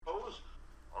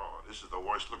This is the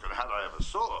worst looking hat I ever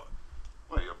saw.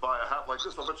 Well, you buy a hat like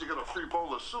this, I'll bet you get a free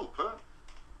bowl of soup, huh?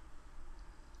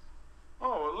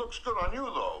 Oh, it looks good on you,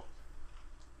 though.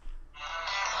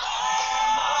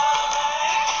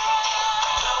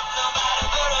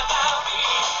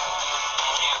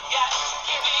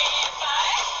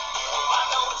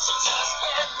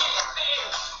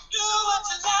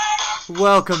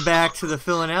 Welcome back to the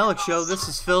Phil and Alex Show. This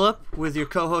is Philip with your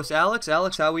co-host Alex.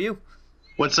 Alex, how are you?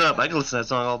 What's up? I can listen to that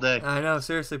song all day. I know,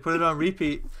 seriously. Put it on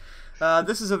repeat.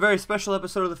 This is a very special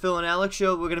episode of the Phil and Alex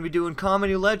Show. We're going to be doing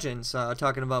comedy legends,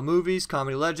 talking about movies,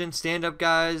 comedy legends, stand-up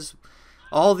guys,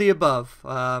 all the above.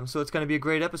 So it's going to be a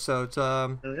great episode.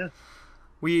 Yeah.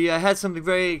 We had something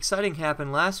very exciting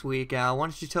happen last week. Why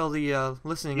don't you tell the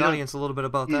listening audience a little bit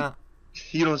about that?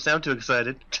 You don't sound too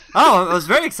excited. Oh, I was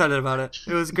very excited about it.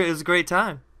 It was great. It was a great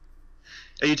time.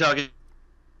 Are you talking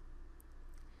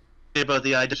about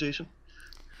the IWA?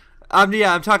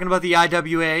 Yeah, I'm talking about the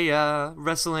IWA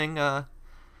wrestling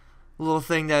little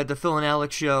thing that the Phil and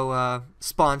Alex Show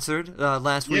sponsored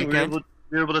last weekend.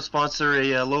 We were able to sponsor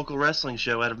a local wrestling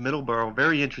show out of Middleborough.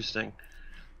 Very interesting.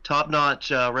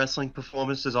 Top-notch wrestling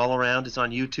performances all around. It's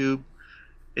on YouTube.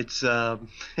 It's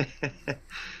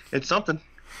it's something.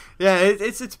 Yeah,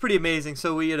 it's pretty amazing.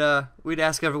 So we'd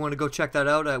ask everyone to go check that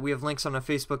out. We have links on our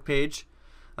Facebook page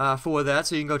for that,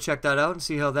 so you can go check that out and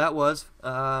see how that was.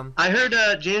 I heard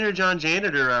Janitor John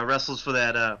Janitor wrestles for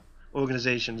that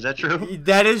organization. Is that true?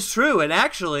 That is true. And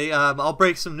actually, I'll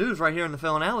break some news right here on the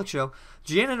Phil and Alex Show.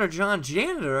 Janitor John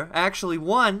Janitor actually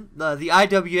won the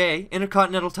IWA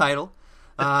Intercontinental title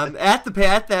at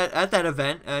that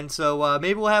event, and so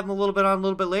maybe we'll have him a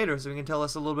little bit later, so he can tell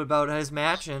us a little bit about his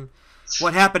match and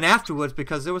what happened afterwards,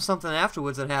 because there was something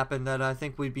afterwards that happened that I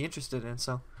think we'd be interested in.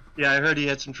 So yeah, I heard he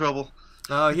had some trouble.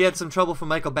 He had some trouble from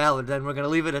Michael Ballard, and we're going to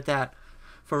leave it at that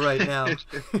for right now.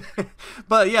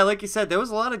 But yeah, like you said, there was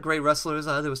a lot of great wrestlers.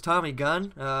 There was Tommy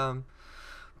Gunn,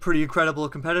 pretty incredible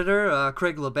competitor,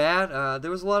 Craig Labatt.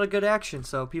 There was a lot of good action,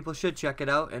 so people should check it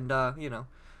out and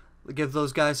give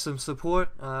those guys some support.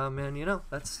 And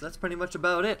that's pretty much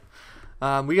about it.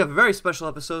 We have a very special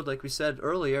episode, like we said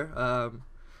earlier.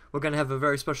 We're going to have a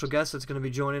very special guest that's going to be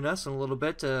joining us in a little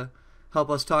bit to help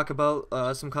us talk about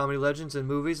some comedy legends and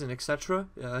movies and etc.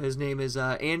 His name is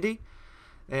Andy.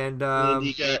 And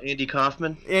Andy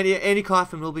Kaufman. Andy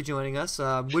Kaufman will be joining us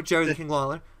with Jerry the King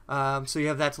Lawler. So you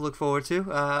have that to look forward to.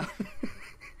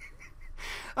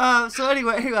 So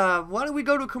anyway, why don't we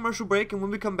go to a commercial break, and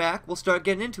when we come back, we'll start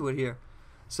getting into it here.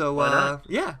 So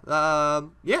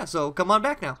so come on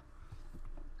back now.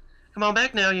 Come on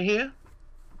back now, you hear?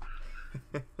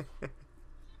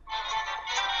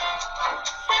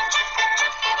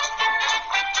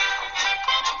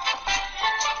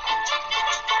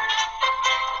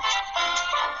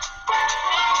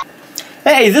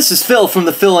 Hey, this is Phil from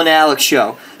the Phil and Alex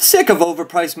Show. Sick of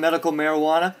overpriced medical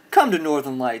marijuana? Come to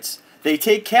Northern Lights. They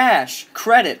take cash,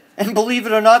 credit, and believe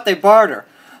it or not, they barter.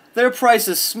 Their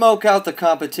prices smoke out the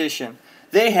competition.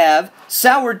 They have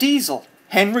Sour Diesel,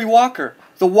 Henry Walker,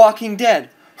 The Walking Dead,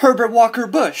 Herbert Walker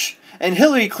Bush, and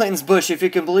Hillary Clinton's Bush, if you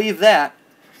can believe that.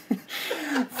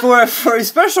 For a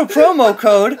special promo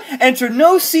code, enter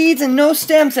no seeds and no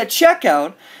stems at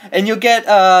checkout, and you'll get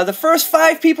the first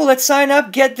 5 people that sign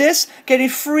up get a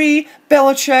free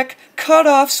Belichick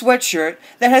cut-off sweatshirt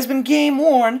that has been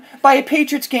game-worn by a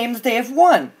Patriots game that they have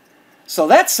won. So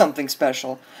that's something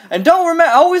special. And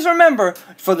always remember,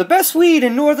 for the best weed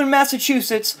in northern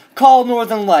Massachusetts, call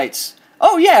Northern Lights.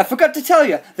 Oh yeah, I forgot to tell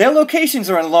you, their locations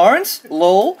are in Lawrence,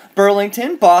 Lowell,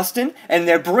 Burlington, Boston, and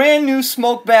their brand new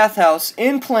smoke bathhouse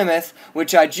in Plymouth,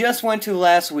 which I just went to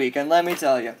last week, and let me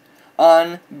tell you,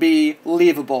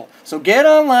 unbelievable. So get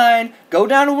online, go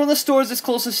down to one of the stores that's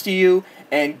closest to you,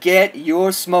 and get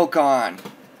your smoke on.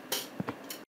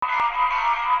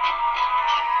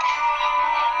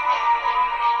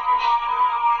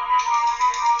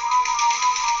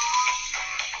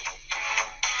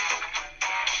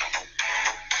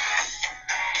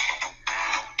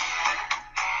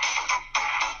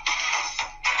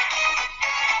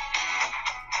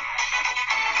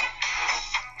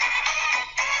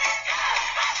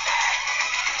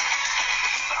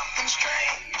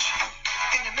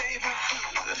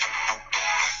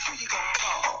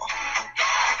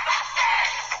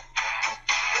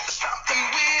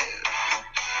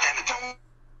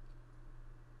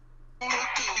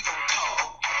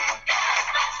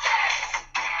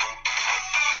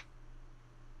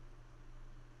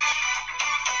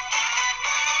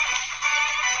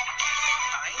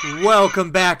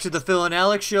 Welcome back to the Phil and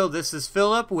Alex Show. This is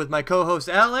Philip with my co-host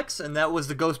Alex, and that was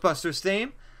the Ghostbusters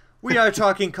theme. We are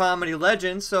talking comedy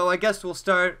legends, so I guess we'll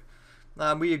start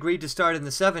We agreed to start in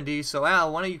the 70s, so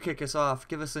Al, why don't you kick us off?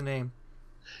 Give us a name.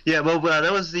 Yeah, well,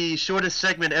 that was the shortest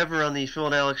segment ever on the Phill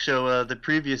and Alex show, the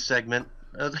previous segment.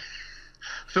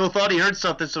 Phil thought he heard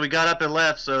something, so he got up and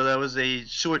left, so that was a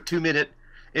short 2-minute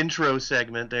intro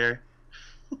segment there.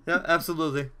 Yeah,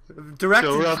 absolutely. Direct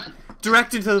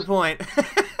and to the point.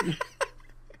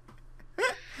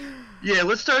 Yeah,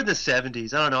 let's start in the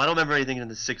 70s. I don't know. I don't remember anything in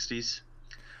the 60s.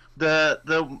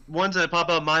 The ones that pop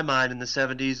up in my mind in the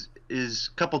 70s is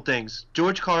a couple things.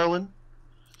 George Carlin.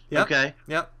 Yep. Okay.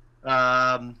 Yep.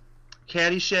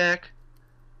 Caddyshack.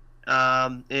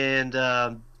 And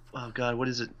oh God, what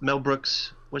is it? Mel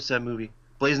Brooks. What's that movie?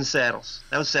 Blazing Saddles.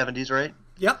 That was 70s, right?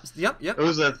 Yep.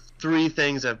 Those are 3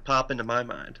 things that pop into my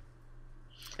mind.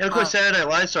 And of course, Saturday Night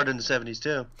Live started in the 70s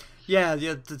too. Yeah.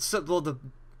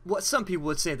 What some people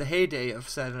would say the heyday of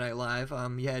Saturday Night Live.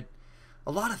 You had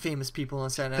a lot of famous people on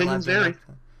Saturday Night Live.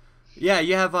 Yeah,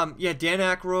 you have Dan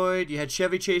Aykroyd. You had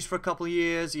Chevy Chase for a couple of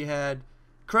years. You had,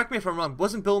 correct me if I'm wrong,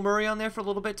 wasn't Bill Murray on there for a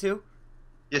little bit too?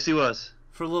 Yes, he was.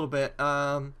 For a little bit.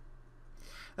 And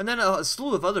then a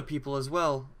slew of other people as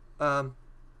well.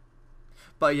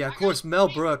 But yeah, of course, Mel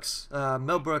Brooks.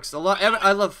 Mel Brooks. I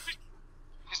love.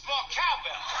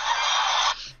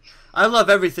 I love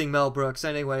everything Mel Brooks.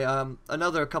 Anyway,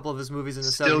 another couple of his movies in the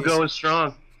 70s. Still going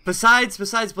strong. Besides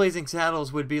Blazing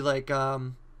Saddles would be like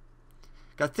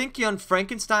I think Young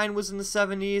Frankenstein was in the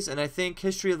 70s, and I think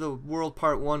History of the World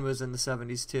Part 1 was in the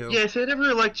 70s too. Yeah, see, I never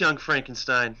really liked Young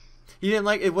Frankenstein. You didn't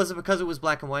like it? Was it because it was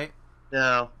black and white?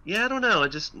 No. Yeah, I don't know. I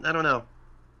don't know.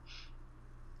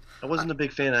 I wasn't a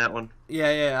big fan of that one.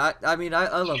 Yeah. I mean, I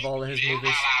love all of his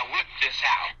movies.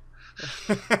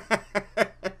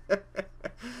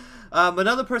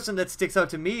 Another person that sticks out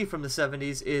to me from the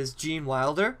 70s is Gene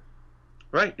Wilder.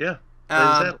 Right, yeah.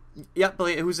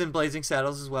 Who's in Blazing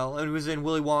Saddles as well, and who was in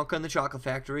Willy Wonka and the Chocolate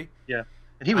Factory. Yeah,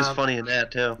 and he was funny in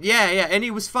that too. Yeah, and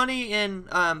he was funny in.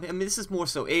 I mean, this is more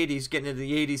so 80s, getting into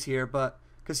the 80s here, but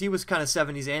because he was kind of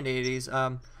 70s and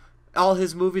 80s. All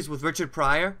his movies with Richard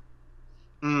Pryor.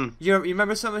 You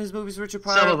remember some of his movies, Richard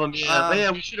Pryor? Some of them, yeah. But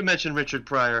yeah, we should have mentioned Richard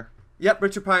Pryor. Yep,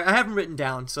 Richard Pryor. I have him written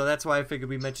down, so that's why I figured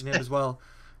we mention him as well.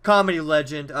 Comedy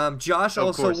legend. Josh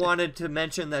also wanted to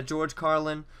mention that George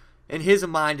Carlin, in his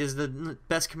mind, is the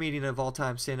best comedian of all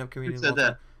time, stand-up comedian of all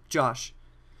time. Josh.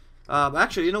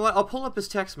 Actually, you know what? I'll pull up his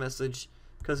text message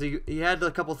because he had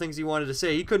a couple things he wanted to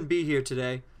say. He couldn't be here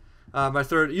today.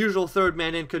 Our usual third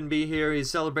man in couldn't be here. He's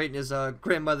celebrating his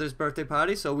grandmother's birthday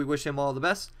party, so we wish him all the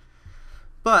best.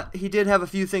 But he did have a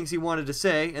few things he wanted to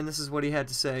say, and this is what he had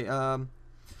to say.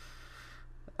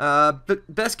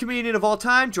 Best comedian of all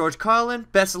time, George Carlin.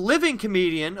 Best living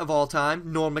comedian of all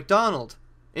time, Norm Macdonald.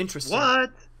 Interesting.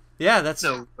 What? Yeah, that's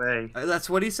no way. That's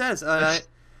what he says. That's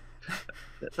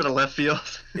out of left field.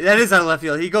 That is out of left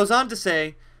field. He goes on to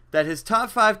say that his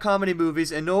top 5 comedy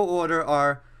movies in no order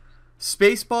are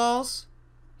Spaceballs,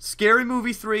 Scary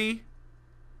Movie 3,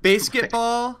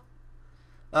 Basketball,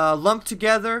 Lumped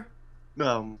Together,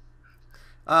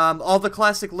 all the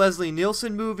classic Leslie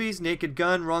Nielsen movies, Naked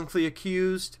Gun, Wrongfully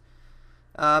Accused.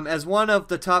 As one of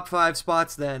the top 5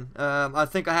 spots, then I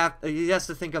think he has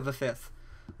to think of a 5th.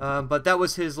 But that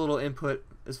was his little input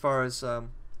as far as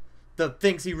the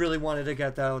things he really wanted to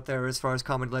get out there as far as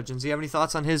comedy legends. Do you have any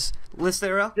thoughts on his list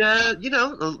there, Al? Yeah,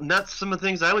 not some of the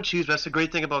things I would choose. But that's the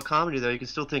great thing about comedy, though. You can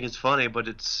still think it's funny, but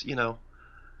it's,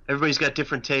 everybody's got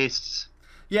different tastes.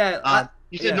 Yeah.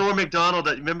 You said Norm Macdonald.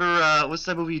 Remember, what's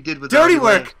that movie you did with Dirty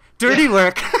Work? Dirty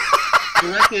Work.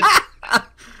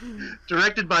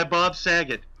 Directed by Bob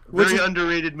Saget. Very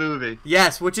underrated movie.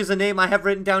 Yes, which is a name I have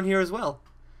written down here as well.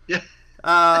 Yeah.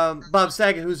 Bob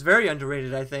Saget, who's very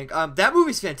underrated, I think. That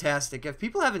movie's fantastic. If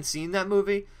people haven't seen that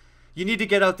movie, you need to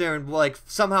get out there and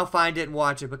somehow find it and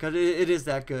watch it because it is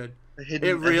that good.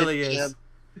 It really is. Gem.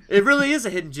 It really is a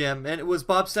hidden gem, and it was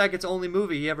Bob Saget's only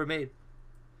movie he ever made.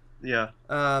 Yeah.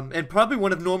 And probably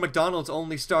one of Norm Macdonald's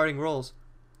only starring roles.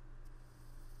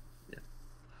 Yeah.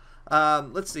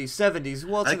 Let's see, 70s.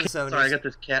 Who else in the 70s? Sorry, I got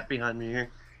this cat behind me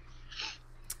here.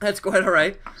 That's quite all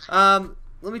right.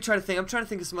 Let me try to think. I'm trying to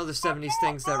think of some other 70s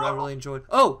things that I really enjoyed.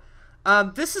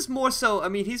 This is more so, I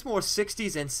mean, he's more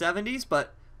 60s and 70s,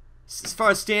 but as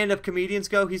far as stand-up comedians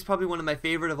go, he's probably one of my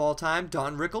favorite of all time,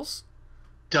 Don Rickles.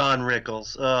 Don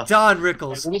Rickles. Don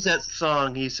Rickles. What was that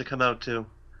song he used to come out to?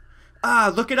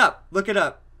 Look it up. Look it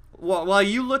up. While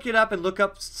you look it up and look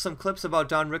up some clips about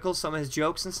Don Rickles, some of his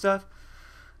jokes and stuff,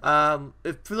 for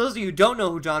those of you who don't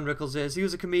know who Don Rickles is, he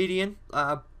was a comedian.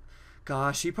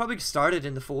 Gosh, he probably started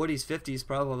in the 40s, 50s,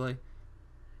 probably.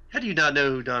 How do you not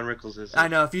know who Don Rickles is? I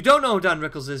know. If you don't know who Don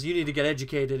Rickles is, you need to get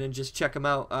educated and just check him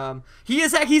out.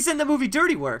 He's in the movie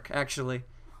Dirty Work, actually.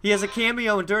 He has a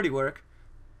cameo in Dirty Work.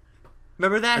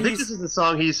 Remember that? I think this is the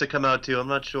song he used to come out to. I'm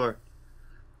not sure.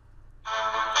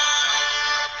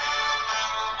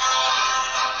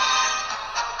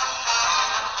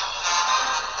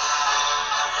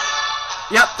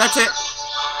 Yep, that's it.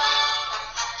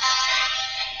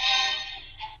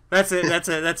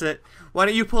 That's it. Why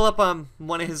don't you pull up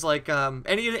one of his like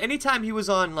anytime he was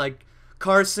on like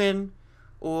Carson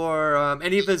or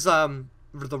any of his the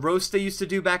roasts they used to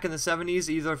do back in the 70s,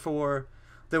 either for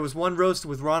there was one roast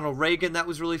with Ronald Reagan that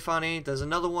was really funny. There's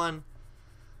another one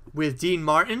with Dean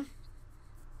Martin.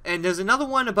 And there's another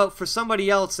one about for somebody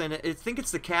else, and I think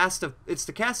it's the cast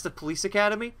of Police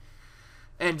Academy.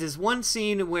 And there's one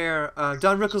scene where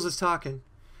Don Rickles is talking,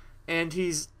 and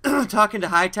he's talking to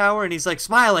Hightower, and he's like,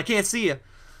 "Smile, I can't see you."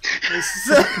 And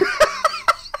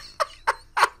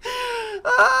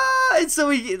so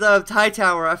the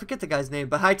Hightower, I forget the guy's name,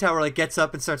 but Hightower like gets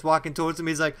up and starts walking towards him.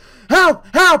 He's like, "Help!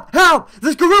 Help! Help!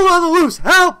 There's gorilla on the loose!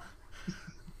 Help!"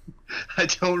 I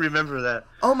don't remember that.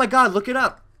 Oh my God, look it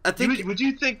up. I think. Would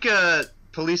you think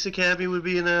Police Academy would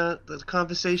be in the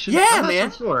conversation? Yeah, I'm man.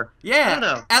 not so sure. Yeah, I don't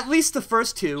know. At least the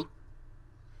first two.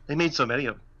 They made so many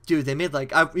of them. Dude, they made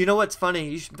like you know what's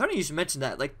funny? Funny you should mention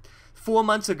that. Like 4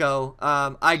 months ago,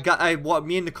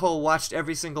 me and Nicole watched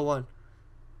every single one.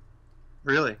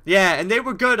 Really? Yeah, and they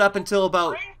were good up until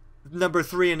about number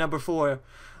 3 and number 4.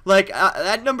 Like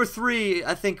at number 3,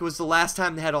 I think it was the last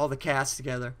time they had all the cast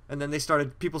together, and then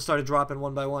people started dropping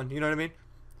one by one. You know what I mean?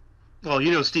 Well,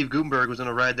 you know Steve Gutenberg was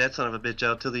gonna ride that son of a bitch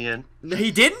out till the end. He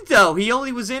didn't though. He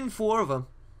only was in 4 of them.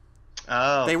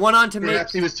 Oh. They went on to make.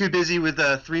 Perhaps he was too busy with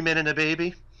 3 Men and a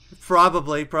Baby.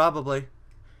 Probably.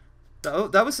 Oh,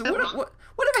 that was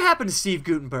whatever happened to Steve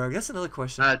Gutenberg? That's another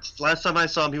question. Last time I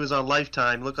saw him, he was on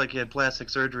Lifetime. Looked like he had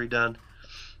plastic surgery done.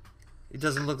 He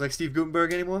doesn't look like Steve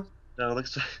Gutenberg anymore. No,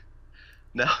 looks like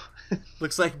no.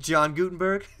 Looks like John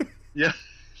Gutenberg. Yeah.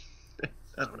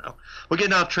 I don't know. We're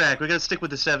getting off track. We got to stick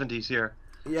with the 70s here.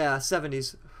 Yeah,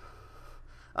 70s.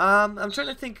 I'm trying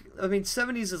to think. I mean,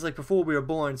 70s is like before we were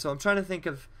born, so I'm trying to think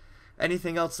of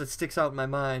anything else that sticks out in my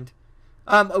mind.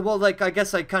 Well, like I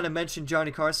guess I kind of mentioned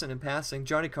Johnny Carson in passing.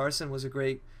 Johnny Carson was a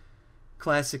great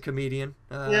classic comedian.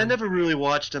 Yeah, I never really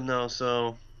watched him though,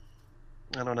 so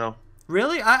I don't know.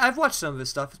 Really? I've watched some of his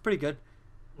stuff. It's pretty good.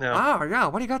 No. Oh yeah,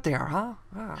 what do you got there, huh?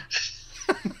 Oh.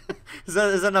 Is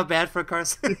that not bad for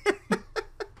Carson?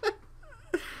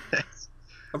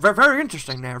 Very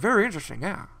interesting there. Very interesting,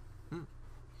 yeah.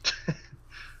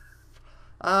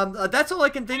 That's all I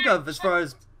can think of as far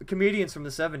as comedians from the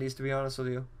 70s, to be honest with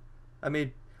you. I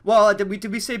mean, well, did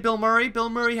we say Bill Murray? Bill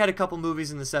Murray had a couple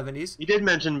movies in the 70s. You did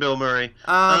mention Bill Murray.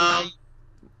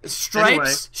 Stripes.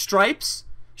 Anyway.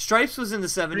 Stripes was in the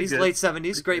 70s, late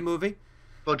 70s. Great movie.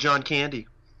 Well, John Candy.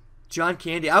 John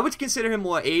Candy. I would consider him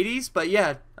more 80s, but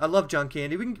yeah, I love John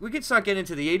Candy. We can start getting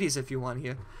into the 80s if you want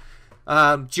here.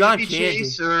 John Chevy Candy.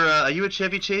 Chase, or are you a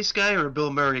Chevy Chase guy or a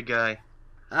Bill Murray guy?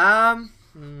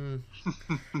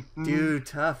 Dude,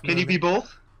 tough. Can you be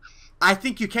both? I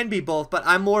think you can be both, but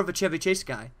I'm more of a Chevy Chase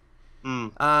guy.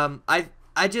 I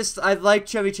like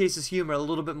Chevy Chase's humor a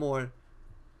little bit more.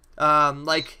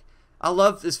 Like I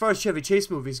love, as far as Chevy Chase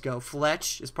movies go,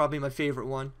 Fletch is probably my favorite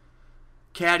one.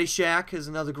 Caddyshack is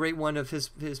another great one of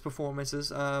his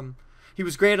performances. He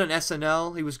was great on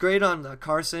SNL. He was great on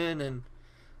Carson and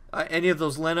any of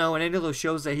those Leno and any of those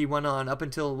shows that he went on up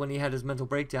until when he had his mental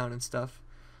breakdown and stuff.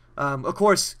 Of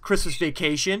course, Christmas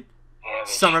Vacation,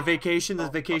 Summer Vacation, the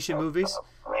vacation movies.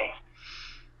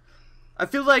 I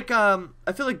feel like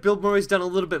Bill Murray's done a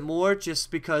little bit more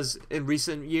just because in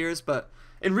recent years, but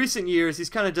in recent years he's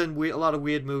kind of done a lot of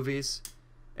weird movies.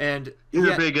 And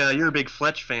you're a big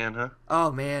Fletch fan, huh?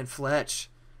 Oh man, Fletch,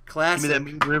 classic. Give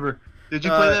me that Moon River. Did you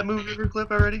play that Moon River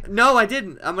clip already? No, I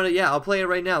didn't. I'll play it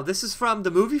right now. This is from the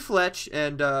movie Fletch,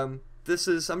 and I'm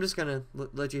just gonna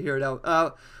let you hear it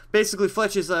out. Basically,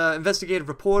 Fletch is an investigative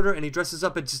reporter, and he dresses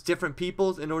up as different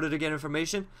people in order to get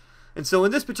information. And so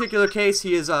in this particular case,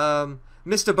 he is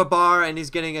Mr. Babar, and he's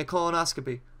getting a colonoscopy.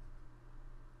 You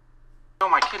know,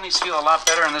 my kidneys feel a lot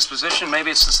better in this position. Maybe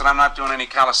it's just that I'm not doing any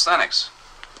calisthenics.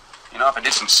 You know, if I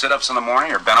did some sit-ups in the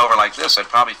morning or bent over like this, I'd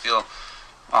probably feel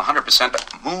 100%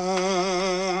 better.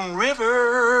 Moon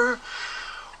River.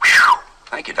 Whew.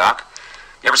 Thank you, Doc.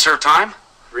 You ever serve time?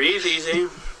 Breathe easy.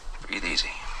 Breathe easy.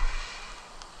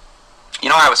 You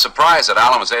know, I was surprised that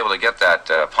Alan was able to get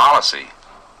that policy.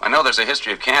 I know there's a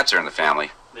history of cancer in the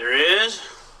family. There is?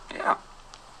 Yeah.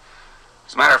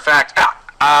 As a matter of fact,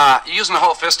 you using the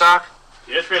whole fist, Doc?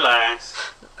 Just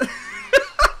relax.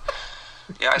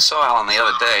 Yeah, I saw Alan the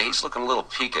other day. He's looking a little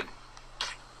peaked.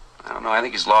 I don't know, I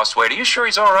think he's lost weight. Are you sure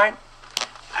he's all right?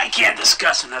 I can't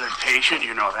discuss another patient,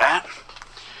 you know that.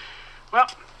 Well,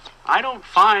 I don't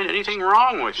find anything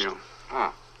wrong with you.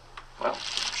 Huh. Well,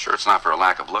 sure it's not for a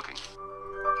lack of looking.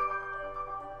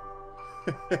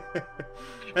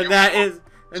 and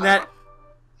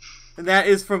that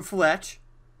is from Fletch.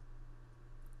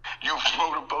 You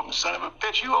motorboating son of a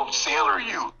bitch, you old sailor,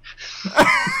 you.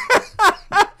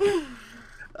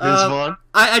 Vince Vaughn.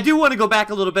 I do want to go back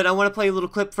a little bit. I want to play a little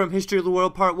clip from History of the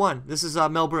World Part 1. This is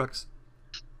Mel Brooks.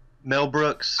 Mel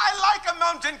Brooks. I like a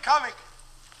mountain comic.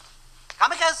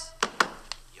 Comicus,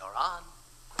 you're on.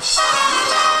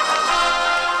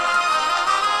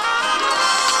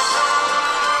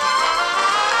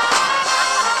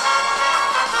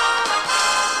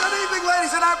 Good evening,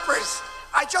 ladies and emperors.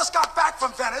 I just got back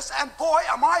from Venice, and boy,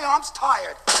 are my arms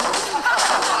tired.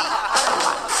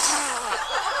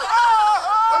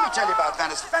 Let me tell you about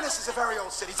Venice. Venice is a very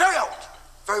old city, very old.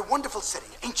 Very wonderful city,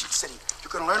 ancient city. You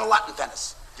can learn a lot in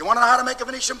Venice. You want to know how to make a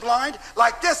Venetian blind?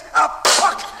 Like this?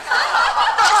 Fuck!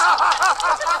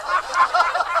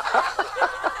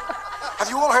 Have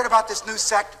you all heard about this new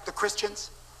sect, the Christians?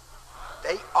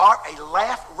 They are a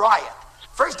laugh riot.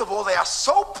 First of all, they are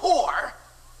so poor.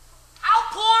 How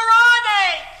poor are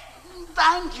they?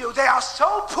 Thank you. They are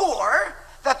so poor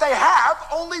that they have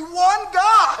only one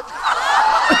God.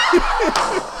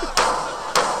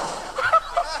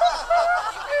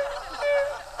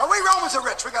 Now, we Romans are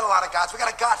rich. We got a lot of gods. We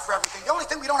got a God for everything. The only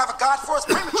thing we don't have a God for is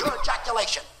premature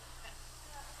ejaculation.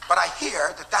 But I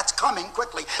hear that that's coming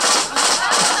quickly.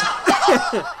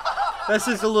 That's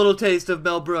just a little taste of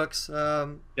Mel Brooks.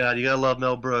 God, you gotta love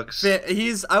Mel Brooks.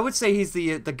 I would say he's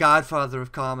the godfather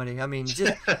of comedy. I mean,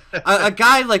 just a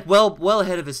guy like well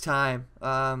ahead of his time.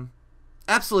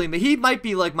 Absolutely, he might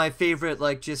be like my favorite,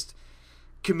 like just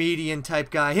comedian type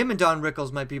guy. Him and Don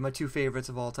Rickles might be my two favorites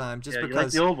of all time. Just yeah, because you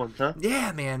like the old ones, huh?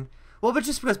 Yeah, man. Well, but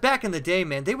just because back in the day,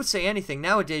 man, they would say anything.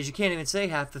 Nowadays, you can't even say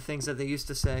half the things that they used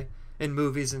to say in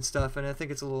movies and stuff, and I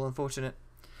think it's a little unfortunate.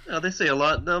 No, they say a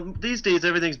lot. These days,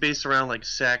 everything's based around like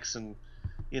sex and,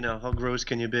 how gross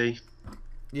can you be?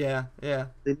 Yeah. They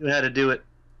knew how to do it.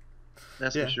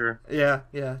 That's for sure. Yeah,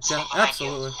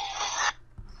 absolutely.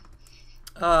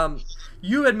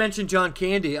 You had mentioned John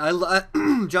Candy.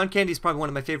 John Candy's probably one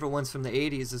of my favorite ones from the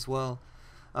 80s as well.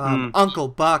 Uncle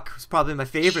Buck was probably my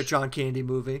favorite John Candy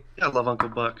movie. Yeah, I love Uncle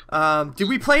Buck. Did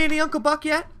we play any Uncle Buck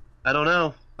yet? I don't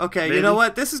know. Okay, Maybe. You know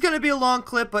what? This is going to be a long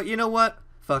clip, but you know what?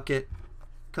 Fuck it.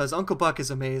 Because Uncle Buck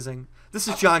is amazing. This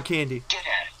is John Candy. Get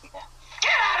out of here.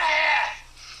 Get out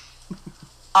of here!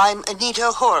 I'm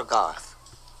Anita Horgarth.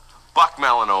 Buck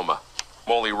melanoma.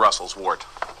 Molly Russell's wart.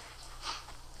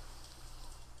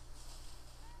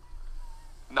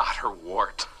 Not her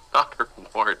wart. Not her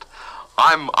wart.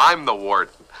 I'm the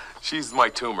wart. She's my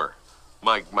tumor.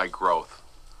 My growth.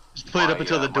 Just play it up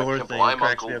until the door my thing. pimple. I'm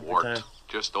cracks Uncle me up every Wart. time.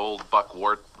 Just old Buck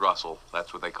Wart Russell.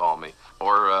 That's what they call me.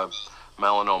 Or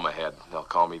melanoma head. They'll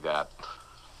call me that.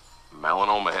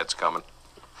 Melanoma head's coming.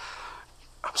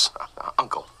 I'm sorry,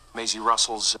 Uncle. Maisie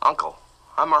Russell's uncle.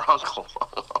 I'm her uncle.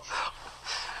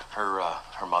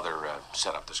 Her mother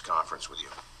set up this conference with you.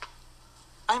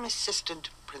 I'm assistant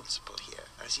principal here,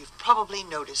 as you've probably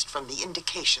noticed from the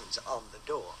indications on the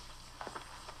door.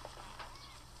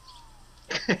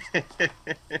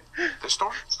 This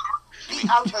door? The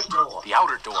outer door. The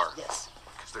outer door. Yes.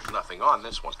 Because there's nothing on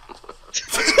this one.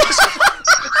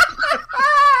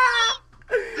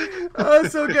 Oh,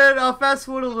 so good. I'll fast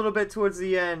forward a little bit towards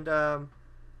the end.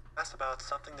 That's about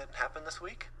something that happened this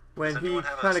week. When Does he anyone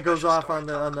have a kind of goes special off story on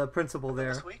to tell the principal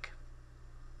there. This week?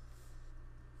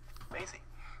 Maisie.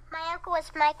 My uncle was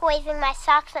microwaving my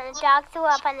socks and the dog threw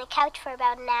up on the couch for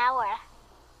about an hour.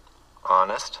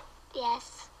 Honest?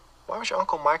 Yes. Why was your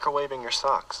uncle microwaving your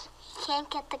socks? He can't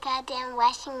get the goddamn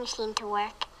washing machine to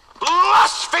work.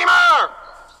 Blasphemer!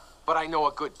 But I know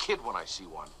a good kid when I see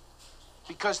one.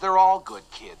 Because they're all good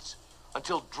kids.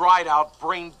 Until dried out,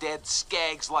 brain-dead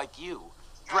skags like you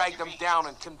drag them down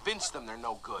and convince them they're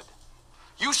no good.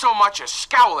 You so much as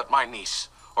scowl at my niece,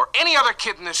 or any other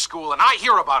kid in this school, and I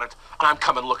hear about it, and I'm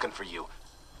coming looking for you.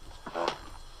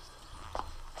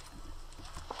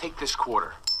 Take this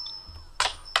quarter.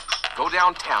 Go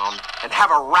downtown and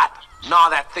have a rat gnaw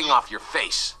that thing off your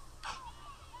face.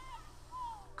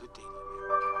 Good day,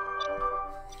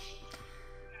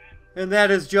 And that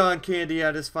is John Candy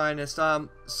at his finest. I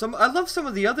love some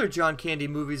of the other John Candy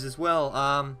movies as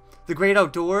well. The Great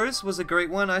Outdoors was a great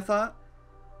one, I thought.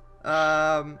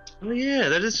 Oh yeah,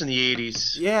 that is in the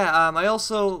 80s. Yeah, I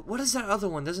also... What is that other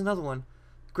one? There's another one.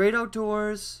 Great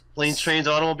Outdoors. Planes, Trains,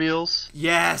 Automobiles.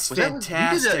 Yes, Was that-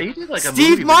 fantastic. he did like a Steve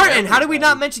movie with Martin! that How did we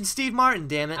not one. mention Steve Martin,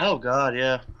 damn it? Oh god,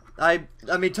 yeah. I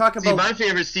mean, talk about... See, my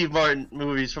favorite Steve Martin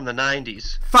movies from the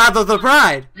 90s. Father of the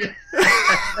Bride!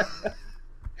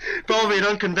 Probably an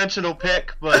unconventional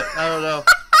pick, but I don't know.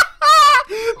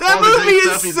 That All the movie great is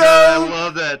stuff he's so done, I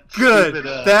love that good.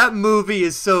 stupid, That movie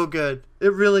is so good.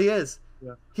 It really is.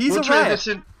 Yeah. He's We'll a riot.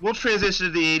 transition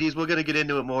to the 80s. We're going to get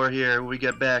into it more here when we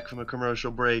get back from a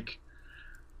commercial break.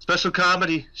 Special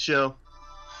comedy show.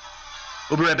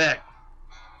 We'll be right back.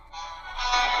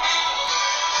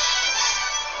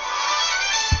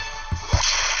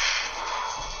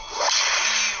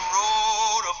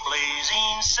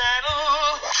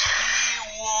 Saddle, he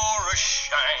wore a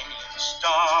shining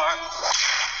star.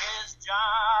 His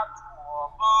job to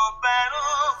offer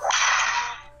battle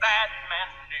to Batman.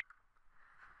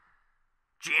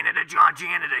 Janitor John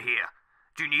Janitor here.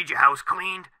 Do you need your house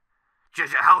cleaned?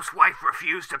 Does your housewife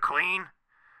refuse to clean?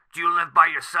 Do you live by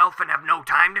yourself and have no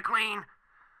time to clean?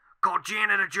 Call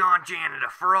Janitor John Janitor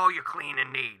for all your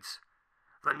cleaning needs.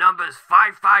 The number is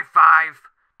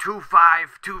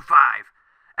 555-2525.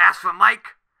 Ask for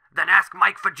Mike, then ask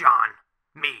Mike for John.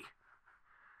 Me.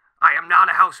 I am not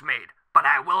a housemaid, but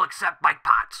I will accept Mike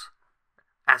Potts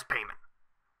as payment.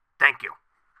 Thank you.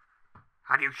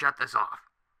 How do you shut this off?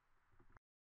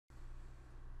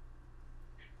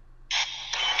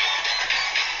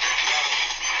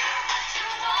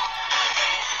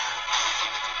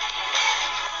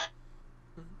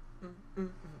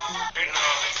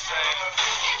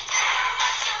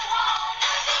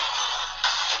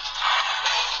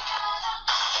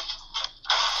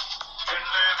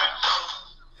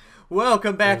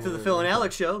 Welcome back to the Phil and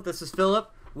Alex Show. This is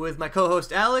Philip with my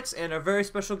co-host Alex, and our very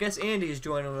special guest Andy is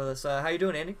joining with us. How you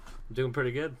doing, Andy? Doing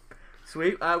pretty good.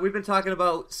 Sweet. We've been talking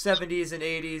about 70s and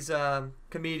 80s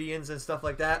comedians and stuff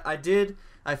like that. I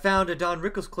found a Don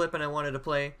Rickles clip, and I wanted to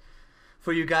play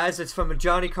for you guys. It's from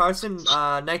Johnny Carson,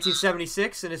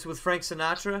 1976, and it's with Frank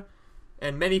Sinatra.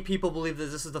 And many people believe that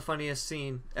this is the funniest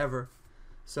scene ever.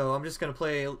 So I'm just going to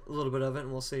play a little bit of it,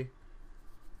 and we'll see.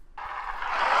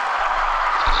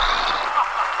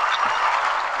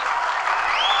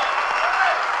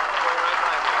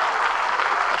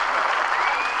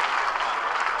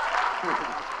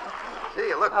 Gee,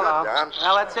 you look Hello. good, Don.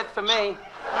 Well, that's it for me.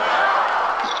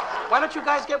 Why don't you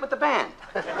guys get with the band?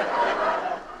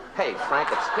 Hey, Frank,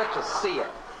 it's good to see you.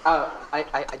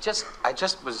 I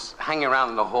just was hanging around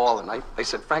in the hall, and they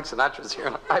said Frank Sinatra's here,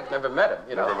 and I've never met him,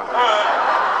 you know.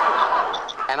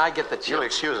 And I get the chills. You'll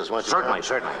excuse us, won't you? Certainly,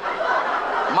 certainly.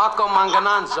 Marco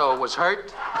Mangananzo was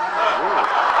hurt.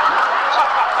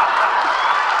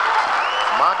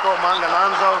 Marco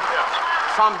Mangananzo?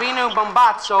 Fambino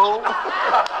Bombazzo.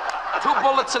 2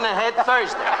 bullets in the head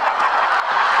Thursday.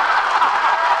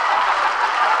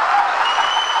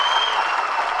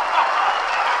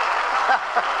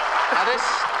 Now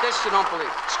this you don't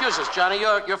believe. Excuse us, Johnny.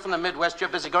 You're from the Midwest.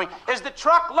 You're busy going. Is the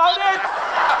truck loaded?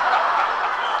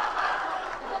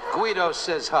 Guido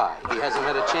says hi. He hasn't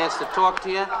had a chance to talk to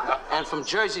you. And from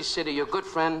Jersey City, your good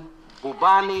friend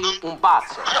Bubani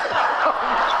Umbazzo.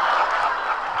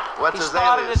 What's He his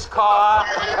started alias? his car.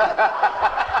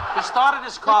 He started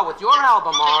his car with your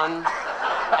album on,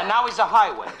 and now he's a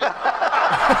highway.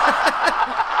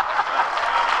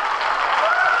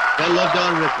 I love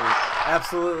Don Rickles.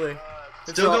 Absolutely.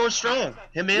 Still going strong.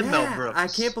 Him and yeah, Mel Brooks. I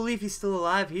can't believe he's still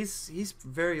alive. He's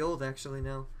very old actually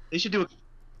now. They should do a...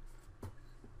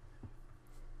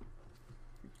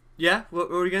 Yeah? What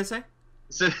were you gonna say?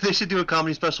 So they should do a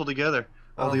comedy special together.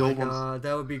 All the old ones.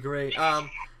 That would be great.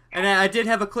 And I did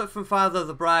have a clip from Father of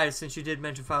the Bride, since you did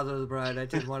mention Father of the Bride. I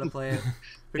did want to play it.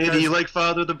 Andy, you like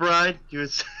Father of the Bride? You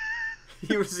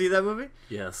ever see that movie?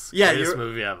 Yes. Yeah, Greatest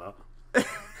movie ever.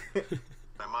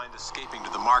 My mind escaping to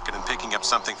the market and picking up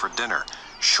something for dinner.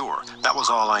 Sure, that was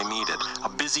all I needed. A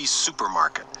busy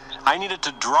supermarket. I needed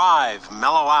to drive,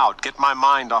 mellow out, get my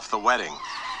mind off the wedding.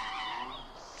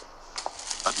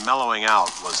 But mellowing out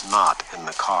was not in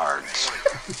the cards.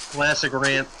 Classic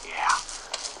rant.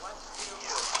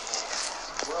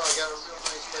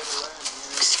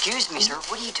 Excuse me, sir.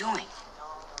 What are you doing?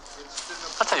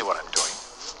 I'll tell you what I'm doing.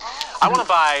 I want to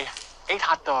buy 8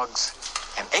 hot dogs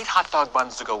and 8 hot dog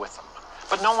buns to go with them.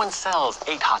 But no one sells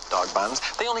 8 hot dog buns.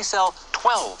 They only sell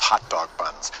 12 hot dog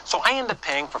buns. So I end up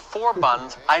paying for 4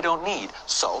 buns I don't need.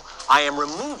 So I am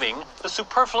removing the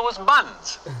superfluous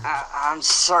buns. I'm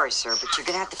sorry, sir, but you're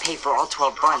going to have to pay for all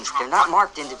 12 buns. They're not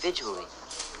marked individually.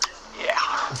 Yeah.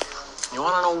 You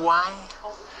want to know why?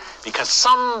 Because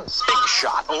some big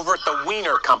shot over at the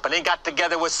Wiener Company got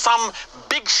together with some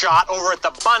big big shot over at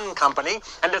the Bun Company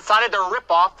and decided to rip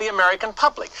off the American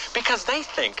public because they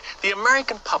think the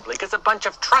American public is a bunch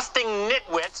of trusting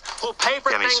nitwits who'll pay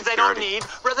for Any things they don't security? need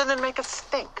rather than make a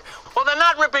stink. Well, they're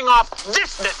not ripping off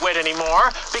this nitwit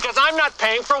anymore because I'm not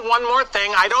paying for one more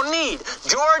thing I don't need.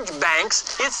 George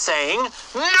Banks is saying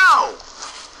no.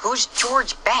 Who's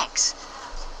George Banks?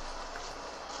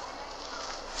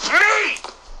 Me!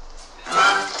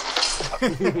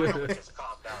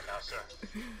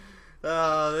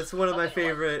 That's one of my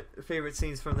favorite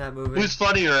scenes from that movie. Who's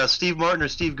funnier, Steve Martin or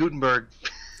Steve Gutenberg?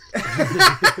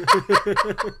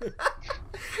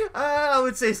 I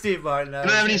would say Steve Martin. Do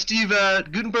you have any Steve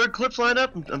Gutenberg clips lined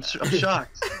up? I'm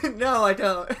shocked. No, I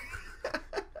don't.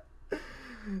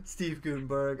 Steve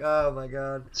Gutenberg. Oh my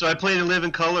God. So I played a Live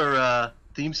in Color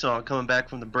theme song coming back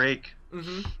from the break.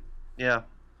 Mm-hmm. Yeah.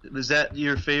 Was that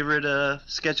your favorite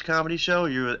sketch comedy show, or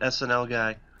you're an SNL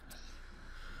guy?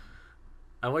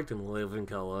 I liked him Live in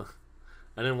Color.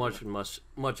 I didn't watch much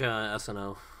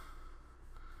SNL.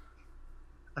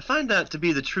 I find that to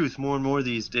be the truth more and more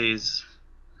these days.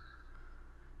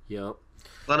 Yep.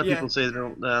 A lot of people say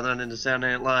they're not into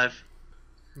Saturday Night Live.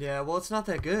 Yeah, well, it's not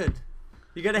that good.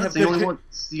 You gotta have That's the only one.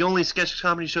 It's the only sketch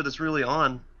comedy show that's really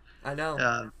on. I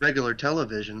know. Regular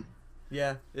television.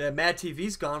 Yeah, Mad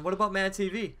TV's gone. What about Mad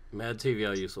TV? Mad TV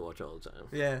I used to watch all the time.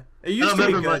 Yeah, it I used don't to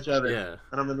be remember good. much of it. Yeah.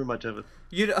 I don't remember much of it.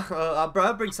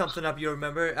 I'll bring something up. You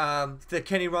remember the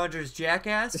Kenny Rogers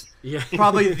Jackass? Yeah.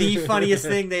 Probably the funniest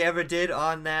thing they ever did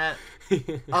on that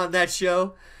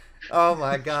show. Oh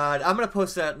my God! I'm gonna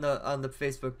post that on the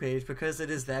Facebook page because it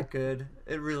is that good.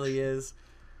 It really is.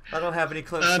 I don't have any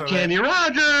clips from Kenny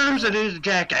Rogers and his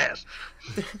Jackass.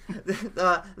 This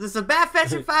is a bat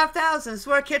fetching 5,000. I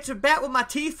swear I catch a bat with my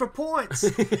teeth for points.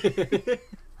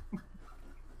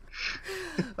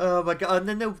 Oh my God!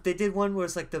 And then they did one where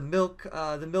it's like the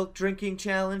milk drinking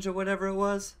challenge or whatever it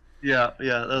was. Yeah,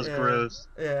 that was gross.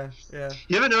 Yeah.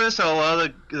 You ever notice how a lot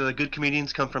of the good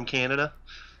comedians come from Canada?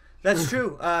 That's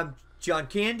true. John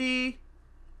Candy.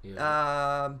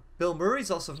 Yeah. Bill Murray's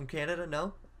also from Canada.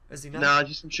 No, is he not? No,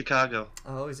 he's from Chicago.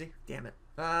 Oh, is he? Damn it.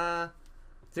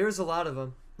 There's a lot of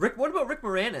them. What about Rick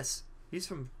Moranis? He's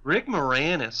from Rick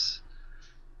Moranis.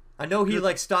 I know he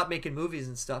stopped making movies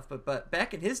and stuff, but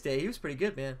back in his day, he was pretty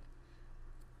good, man.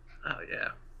 Oh yeah.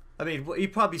 I mean,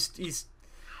 he's.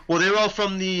 Well, they were all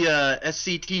from the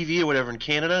SCTV or whatever in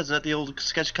Canada. Isn't that the old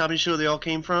sketch comedy show they all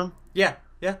came from? Yeah.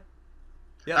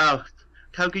 Oh,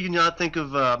 how could you not think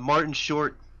of Martin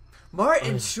Short?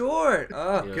 Martin Short.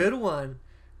 Oh, Yeah.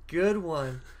 Good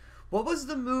one. What was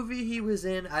the movie he was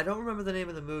in? I don't remember the name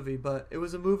of the movie, but it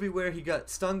was a movie where he got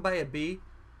stung by a bee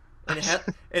in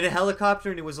a helicopter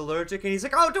and he was allergic and he's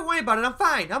like, "Oh, don't worry about it. I'm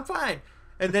fine."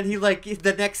 And then he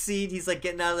the next scene he's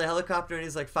getting out of the helicopter and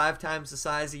he's 5 times the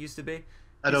size he used to be.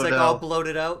 I don't he's know. all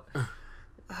bloated out.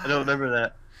 I don't remember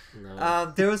that.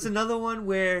 No. There was another one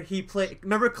where he played.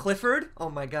 Remember Clifford? Oh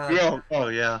my God. Yeah. Oh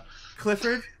yeah.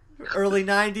 Clifford. Early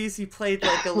 90s, he played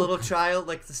a little child,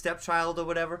 the stepchild or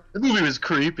whatever. The movie was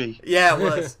creepy. Yeah, it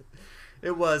was.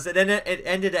 It was. And then it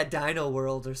ended at Dino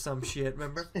World or some shit,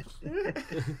 remember?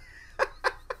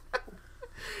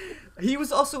 He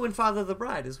was also in Father of the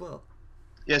Bride as well.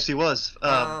 Yes, he was.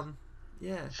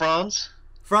 Yeah.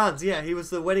 Franz, yeah, he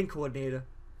was the wedding coordinator.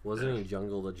 Wasn't he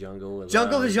Jungle the Jungle? With,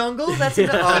 Jungle the Jungle? That's oh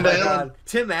my God.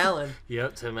 Tim Allen.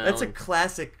 Yep, Tim Allen. That's a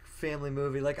classic family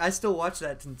movie. I still watch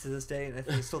that to this day, and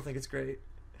I still think it's great.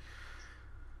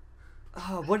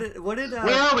 Oh, what did where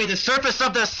are we? The surface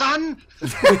of the sun?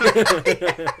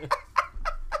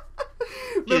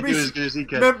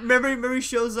 Remember he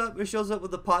shows up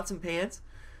with the pots and pans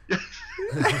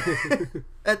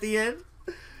at the end.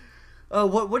 Oh,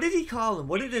 what did he call him?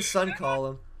 What did his son call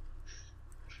him?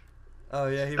 Oh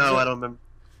yeah, he was I don't remember.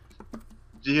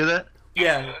 Did you hear that?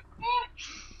 Yeah.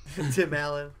 Tim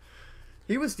Allen.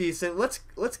 He was decent.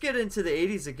 Let's get into the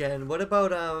 80s again. What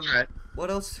about Right. what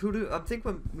else? I think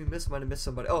we might have missed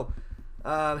somebody. Oh,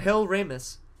 Harold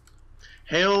Ramis.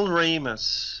 Harold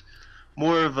Ramis,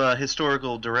 more of a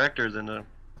historical director than a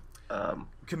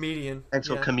Comedian.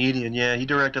 actual comedian. Yeah, he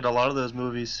directed a lot of those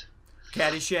movies.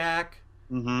 Caddyshack.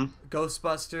 Mm-hmm.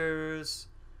 Ghostbusters.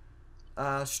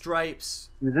 Stripes.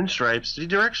 He was in Stripes. Did he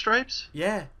direct Stripes?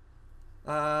 Yeah.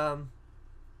 Oh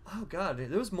God,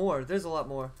 there was more. There's a lot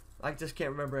more. I just can't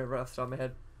remember it right off the top of my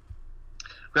head.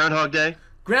 Groundhog Day.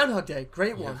 Groundhog Day,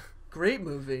 great one. Great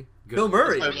movie. Good Bill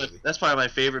Murray. That's probably my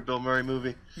favorite Bill Murray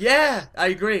movie. Yeah, I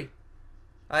agree.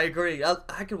 I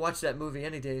could watch that movie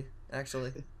any day,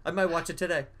 actually. I might watch it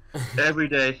today. Every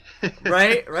day.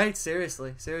 Right?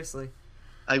 Seriously.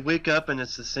 I wake up and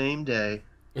it's the same day.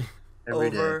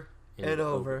 Every day.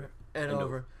 Over and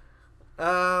over.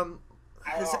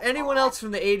 Is there anyone else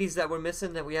from the 80s that we're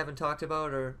missing that we haven't talked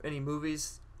about, or any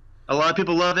movies? A lot of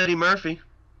people love Eddie Murphy.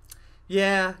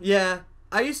 Yeah.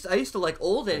 I used to like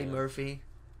old Eddie Murphy,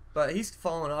 but he's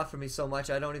fallen off for me so much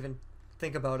I don't even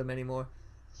think about him anymore.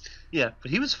 Yeah,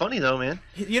 but he was funny though, man.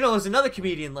 You know, there's another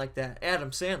comedian like that,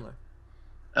 Adam Sandler.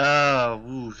 Oh,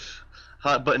 oof.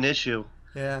 Hot button issue.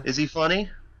 Yeah. Is he funny?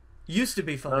 Used to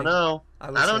be funny. I don't know.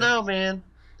 I don't know, man.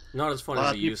 Not as funny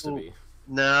as he used to be.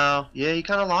 No. Yeah, he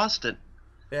kind of lost it.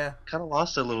 Yeah. Kind of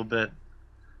lost it a little bit.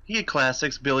 He had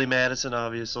classics, Billy Madison,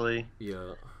 obviously.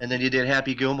 Yeah. And then you did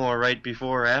Happy Gilmore right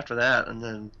before or after that, and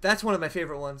then that's one of my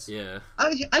favorite ones. Yeah.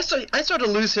 I started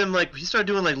to lose him. Like he started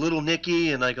doing like Little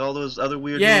Nicky and like all those other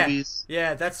weird movies.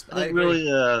 Yeah, that's I agree.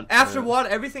 Really.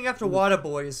 Everything after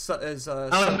Waterboy is I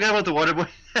forgot about the Waterboy.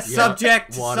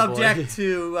 subject Waterboy.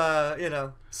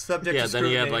 to subject. Yeah, to then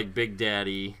he had scrutiny. like Big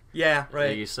Daddy. Yeah,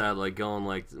 right. And he started like going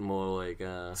like more like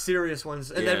serious ones.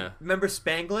 And then remember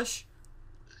Spanglish?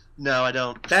 No, I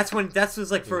don't. That's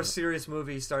his like first serious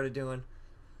movie he started doing.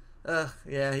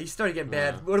 Yeah, he started getting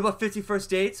bad. What about 50 First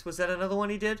Dates? Was that another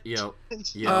one he did? Yep.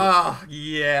 Oh,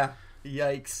 yeah.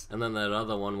 Yikes. And then that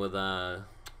other one with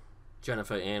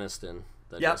Jennifer Aniston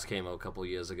that just came out a couple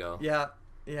years ago. Yeah.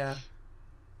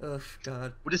 Oh,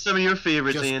 God. What are some of your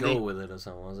favorites, Just Andy? Go With It or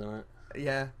something, wasn't it?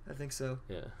 Yeah, I think so.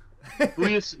 Yeah.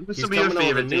 Who's some of your coming out with a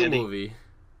favorites, new Andy? movie.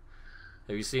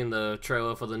 Have you seen the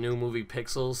trailer for the new movie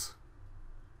Pixels?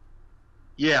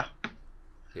 Yeah.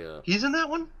 Yeah. He's in that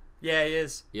one? Yeah, he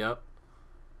is. Yep.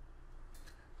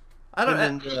 I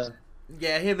don't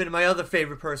yeah, him and my other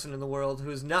favorite person in the world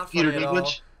who's not funny Peter at all.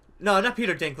 Dinklage? No, not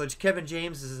Peter Dinklage. Kevin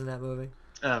James is in that movie.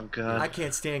 Oh, God. I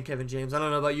can't stand Kevin James. I don't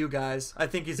know about you guys. I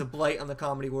think he's a blight on the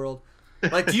comedy world.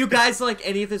 Like, do you guys like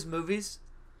any of his movies?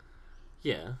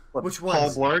 Yeah. Which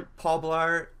ones? Paul Blart? Paul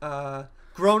Blart.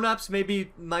 Grown Ups might be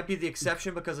the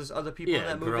exception because there's other people in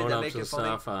that movie that make it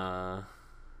funny. Stuff,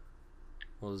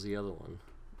 what was the other one?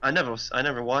 I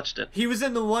never watched it. He was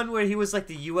in the one where he was like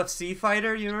the UFC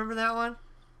fighter. You remember that one?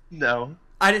 No.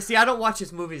 I don't watch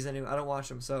his movies anymore. I don't watch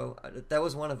them, so that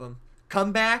was one of them.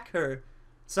 Comeback or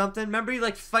something. Remember he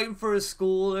like fighting for his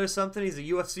school or something. He's a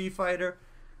UFC fighter,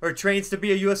 or trains to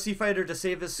be a UFC fighter to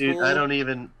save his school. Dude, I don't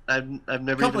even. I've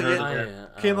never even heard of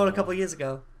that. Came out a couple years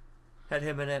ago. Had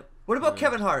him in it. What about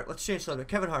Kevin Hart? Let's change the subject.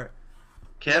 Kevin Hart.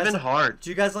 Kevin Hart. Do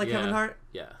you guys like Kevin Hart?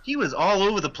 Yeah. He was all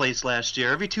over the place last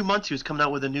year. Every 2 months he was coming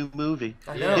out with a new movie.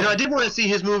 I know. You know, I did want to see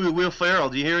his movie with Will Ferrell.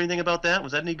 Do you hear anything about that?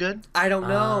 Was that any good? I don't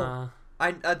know.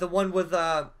 The one with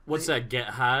what's that? Get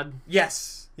Hard?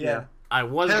 Yes. Yeah. I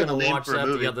was Terrible gonna name watch for a that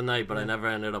movie. the other night, but I never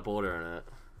ended up ordering it.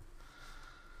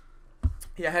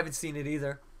 Yeah, I haven't seen it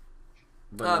either.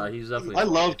 But he's definitely. I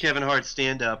love Kevin Hart's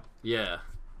stand-up. Yeah.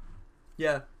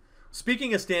 Yeah.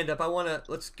 Speaking of stand-up,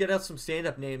 let's get out some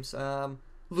stand-up names.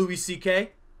 Louis C.K.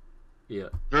 Yeah.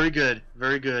 Very good.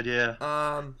 Very good, yeah.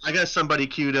 I got somebody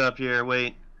queued up here.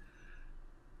 Wait.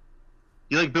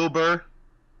 You like Bill Burr?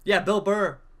 Yeah, Bill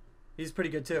Burr. He's pretty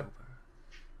good, too.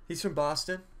 He's from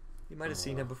Boston. You might have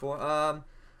seen him before. Of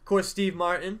course, Steve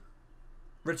Martin,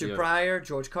 Richard Pryor,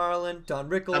 George Carlin, Don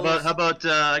Rickles. How about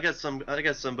I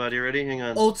got somebody ready. Hang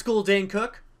on. Old school Dane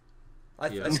Cook.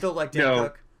 I still like Dane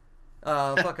Cook.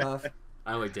 Fuck off.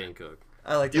 I like Dane Cook.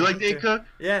 I like. You like Dane Cook?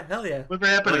 Yeah, hell yeah. Whatever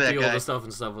happened to that the guy? older stuff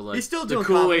and stuff with like He's still the doing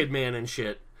Kool-Aid comedy. Man and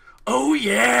shit. Oh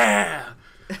yeah.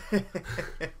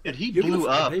 Dude, he You're blew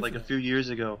gonna up pay for like a that. few years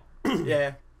ago.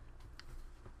 Yeah.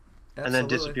 And then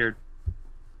Absolutely. disappeared.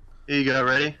 Here you go.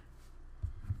 Ready?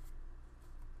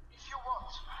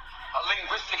 A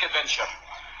linguistic adventure.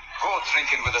 Go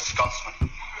drinking with a Scotsman.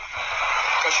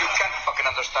 Because you can't fucking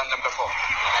understand them before.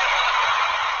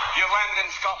 You land in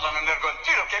Scotland and they're going,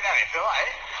 "Do you get any, Phill,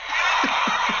 eh?"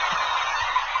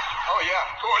 Oh, yeah.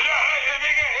 Oh, yeah, hey,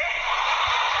 big, eh?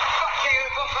 Fuck you,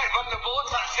 go fight on the boat,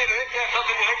 that's it, eh? Yeah,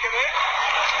 nothing to think of it.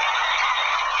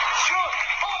 Sure.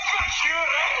 Oh, fuck, sure,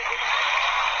 eh?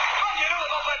 Oh, you know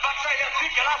about my backside, you'll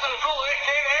take your ass on the full, eh,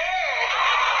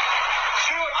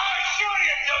 Sure. Oh, sure,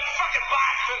 you dumb fucking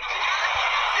bastard.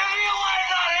 You realise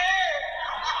that, eh?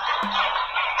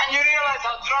 And you realise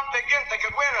how drunk they get, they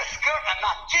could wear a skirt and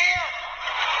not care.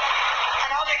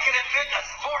 And how they can invent a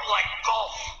sport like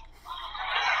golf.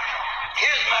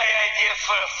 Here's my idea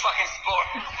for a fucking sport.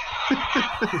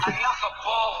 I knock a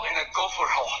ball in a gopher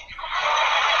hole.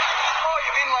 Oh,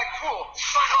 you mean like pool?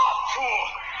 Fuck off, pool.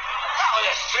 Not with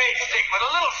a straight stick, but a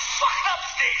little fucked up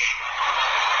stick.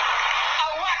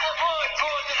 I whack the ball that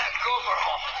goes in a gopher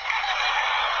hole.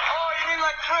 Oh, you mean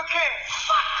like croquet?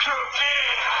 Fuck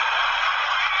croquet.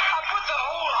 I put the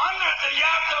whole hundreds of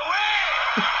yards away.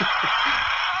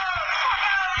 Oh, fuck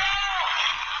out of here.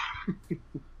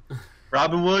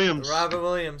 Robin Williams. Robin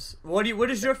Williams. What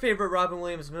is your favorite Robin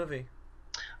Williams movie?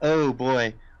 Oh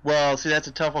boy. Well, see, that's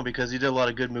a tough one because he did a lot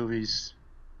of good movies,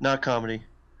 not comedy.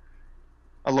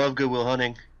 I love Good Will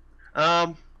Hunting.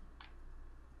 God,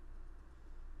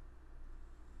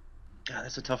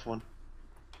 that's a tough one.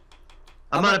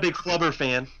 I'm not a big Flubber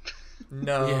fan.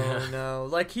 No.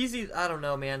 Like I don't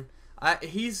know, man.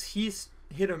 He's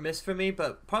hit or miss for me,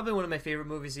 but probably one of my favorite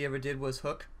movies he ever did was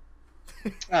Hook.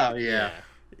 Oh yeah.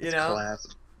 You know,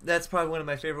 that's probably one of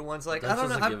my favorite ones. Like That's I don't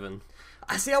know. just a given.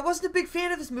 I see. I wasn't a big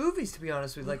fan of his movies, to be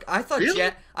honest with you. Like I thought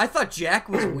Really? Jack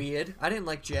was weird. I didn't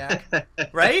like Jack.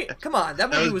 Right? Come on,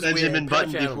 that movie was Benjamin weird. Button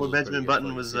Patch Adams before was Benjamin pretty Button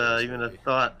good was for even a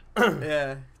thought.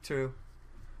 Yeah, true.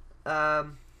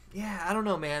 Yeah, I don't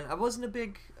know, man. I'm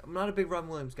not a big Robin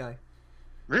Williams guy.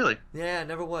 Really? Yeah,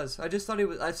 never was. I just thought he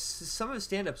was. Some of his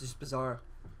stand-ups is just bizarre.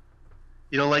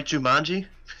 You don't like Jumanji?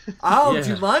 Oh, Yeah.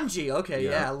 Jumanji. Okay,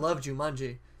 Yeah. yeah, I love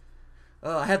Jumanji.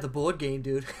 Oh, I have the board game,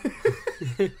 dude.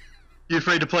 You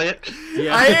afraid to play it?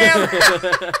 Yeah. I am.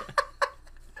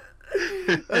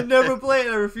 I never play it.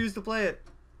 I refuse to play it.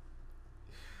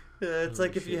 It's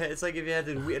like if you had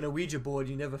a Ouija board,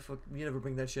 you never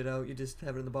bring that shit out. You just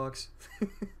have it in the box.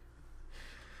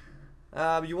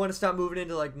 You want to start moving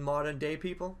into like modern day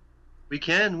people? We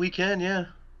can, yeah.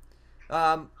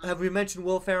 Have we mentioned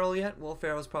Will Ferrell yet? Will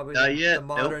Ferrell's probably Not yet, the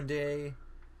modern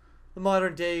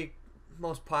day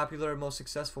most popular, most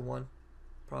successful one.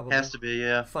 Probably Has to be,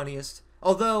 yeah. funniest.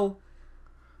 Although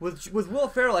with Will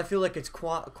Ferrell, I feel like it's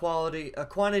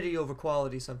quantity over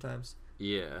quality sometimes.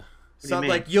 Yeah. Some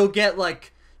like you'll get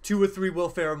like 2 or 3 Will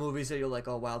Ferrell movies that you're like,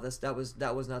 oh wow, that was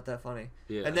not that funny.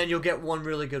 Yeah. And then you'll get one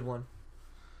really good one.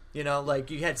 You know, like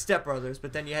you had Step Brothers,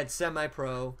 but then you had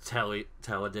Semi-Pro.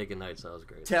 Talladega Nights, that was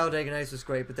great. Talladega Nights was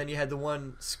great, but then you had the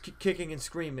one Kicking and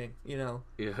Screaming. You know,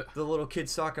 Yeah. the little kid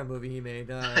soccer movie he made.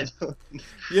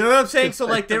 You know what I'm saying? So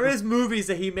like, there is movies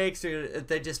that he makes that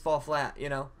they just fall flat. You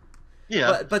know.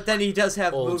 Yeah. But then he does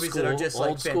have Old movies that are just like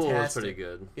Old School was fantastic. pretty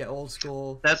good. Yeah, Old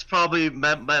School. That's probably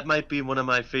that might be one of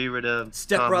my favorite.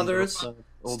 Step Brothers.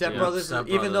 Step Brothers. Step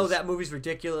Even though Brothers. that movie's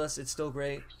ridiculous, it's still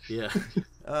great. Yeah.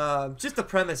 Just the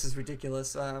premise is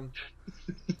ridiculous.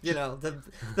 You know,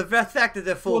 the fact that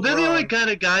they're full. Well, they're the grown. only kind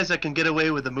of guys that can get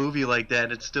away with a movie like that.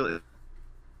 And it's still,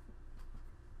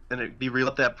 and it be real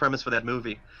up that premise for that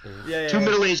movie. Yeah, Two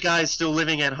middle-aged guys still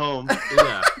living at home.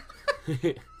 Yeah.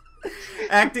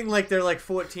 Acting like they're like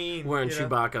 14. Wearing you know?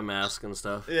 Chewbacca mask and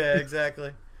stuff. Yeah,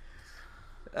 exactly.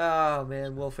 Oh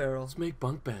man, Will Ferrell. Let's make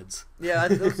bunk beds. Yeah,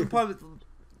 those are probably,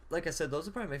 like I said, those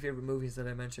are probably my favorite movies that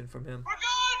I mentioned from him.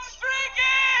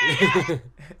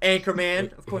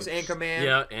 Anchorman, of course, Anchorman.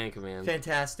 Yeah, Anchorman.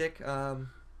 Fantastic.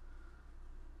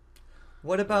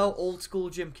 What about old school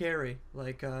Jim Carrey?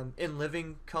 Like In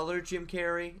Living Color Jim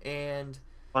Carrey and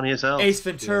Funny as hell. Ace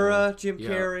Ventura Jim Yeah.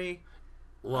 Carrey.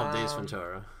 Loved Ace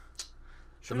Ventura.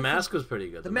 The Mask was pretty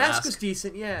good. The Mask was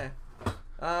decent, yeah.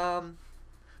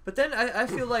 But then I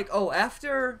feel like,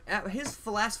 after his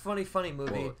last funny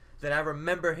movie Well, that I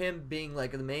remember him being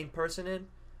like the main person in,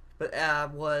 but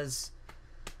was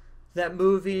that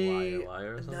movie? Liar,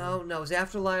 Liar or No, it was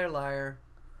after Liar Liar.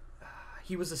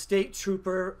 He was a state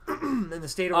trooper in the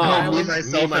state of Oh, Rhode Me,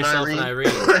 Island. Myself, and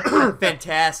Irene.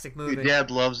 Fantastic movie. Your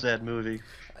dad loves that movie.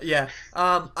 Yeah,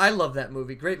 I love that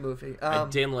movie. Great movie. I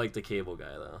didn't like the Cable Guy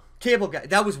though. Cable Guy.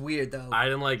 That was weird though. I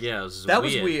didn't like. Yeah, it was That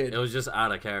weird. was weird. It was just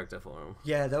out of character for him.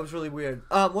 Yeah, that was really weird.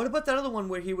 What about that other one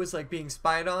where he was like being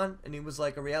spied on and he was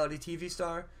like a reality TV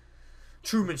star?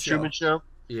 Truman Show. Truman Show.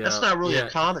 Yeah, That's not really a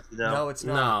comedy though. No, it's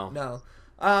not. No.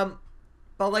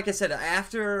 But like I said,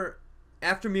 after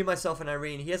Me, Myself, and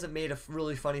Irene, he hasn't made a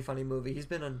really funny movie. He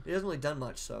hasn't really done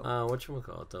much. So.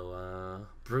 Whatchamacallit though?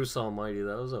 Bruce Almighty.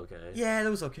 That was okay. Yeah, that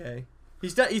was okay. He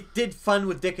did Fun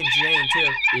with Dick and Jane too.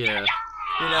 Yeah.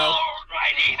 You know.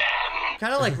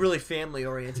 Kind of like really family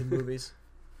oriented movies.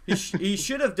 He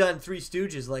should have done Three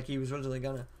Stooges like he was originally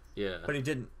gonna. Yeah. But he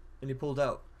didn't, and he pulled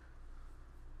out.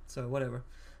 So whatever.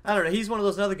 I don't know. He's one of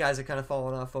those other guys that kind of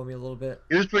fallen off on me a little bit.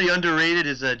 He was pretty underrated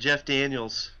as Jeff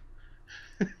Daniels.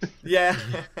 Yeah.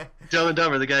 Dumb and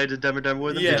Dumber, the guy who did Dumb and Dumber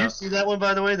with him. Yeah. Did you see that one,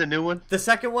 by the way, the new one? The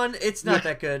second one, it's not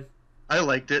that good. I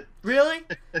liked it. Really?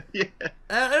 Yeah.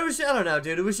 It was. I don't know,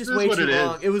 dude. It was just It is way what too it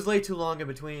long. is. It was way too long in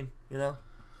between. You know.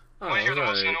 Oh, Want to hear the most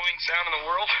alright. annoying sound in the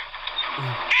world?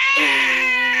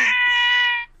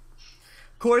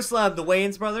 Of course, the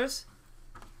Wayans brothers.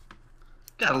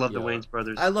 Gotta love the Yeah. Wayans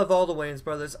brothers. I love all the Wayans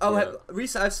brothers. Oh,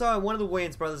 Yeah. I saw one of the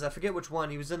Wayans brothers. I forget which one.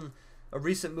 He was in a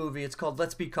recent movie. It's called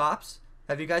Let's Be Cops.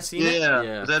 Have you guys seen it? Yeah.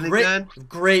 Yeah. Was that any Great, good?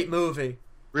 great movie.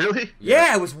 Really?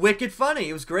 Yeah, it was wicked funny.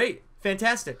 It was great.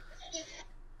 Fantastic.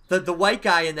 The white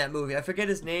guy in that movie. I forget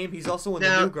his name. He's also in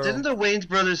the New Girl. Didn't the Wayans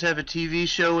brothers have a TV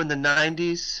show in the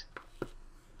 90s?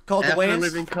 Called After The Wayans?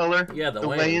 Living Color? Yeah, the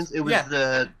Wayans. It was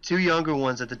the two younger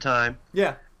ones at the time.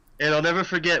 Yeah. And I'll never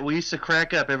forget, we used to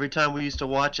crack up every time we used to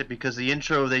watch it because the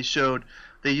intro they showed,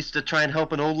 they used to try and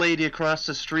help an old lady across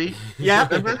the street. Yeah.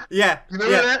 Remember? Yeah. You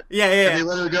remember that? Yeah. And they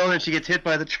let her go and she gets hit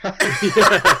by the truck.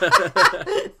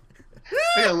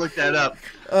 I gotta look that up.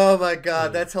 Oh my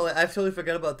god, that's hilarious. I totally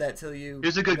forgot about that till you.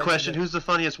 Here's a good question. Who's the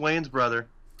funniest Wayans brother?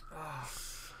 Oh,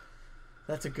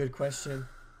 that's a good question.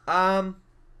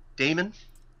 Damon?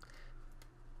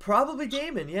 Probably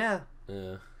Damon, yeah.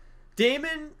 Yeah.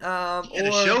 Damon, He had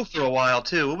a show for a while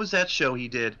too. What was that show he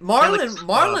did?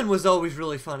 Marlon was always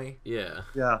really funny. Yeah.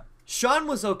 Yeah. Sean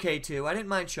was okay too. I didn't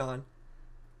mind Sean.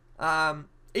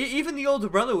 Even the older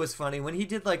brother was funny when he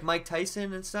did like Mike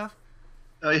Tyson and stuff.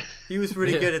 Oh, yeah. He was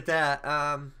pretty good at that.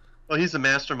 Well, he's the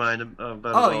mastermind of it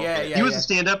Oh, all. yeah, He was a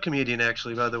stand-up comedian,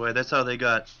 actually. By the way, that's how they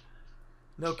got.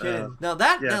 No kidding. Then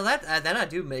I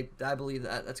do make. I believe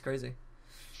that. That's crazy.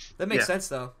 That makes sense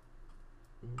though.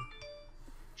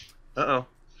 Uh-oh.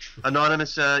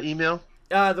 Anonymous email?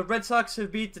 The Red Sox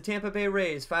have beat the Tampa Bay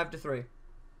Rays 5-3.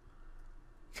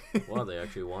 Wow, they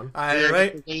actually won.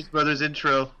 Right? The Wayans Brothers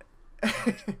intro.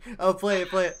 Oh, play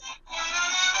it. We're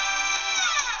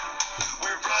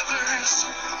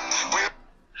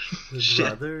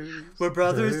brothers. We're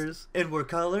brothers and we're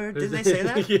colored. Didn't they say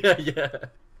that? Yeah.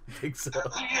 I think so. And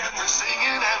we're singing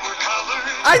and we're colored.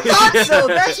 I thought so.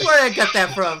 That's where I got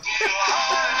that from. All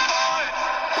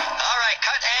right,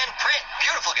 cut and print.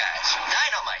 Beautiful, guys.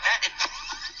 Dynamite.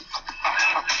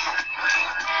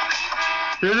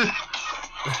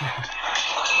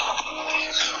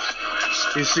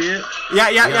 You see it?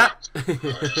 Yeah.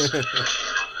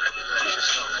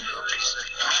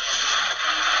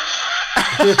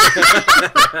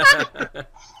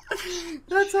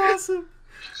 That's awesome.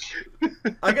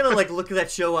 I'm gonna look at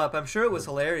that show up. I'm sure it was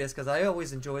hilarious because I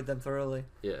always enjoyed them thoroughly.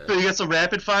 Yeah. So you got some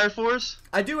rapid fire for us?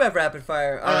 I do have rapid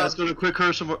fire. All right, let's go to a quick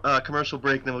commercial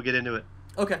break, then we'll get into it.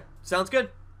 Okay, sounds good.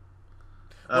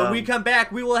 When we come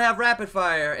back, we will have rapid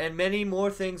fire and many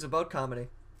more things about comedy.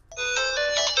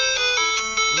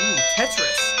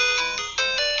 Tetris.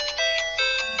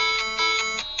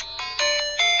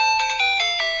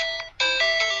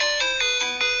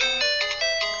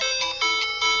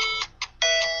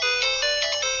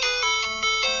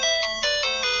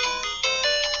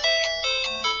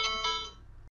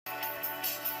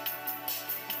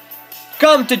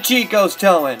 Come to Chico's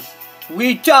Towing.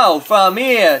 We tow from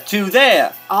here to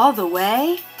there. All the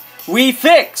way? We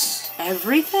fix.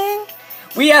 Everything?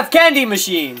 We have candy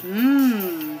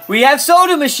machine. We have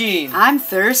soda machine. I'm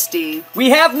thirsty.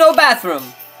 We have no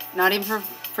bathroom. Not even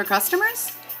for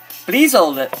customers? Please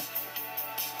hold it.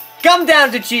 Come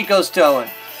down to Chico's Towing.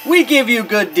 We give you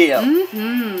good deal.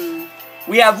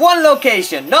 We have one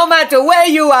location. No matter where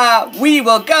you are, we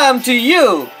will come to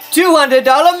you.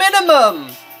 $200 minimum.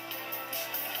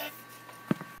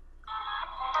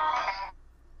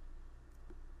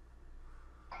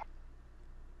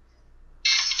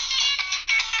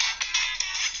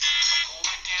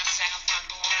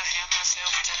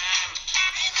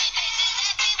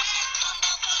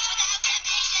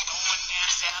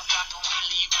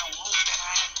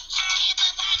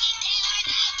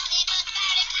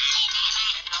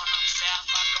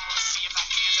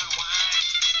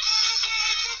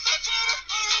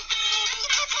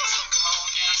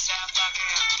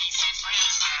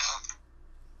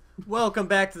 Welcome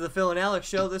back to the Phil and Alex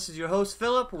Show. This is your host,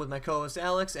 Philip, with my co-host,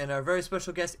 Alex, and our very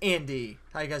special guest, Andy.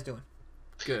 How you guys doing?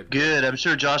 Good. I'm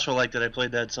sure Josh will like that I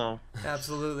played that song.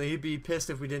 Absolutely. He'd be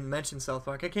pissed if we didn't mention South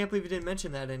Park. I can't believe he didn't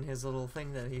mention that in his little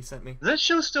thing that he sent me. Does that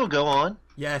show still go on?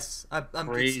 Yes. I'm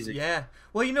crazy. Yeah.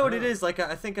 Well, you know what it is? Like,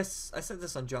 I think I said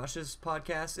this on Josh's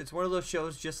podcast. It's one of those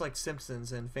shows just like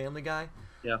Simpsons and Family Guy.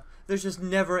 Yeah. There's just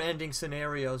never-ending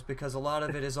scenarios because a lot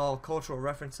of it is all cultural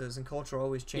references, and culture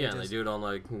always changes. Yeah, and they do it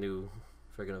on, new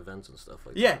friggin' events and stuff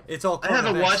like that. Yeah, it's all I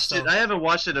haven't watched it. I haven't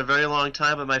watched it in a very long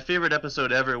time, but my favorite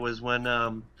episode ever was when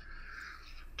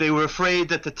they were afraid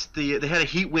that they had a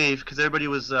heat wave because everybody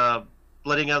was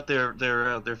letting out their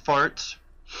farts.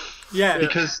 Yeah.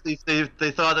 Because they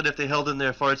thought that if they held in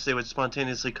their farts, they would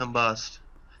spontaneously combust.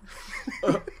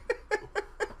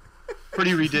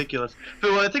 Pretty ridiculous.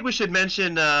 But I think we should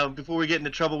mention, before we get into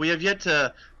trouble, we have yet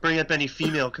to bring up any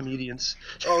female comedians.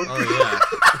 Oh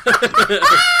yeah.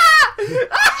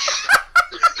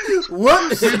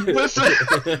 Whoops!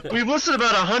 We've listed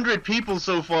about 100 people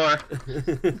so far.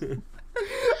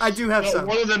 I do have some.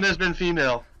 One of them has been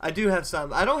female. I do have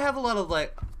some. I don't have a lot of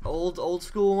old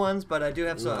school ones, but I do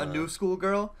have a new school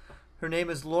girl. Her name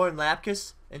is Lauren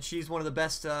Lapkus, and she's one of the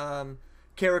best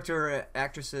character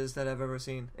actresses that I've ever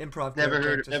seen. Improv. Never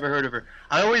heard of her.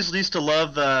 I always used to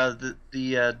love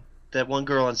that one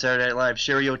girl on Saturday Night Live,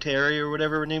 Sherry O'Terry or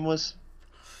whatever her name was.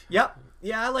 Yep.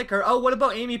 Yeah, I like her. Oh, what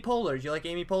about Amy Poehler? Do you like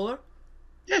Amy Poehler?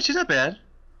 Yeah, she's not bad.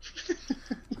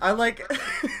 I like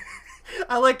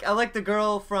I like the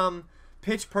girl from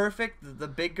Pitch Perfect, the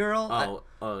big girl.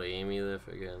 Amy,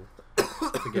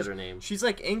 forget her name. She's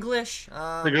like English.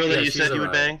 The girl that you said you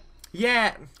would bang?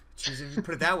 Yeah. Jeez, if you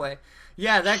put it that way.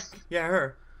 Yeah,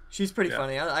 her. She's pretty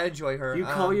funny. I enjoy her. You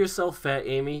call yourself fat,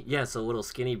 Amy? Yeah, so little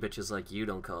skinny bitches like you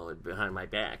don't call it behind my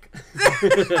back.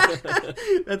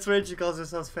 That's right. She calls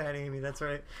herself Fat Amy. That's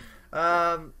right.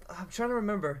 I'm trying to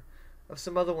remember of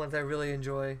some other ones I really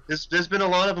enjoy. There's been a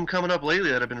lot of them coming up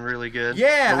lately that have been really good.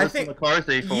 Yeah, Melissa I think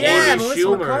McCarthy. For Melissa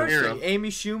McCarthy. Amy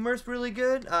Schumer's really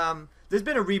good. There's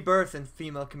been a rebirth in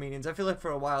female comedians. I feel like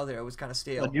for a while there it was kind of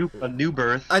stale. A new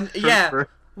birth. Birth.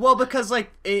 Well, because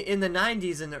like in the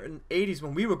 90s and the 80s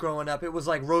when we were growing up, it was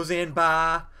like Roseanne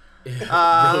Barr, which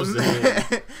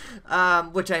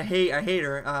I hate. I hate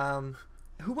her.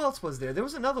 Who else was there? There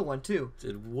was another one too.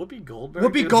 Did Whoopi Goldberg?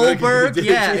 Whoopi Goldberg,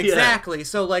 yeah, exactly.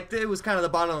 So like it was kind of the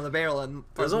bottom of the barrel, in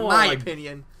my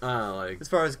opinion. Like as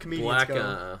far as comedians black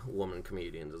go. Woman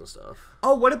comedians and stuff.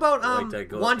 Oh, what about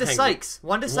Wanda Sykes?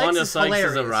 Wanda Sykes is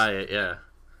hilarious. Is a riot, yeah.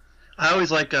 I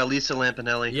always like Lisa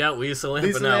Lampanelli. Yeah, Lisa Lampanelli.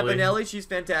 Lisa Lampanelli, she's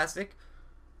fantastic.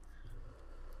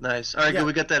 Nice. All right, good.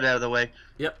 We got that out of the way.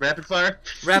 Yep. Rapid fire.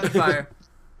 Rapid fire.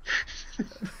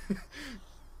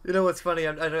 You know what's funny?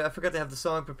 I forgot to have the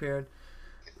song prepared,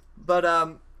 but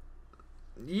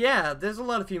yeah, there's a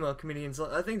lot of female comedians.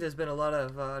 I think there's been a lot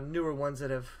of newer ones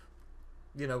that have,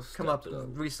 come up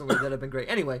recently that have been great.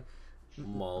 Anyway,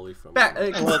 Molly from. I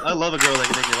love a girl that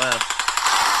can make you laugh.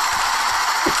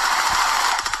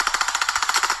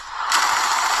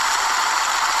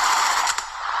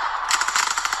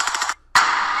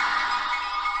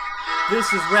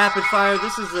 This is Rapid Fire.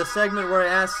 This is the segment where I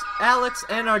ask Alex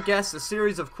and our guests a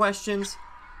series of questions,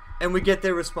 and we get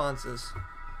their responses.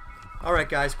 Alright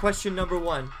guys, question number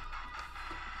 1.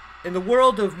 In the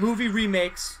world of movie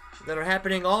remakes that are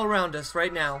happening all around us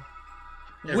right now,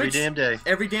 every damn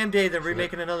day they're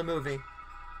remaking another movie.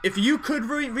 If you could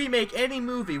remake any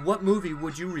movie, what movie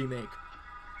would you remake?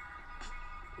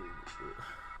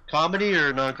 Comedy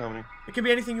or non-comedy? It can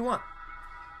be anything you want.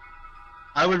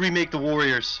 I would remake The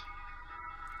Warriors.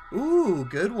 Ooh,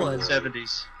 good one. From the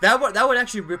 70s. That would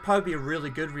actually probably be a really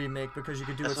good remake because you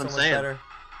could do it so much better.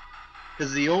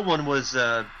 Because the old one was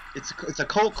it's a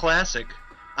cult classic.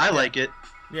 I like it.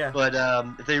 Yeah. But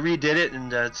if they redid it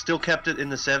and still kept it in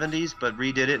the 70s, but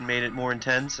redid it and made it more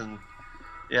intense, and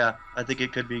yeah, I think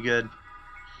it could be good.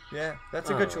 Yeah, that's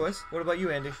a good choice. What about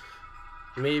you, Andy?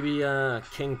 Maybe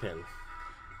Kingpin.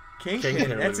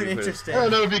 Kingpin. That's an interesting. I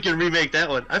don't know if you can remake that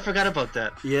one. I forgot about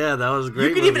that. Yeah, that was great.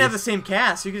 You could even have the same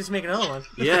cast. You could just make another one.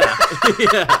 Yeah.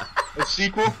 Yeah. A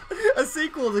sequel? A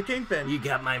sequel to Kingpin. You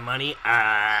got my money?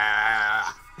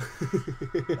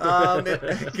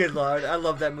 Good lord. I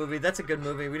love that movie. That's a good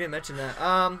movie. We didn't mention that.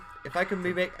 If I could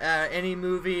remake any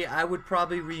movie, I would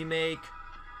probably remake...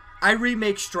 I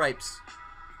remake Stripes.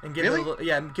 And give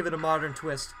it give it a modern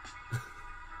twist.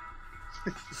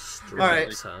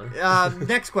 Stripes, alright.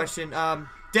 Next question.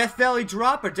 Death Valley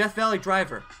Drop or Death Valley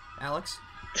Driver? Alex?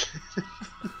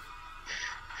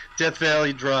 Death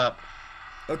Valley Drop.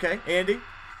 Okay. Andy?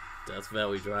 Death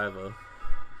Valley Driver.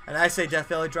 And I say Death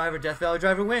Valley Driver. Death Valley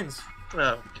Driver wins.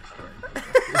 Oh.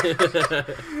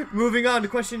 Moving on to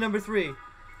question number 3.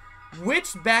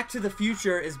 Which Back to the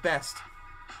Future is best?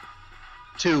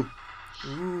 2.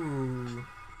 Ooh.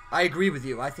 I agree with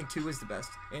you. I think 2 is the best.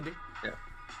 Andy? Yeah.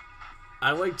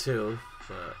 I like 2,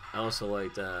 but I also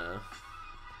liked the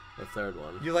third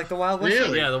one. You like the Wild West?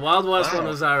 Really? Yeah, the Wild West one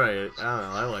was alright. I don't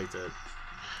know. I liked it.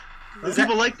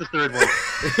 People like the third one.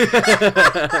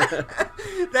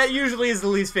 That usually is the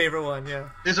least favorite one, yeah.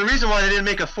 There's a reason why they didn't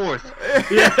make a 4th.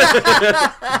 Yeah.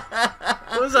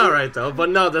 It was alright, though.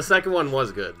 But no, the second one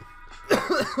was good.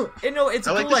 It's a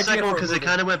I like cool the second idea one because they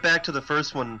kind of went back to the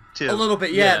first one, too. A little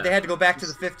bit, yeah. They had to go back to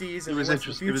the 50s. And It was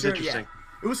interesting. It was interesting. Yeah.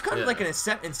 It was kind of like an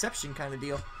Inception kind of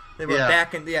deal. They were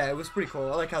back and it was pretty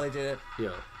cool. I like how they did it.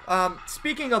 Yeah.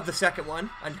 Speaking of the second one,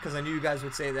 because I knew you guys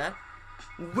would say that,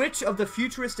 which of the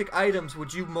futuristic items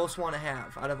would you most want to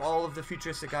have out of all of the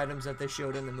futuristic items that they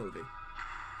showed in the movie?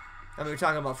 I mean, we're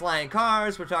talking about flying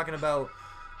cars. We're talking about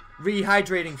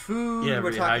rehydrating food. Yeah,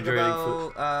 we're talking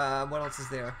rehydrating about what else is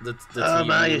there? The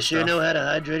TV you sure stuff. know how to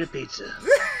hydrate a pizza.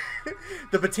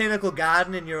 The botanical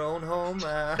garden in your own home.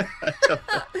 I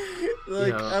don't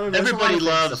know. Everybody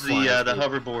loves the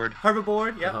hoverboard.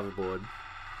 Hoverboard, yeah. The hoverboard.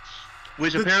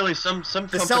 Which apparently some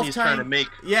companies trying to make.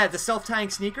 Yeah, the self-tying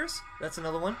sneakers. That's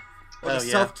another one. Or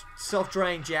the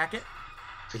self-drying jacket.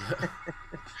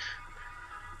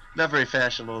 Not very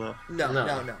fashionable though.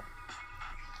 No.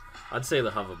 I'd say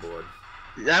the hoverboard.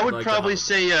 I would probably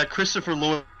say Christopher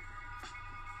Lloyd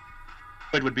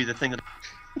would be the thing.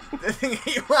 The thing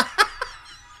you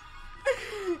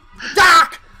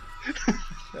Doc!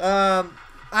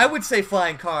 I would say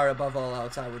flying car above all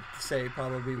else. I would say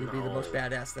probably would be the most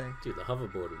badass thing. Dude, the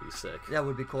hoverboard would be sick. That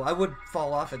would be cool. I would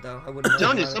fall off it though. I wouldn't. I'm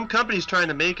telling you, some company's trying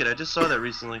to make it. I just saw that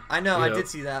recently. I know. I did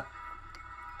see that.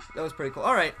 That was pretty cool.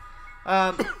 All right,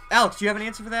 Alex, do you have an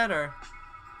answer for that or?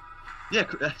 Yeah,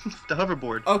 the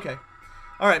hoverboard. Okay.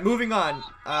 All right, moving on.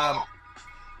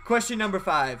 Question number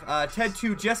 5. Ted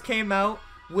 2 just came out.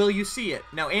 Will you see it?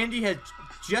 Now, Andy had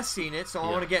just seen it, so I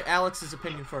want to get Alex's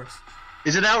opinion first.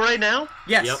 Is it out right now?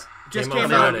 Yes. Yep. Just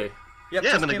came out. Friday. Yep,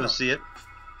 yeah, I'm gonna go see it.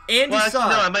 Andy saw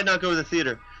no, it. I might not go to the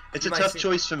theater. It's a tough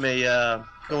choice for me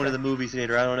going to the movie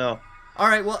theater. I don't know. All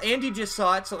right, well, Andy just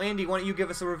saw it, so Andy, why don't you give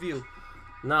us a review?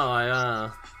 No, I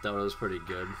thought it was pretty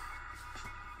good.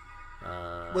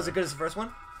 Was it good as the first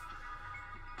one?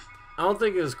 I don't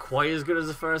think it was quite as good as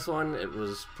the first one. It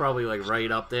was probably like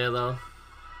right up there though.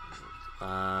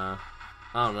 I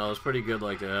don't know. It was pretty good.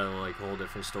 Like like whole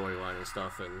different storyline and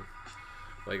stuff, and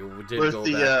like we did worth go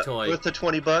the, back to like worth the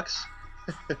 $20.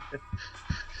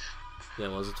 Yeah,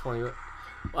 was it 20?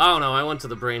 I don't know. I went to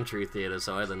the Braintree Theater,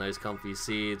 so I had the nice comfy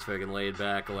seats, friggin' laid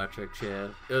back, electric chair.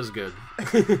 It was good.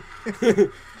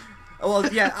 Well,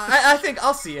 yeah, I think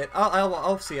I'll see it.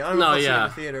 I'll see it. I don't know if I'll see it in the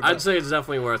theater. But... I'd say it's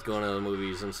definitely worth going to the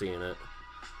movies and seeing it.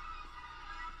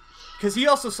 Because he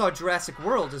also saw Jurassic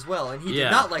World as well, and he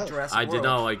did not like Jurassic World. I did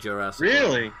not like Jurassic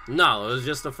Really? World. No, it was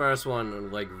just the first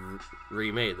one, like,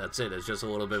 remade. That's it. It's just a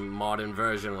little bit modern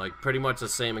version. Like, pretty much the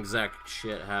same exact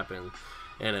shit happened.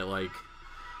 And it, like,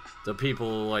 the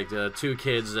people, like, the two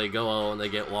kids, they go out and they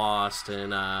get lost,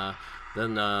 and,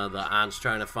 then the aunt's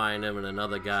trying to find him and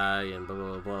another guy and blah,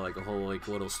 blah, blah, like a whole like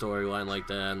little storyline like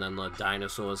that. And then the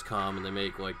dinosaurs come and they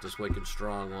make like this wicked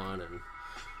strong one. And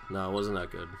no, it wasn't that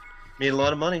good. Made a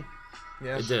lot of money.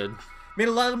 Yeah, it did. Made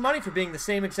a lot of money for being the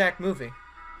same exact movie.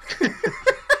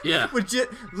 Yeah.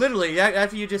 Literally,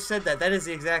 after you just said that, that is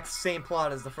the exact same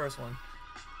plot as the first one.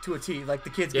 To a T. Like the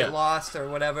kids get lost or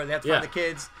whatever. They have to find the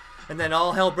kids. And then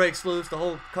all hell breaks loose, the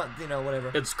whole,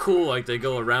 whatever. It's cool, like, they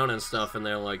go around and stuff, and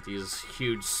they're, like, these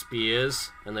huge spears,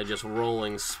 and they're just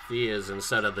rolling spears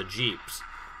instead of the Jeeps.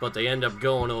 But they end up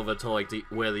going over to, like,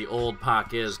 where the old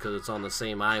park is, because it's on the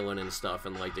same island and stuff,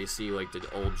 and, like, they see, like, the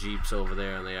old Jeeps over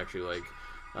there, and they actually, like,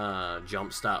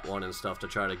 jump-start one and stuff to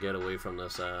try to get away from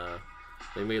this,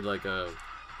 they made, like, a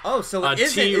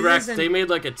T-Rex, they made,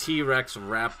 like, a T-Rex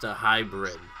Raptor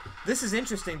hybrid. This is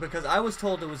interesting, because I was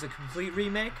told it was a complete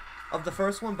remake of the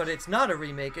first one, but it's not a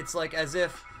remake. It's like as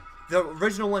if the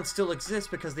original one still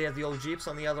exists because they have the old Jeeps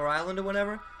on the other island or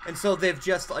whatever, and so they've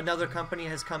just another company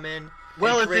has come in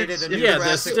and created a new they're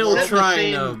Jurassic still World.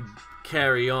 trying to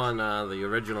carry on the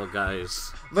original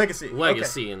guys'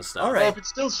 legacy and stuff. All right. Well, if it's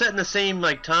still set in the same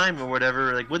like time or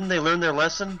whatever, like wouldn't they learn their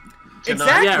lesson?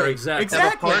 Exactly. Exactly.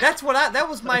 That's what that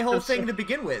was my whole thing to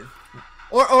begin with.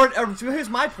 Or here's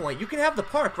my point. You can have the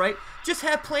park, right? Just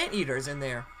have plant eaters in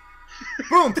there.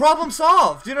 Boom, problem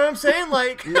solved. You know what I'm saying?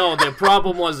 Like no, the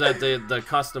problem was that the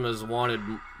customers wanted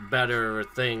better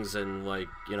things and like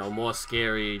more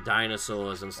scary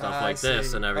dinosaurs and stuff like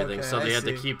this and everything. Okay, so they had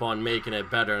to keep on making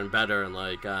it better and better and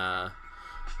like the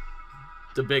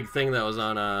big thing that was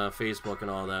on Facebook and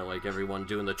all that, like everyone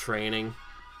doing the training.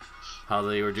 How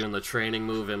they were doing the training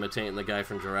move, imitating the guy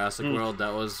from Jurassic World.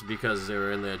 That was because they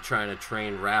were in there trying to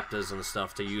train raptors and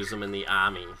stuff to use them in the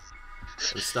army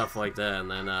and stuff like that.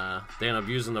 And then they end up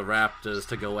using the raptors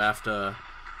to go after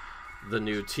the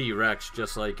new T-Rex,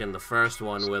 just like in the first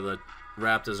one where the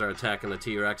raptors are attacking the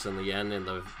T-Rex in the end in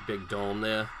the big dome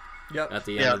there at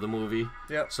the end of the movie.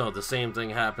 Yep. So the same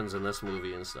thing happens in this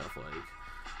movie and stuff. Like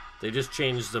they just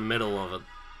changed the middle of it.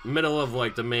 Middle of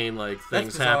like the main like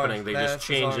things happening, they just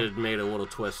changed it, made a little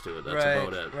twist to it. That's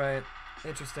about it. Right.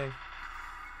 Interesting.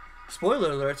 Spoiler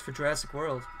alerts for Jurassic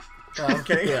World. No, I'm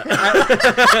kidding.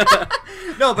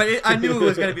 No, but I knew it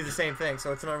was going to be the same thing,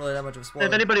 so it's not really that much of a spoiler.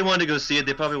 If anybody wanted to go see it,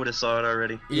 they probably would have saw it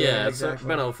already. Yeah, exactly. It's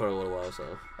been out for a little while,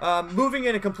 so. Moving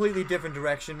in a completely different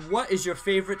direction, what is your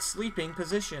favorite sleeping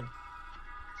position?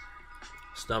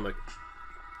 Stomach.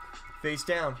 Face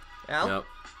down. Al? Yep.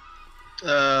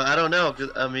 I don't know.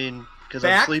 I mean, because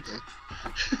I'm sleeping.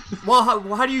 Well,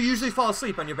 how do you usually fall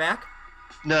asleep? On your back?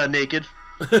 No, naked.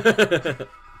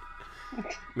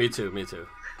 Me too.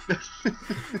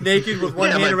 Naked with one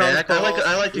hand my around back. the balls.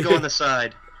 I like to go on the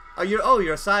side.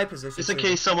 You're a side position. Just in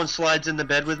case someone slides in the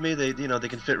bed with me, they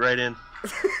can fit right in.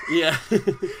 Yeah.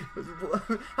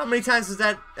 How many times has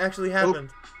that actually happened?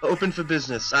 Open for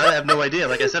business. I have no idea.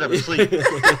 Like I said, I'm asleep.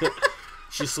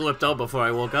 She slipped out before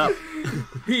I woke up.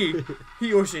 He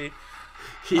or she.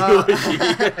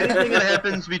 Anything that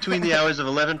happens between the hours of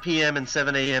 11 p.m. and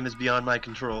 7 a.m. is beyond my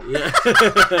control. Yeah.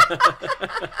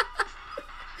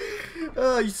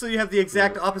 So you have the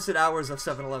exact opposite hours of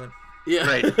 7-Eleven. Yeah.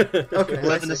 Right. Okay.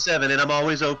 11 to 7, and I'm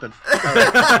always open.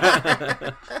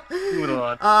 Moving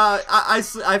on.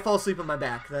 I fall asleep on my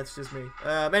back. That's just me.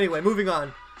 Anyway, moving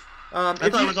on. I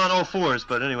thought it was on all fours,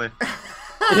 but anyway.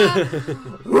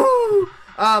 Woo!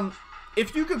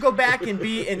 If you could go back and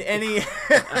be in any...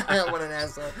 What an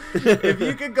asshole. If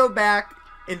you could go back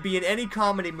and be in any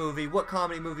comedy movie, what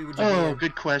comedy movie would you be in? Oh,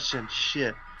 good question.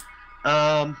 Shit.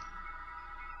 In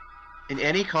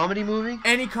any comedy movie?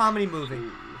 Any comedy movie.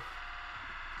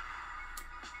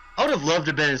 I would have loved to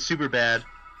have been in Superbad.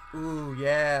 Ooh,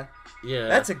 yeah. Yeah.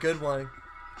 That's a good one.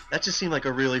 That just seemed like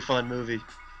a really fun movie.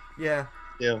 Yeah.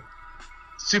 Yeah.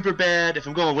 Superbad, if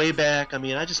I'm going way back, I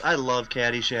mean, I love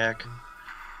Caddyshack.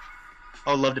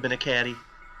 I would love to have been a caddy.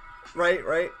 Right.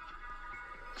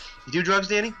 You do drugs,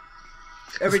 Danny?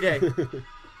 Every day.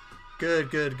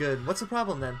 Good. What's the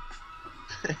problem then?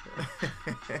 How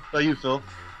about you, Phil? If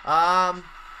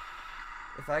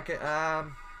I could,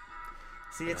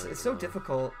 see, it's so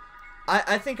difficult.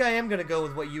 I think I am gonna go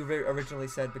with what you originally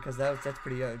said because that's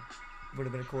pretty would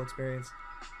have been a cool experience.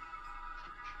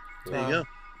 There you go.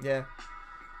 Yeah.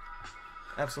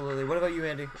 Absolutely. What about you,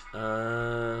 Andy?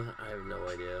 I have no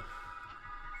idea.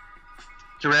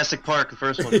 Jurassic Park, the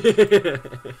first one.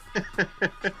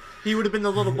 He would have been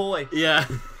the little boy. Yeah.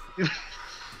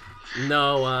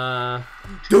 No,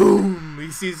 Doom! He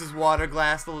sees his water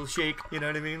glass, the little shake, you know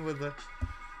what I mean? With the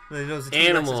nose of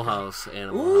Animal House.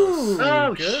 Ooh,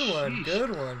 Oh,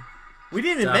 good one. We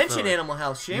didn't even mention Animal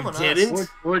House. Shame on us. Didn't?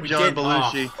 Or John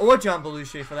Belushi. Or John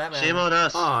Belushi, for that matter. Shame on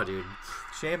us. Oh, dude.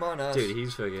 Shame on us. Dude,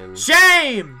 he's freaking...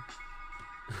 Shame!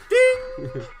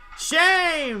 Ding!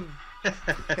 Shame!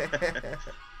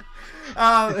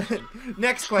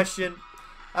 Next question.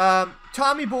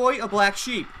 Tommy Boy or Black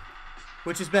Sheep?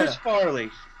 Which is better? Chris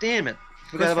Farley. Damn it.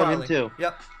 Chris Forgot about him Farley. too.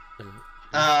 Yep.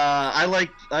 I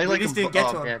like We just him. didn't get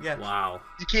to him. Man. Yeah. Wow.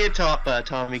 You can't top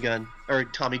Tommy Gunn. Or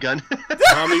Tommy Gunn.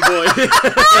 Tommy Boy.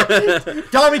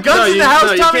 Tommy Gunn's in the house.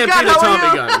 No, Tommy you Gunn, can't beat a how are Tommy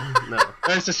you? Gunn. No.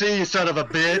 Nice to see you, son of a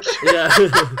bitch. Yeah.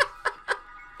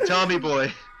 Tommy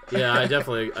Boy. Yeah, I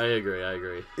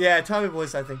agree. Yeah, Tommy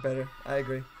Boy's I think better. I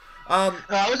agree. I'm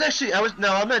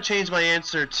gonna change my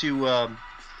answer to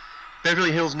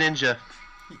Beverly Hills Ninja.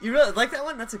 You really like that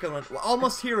one? That's a good one.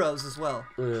 Almost Heroes as well.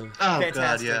 Yeah. Oh Fantastic.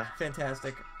 God, yeah.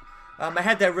 Fantastic. I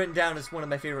had that written down as one of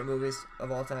my favorite movies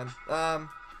of all time.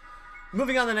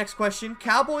 Moving on to the next question.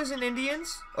 Cowboys and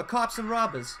Indians or Cops and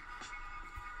Robbers?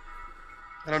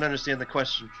 I don't understand the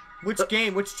question. Which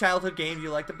childhood game do you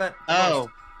like to bet?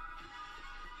 Oh.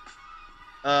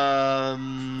 I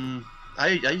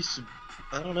used to...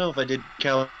 I don't know if I did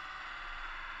Cowboys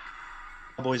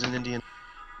and Indians.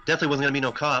 Definitely wasn't gonna be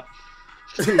no cop.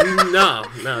 No,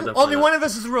 definitely Only not. one of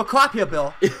us is a real cop here,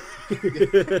 Bill.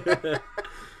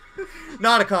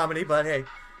 Not a comedy, but hey.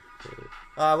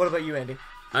 What about you, Andy?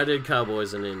 I did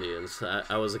Cowboys and Indians.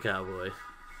 I was a cowboy.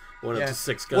 Went up Yeah. to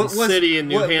Six Gun Was- City in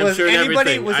New was Hampshire and anybody-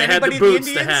 everything. was I had the anybody the boots,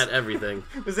 the Indians? hat, everything.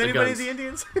 Was The anybody guns. the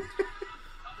Indians?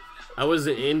 I was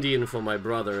an Indian for my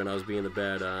brother, and I was being a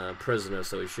bad prisoner,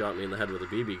 so he shot me in the head with a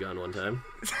BB gun one time.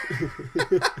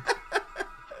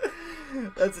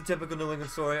 That's a typical New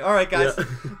England story. All right, guys. Yeah.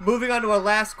 Moving on to our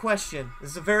last question.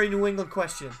 This is a very New England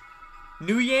question.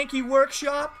 New Yankee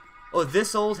Workshop or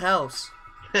This Old House?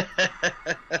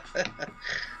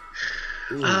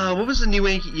 What was the new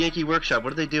Yankee Workshop? What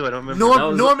did they do? I don't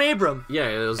remember. Norm Abram. Yeah,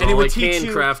 it was And he all would like teach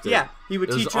you- handcrafted. yeah, he would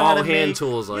it was teach you all how to hand make-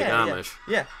 tools like yeah, Amish.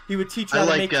 Yeah, he would teach you I how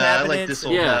to like make cabinets. I like This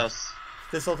Old Yeah. House.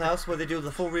 This Old House, where they do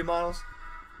the full remodels.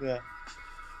 Yeah.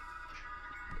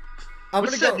 I'm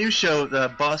What's gonna that go. new show?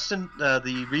 Boston,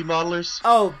 the remodelers.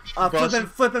 Oh, Boston?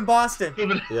 flipping Boston.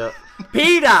 Yeah.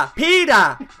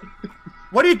 Peter!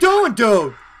 What are you doing,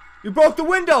 dude? You broke the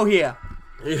window here.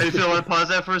 Hey, Phil, want to pause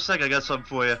that for a sec? I got something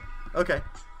for you. Okay.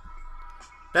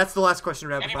 That's the last question,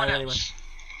 rapid fire, anyway.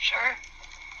 Sir?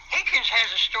 Higgins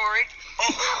has a story.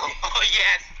 Oh,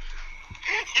 yes.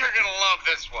 You're going to love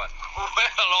this one.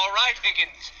 Well, all right,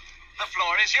 Higgins. The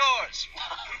floor is yours.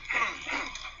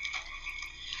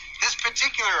 This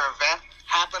particular event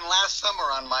happened last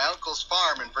summer on my uncle's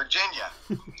farm in Virginia.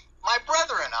 My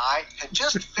brother and I had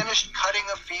just finished cutting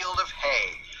a field of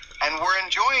hay and were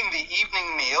enjoying the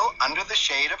evening meal under the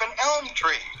shade of an elm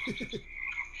tree.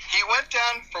 He went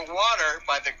down for for water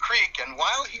by the creek, and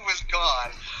while he was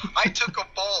gone, I took a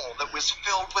bowl that was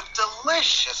filled with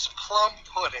delicious plum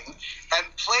pudding and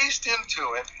placed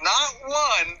into it not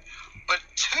one, but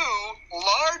 2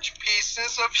 large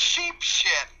pieces of sheep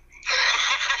shit.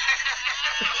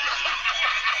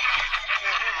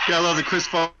 Yeah, I love the Chris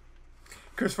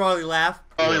Farley laugh.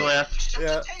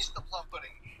 Yeah. Taste the plum pudding.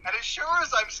 And as sure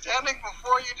as I'm standing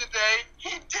before you today,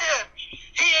 he did.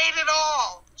 He ate it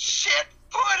all. Shit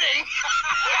pudding.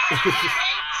 He ate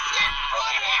shit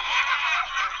pudding.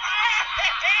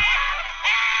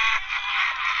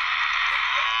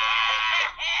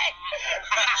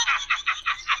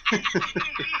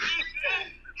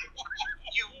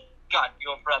 You got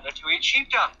your brother to eat sheep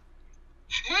dung.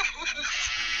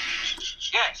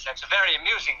 Yes, that's a very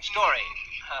amusing story.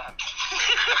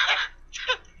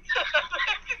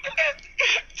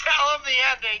 Tell him the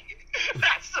ending.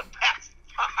 That's the best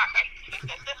part.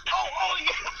 Oh,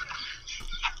 yeah.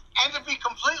 And to be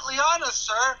completely honest,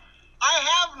 sir, I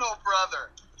have no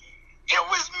brother. It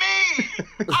was me.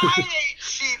 I ate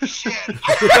sheep shit.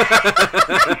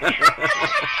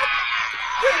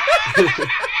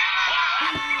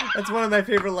 That's one of my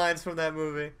favorite lines from that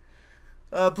movie.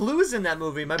 Blue is in that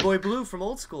movie. My boy Blue from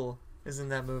Old School is in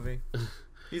that movie.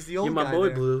 He's the old You're my guy boy,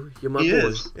 there. Blue. You're my He boy.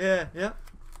 is. Yeah, yeah.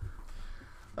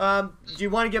 Do you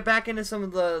want to get back into some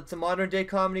of the modern day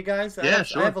comedy guys? Yeah,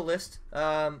 sure. I have a list.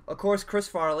 Of course, Chris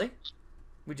Farley.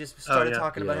 We just started yeah.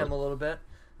 talking about Yeah. him a little bit.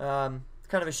 It's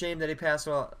kind of a shame that he passed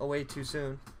away too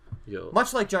soon. Yo.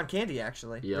 Much like John Candy,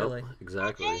 actually. Yep, Really.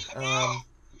 exactly.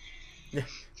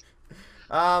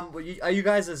 Are you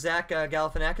guys a Zach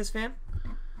Galifianakis fan?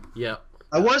 Yeah.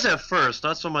 I was at first,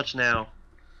 not so much now.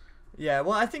 Yeah,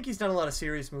 well, I think he's done a lot of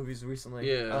serious movies recently.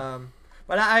 Yeah.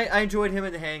 But I enjoyed him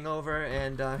in The Hangover,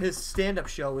 and his stand-up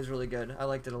show was really good. I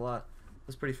liked it a lot. It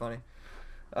was pretty funny.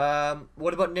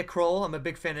 What about Nick Kroll? I'm a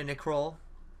big fan of Nick Kroll.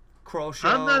 Kroll Show.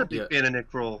 I'm not a big fan of Nick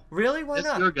Kroll. Really? Why That's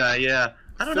not? your guy, yeah.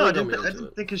 I don't know. I Phil got me didn't into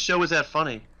it. think his show was that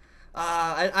funny.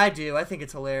 I do. I think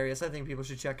it's hilarious. I think people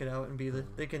should check it out and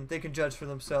they can judge for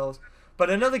themselves. But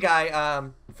another guy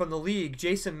from the league,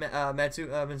 Jason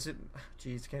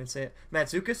jeez, can't say it.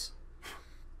 Matsoukas.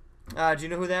 Do you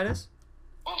know who that is?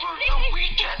 Over the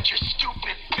weekend, you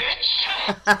stupid bitch.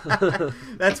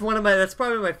 That's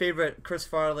probably my favorite Chris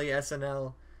Farley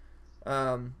SNL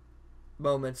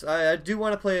moments. I do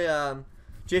want to play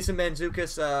Jason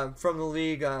Mantzoukas from the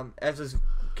league as his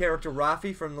character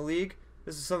Rafi from the league.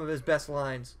 This is some of his best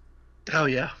lines. Oh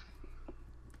yeah.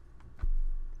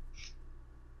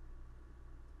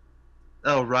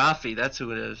 Oh, Rafi, that's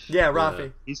who it is. Yeah,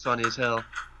 Rafi. He's funny as hell.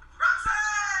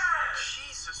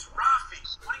 Jesus, Rafi,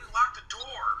 why don't you lock the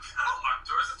door? I don't lock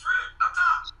doors, it's rude. Up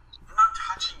top. I'm not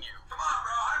touching you. Come on,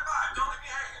 bro, high five. Don't leave me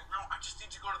hanging. No, I just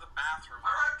need to go to the bathroom. All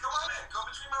right, come on in. Go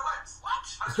between my legs. What?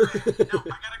 No,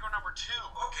 I gotta go number 2.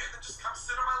 Okay, then just come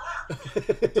sit on my lap.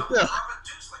 Don't drop a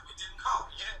deuce like we did in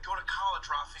college. You didn't go to college,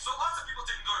 Rafi. So lots of people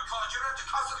didn't go to college. You don't have to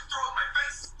constantly throw it in my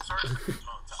face. Sorry,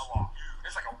 along.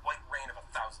 It's like a white rain of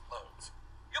 1,000 loads.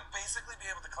 You'll basically be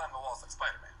able to climb the walls like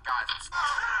Spider-Man. Guys, it's...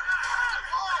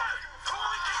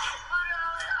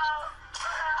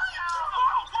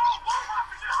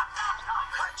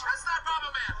 Trust that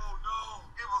rubber man. Oh no,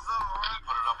 it was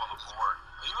put it up on the board.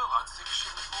 Are you allowed to take a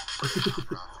shit in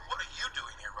the pool? What are you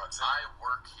doing here, Roxanne? I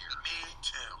work here. Me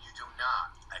too. You do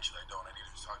not. Actually, I don't. I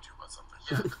needed to talk to you about something.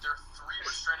 Yeah, but there are 3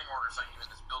 restraining orders on you in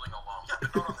this building alone. Yeah,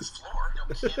 but not on this floor. No,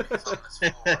 Kim is on this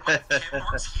floor. Kim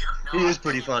works here. No, He is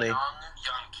pretty funny.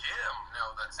 Young Kim.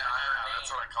 No, that's not her name. That's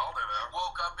what I called her, though.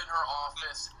 Woke up in her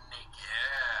office naked.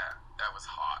 Yeah, that was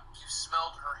hot. You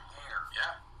smelled her hair.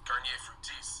 Yeah, Garnier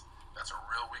Fructis. That's a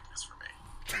real weakness for me.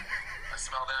 I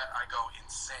smell that, I go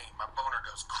insane. My boner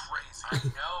goes crazy. I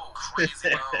know.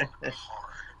 Crazy bone.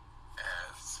 Hard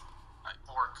as I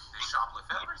fork. They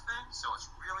shoplift everything, so it's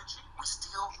really cheap. We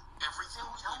steal everything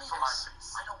we eat from my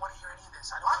face. I don't want to hear any of this.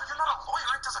 You're not a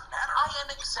lawyer. It doesn't matter. I am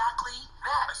exactly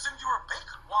that. I assumed you were a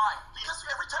baker. Why? Because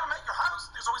every time I'm at your house,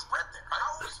 there's always bread there. Right?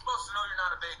 How are we supposed to know you're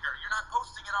not a baker? You're not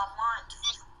posting it offline.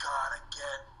 Dude, you gotta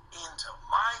get into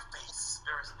my face.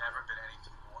 There has never been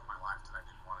anything more in my life that I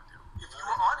didn't want to do. If you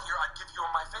were on here, I'd give you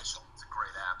my facial. It's a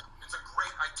great app. It's a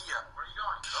great idea. Where are you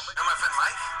going? You know my friend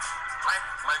Mike?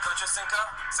 Mike Coach Cinco?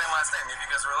 Same last name. Maybe you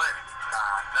guys are related.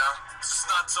 Nah, no. It's just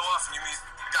not so often you meet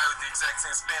a guy with the exact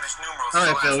same Spanish numerals. All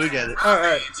right, Phil, we get it. All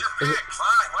right. It's your pick.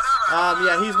 Fine, whatever.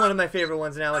 Yeah, he's one of my favorite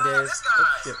ones nowadays. This guy.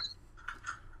 Oops, shit.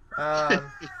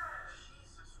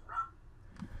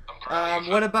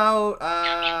 What about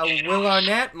Will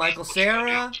Arnett, Michael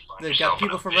Cera? They got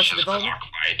people from Arrested Development.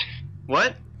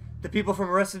 What? The people from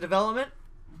Arrested Development.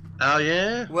 Oh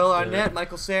yeah. Will Arnett,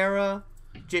 Michael Cera,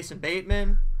 Jason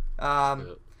Bateman.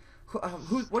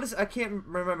 What is? I can't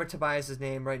remember Tobias's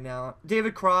name right now.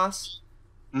 David Cross.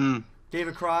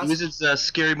 David Cross. This is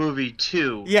Scary Movie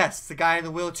 2. Yes, the guy in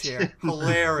the wheelchair.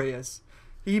 Hilarious.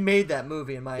 He made that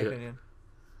movie, in my opinion.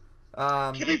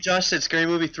 I can't believe Josh said Scary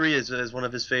Movie 3 is one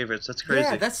of his favorites. That's crazy.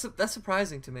 Yeah, that's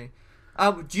surprising to me.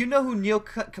 Do you know who Neil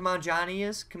Kamanjani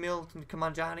is? Camille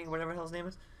Kamanjani, whatever the hell his name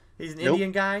is? He's an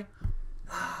Indian guy.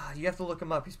 You have to look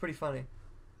him up. He's pretty funny.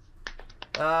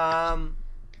 I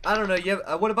don't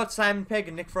know. What about Simon Pegg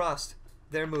and Nick Frost?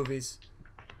 Their movies.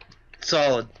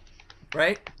 Solid.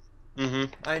 Right?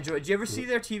 Mm-hmm. I enjoy it. Did you ever see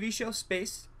their TV show,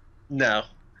 Space? No.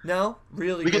 No?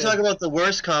 Really We good. can talk about the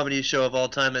worst comedy show of all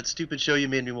time. That stupid show you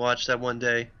made me watch that one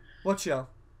day. What show?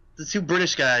 The two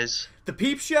British guys. The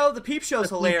Peep Show? The Peep Show's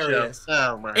hilarious.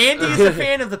 Oh, my Andy's a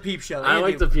fan of the Peep Show. I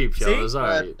like the Peep Show. See? It was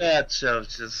alright. That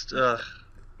show's just,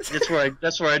 that's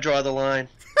where I draw the line.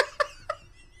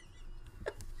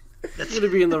 That's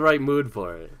gonna be in the right mood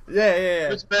for it. Yeah.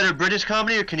 What's better, British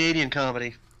comedy or Canadian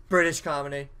comedy? British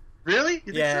comedy. Really?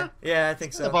 You think so? Yeah, I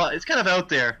think so. It's kind of out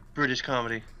there, British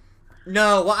comedy.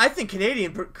 No, well, I think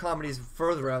Canadian comedy is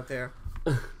further out there.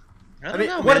 I mean,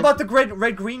 what about the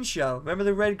Red Green Show? Remember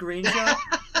the Red Green Show?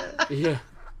 Yeah.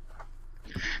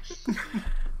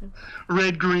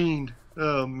 Red Green.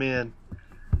 Oh, man.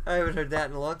 I haven't heard that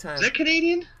in a long time. Is that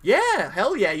Canadian? Yeah,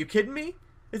 hell yeah. You kidding me?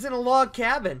 It's in a log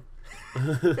cabin.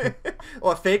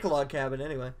 Or a fake log cabin,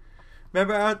 anyway.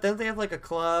 Remember, don't they have like a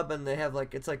club and they have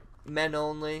like, it's like men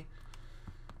only?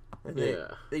 And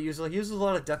they use a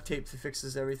lot of duct tape to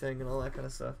fixes everything and all that kind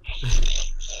of stuff.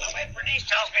 My Bernice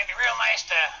tells me it'd be real nice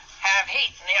to have heat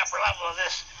in the upper level of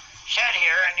this shed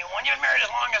here, and when you've married as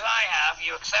long as I have,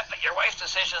 you accept that your wife's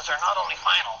decisions are not only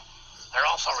final, they're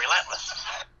also relentless.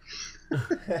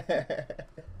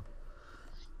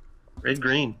 Red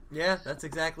Green. Yeah, that's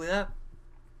exactly that.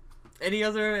 Any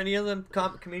other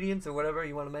comedians or whatever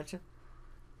you want to mention?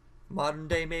 Modern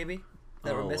day, maybe,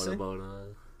 that we're missing? What about,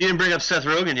 You didn't bring up Seth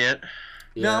Rogen yet.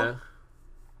 Yeah.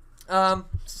 No.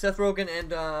 Seth Rogen and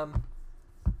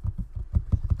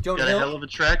Jonah Got Hill. a hell of a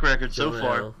track record so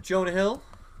far. Jonah Hill.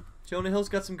 Jonah Hill's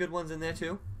got some good ones in there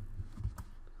too.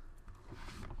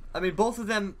 I mean, both of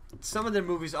them. Some of their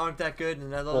movies aren't that good,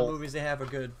 and the other movies they have are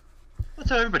good. That's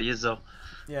how everybody is, though.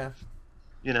 Yeah.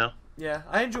 You know. Yeah,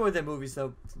 I enjoy their movies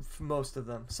though. For most of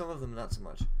them, some of them not so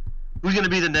much. Who's gonna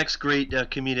be the next great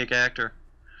comedic actor?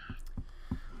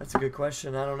 That's a good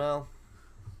question. I don't know.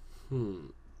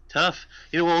 Tough.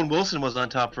 You know, Owen Wilson was on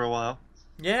top for a while.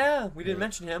 Yeah, we didn't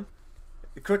mention him.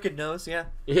 The Crooked Nose, yeah.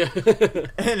 Yeah.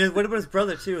 And what about his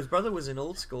brother too? His brother was in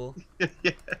Old School.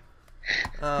 Yeah.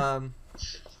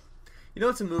 You know,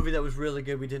 it's a movie that was really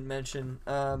good. We didn't mention.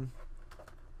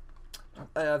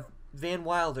 Van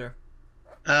Wilder.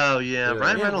 Oh yeah, Ryan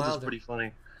Van Reynolds Wilder. is pretty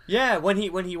funny. Yeah, when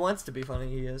he wants to be funny,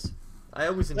 he is. I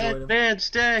always enjoyed him. Let Van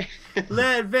stay.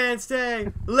 Let Van stay.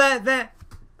 Let Van.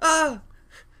 Oh,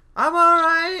 I'm all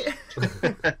right.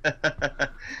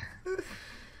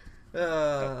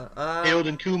 Harold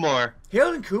and Kumar.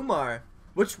 Harold and Kumar.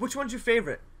 Which one's your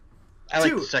favorite? I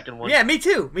like the second one. Yeah, me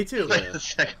too. Me too. I like the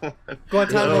second one.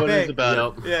 Guantanamo Bay.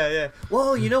 About it. Yeah.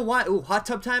 Well, you know what? Ooh, Hot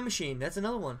Tub Time Machine. That's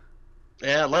another one.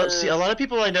 Yeah, a lot of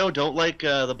people I know don't like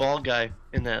the bald guy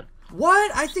in that.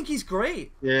 What? I think he's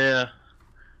great. Yeah,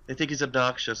 they think he's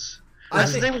obnoxious.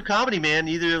 That's the thing with comedy, man.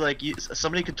 Either like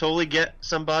somebody could totally get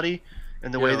somebody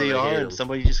and the way they are, and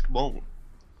somebody just won't.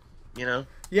 You know?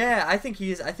 Yeah, I think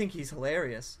he's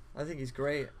hilarious. I think he's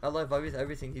great. I love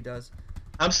everything he does.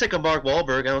 I'm sick of Mark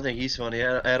Wahlberg. I don't think he's funny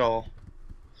at all.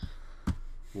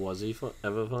 Was he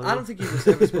ever funny? I don't think he was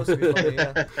ever supposed to be funny.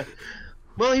 Yeah.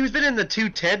 Well, he was been in the two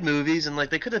Ted movies, and like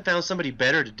they could have found somebody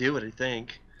better to do it. I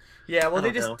think. Yeah, well,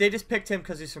 they just picked him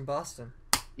because he's from Boston.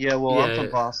 Yeah, well, I'm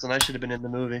from Boston. I should have been in the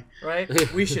movie. Right?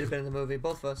 We should have been in the movie,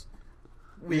 both of us.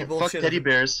 We both fuck should. teddy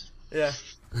bears. Yeah.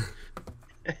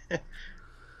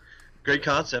 Great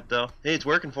concept, though. Hey, it's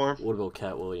working for him. What about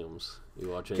Cat Williams? You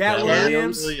watching Cat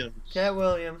Williams? Cat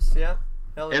Williams, yeah.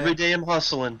 Hell yeah. Every day I'm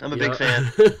hustling. I'm a big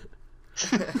fan.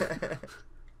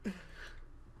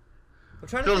 I'm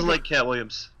trying to Phil doesn't like Cat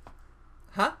Williams.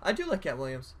 Huh? I do like Cat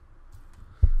Williams.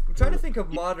 I'm trying to think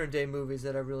of modern day movies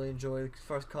that I really enjoy as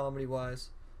far as comedy wise.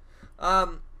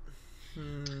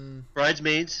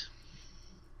 Bridesmaids.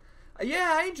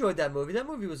 Yeah, I enjoyed that movie. That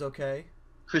movie was okay.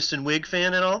 Kristen Wiig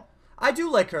fan at all? I do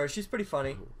like her. She's pretty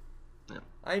funny. Yeah.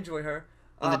 I enjoy her.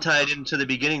 And to tie it into the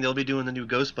beginning, they'll be doing the new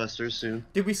Ghostbusters soon.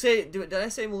 Did we say? Did I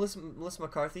say Melissa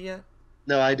McCarthy yet?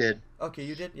 No, I did. Okay,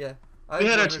 you did. Yeah. We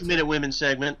had our 2-minute women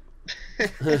segment.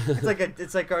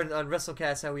 it's like on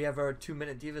WrestleCast how we have our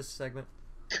 2-minute divas segment.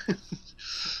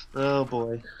 Oh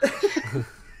boy.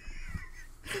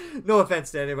 No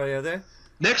offense to anybody out there.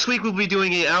 Next week we'll be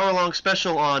doing an hour-long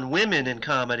special on women in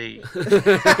comedy. And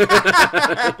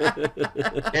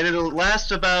it'll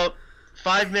last about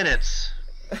 5 minutes.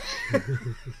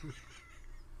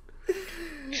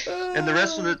 And the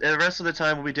rest of the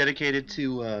time will be dedicated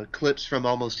to clips from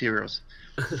Almost Heroes.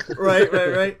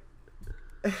 Right.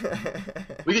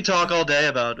 We could talk all day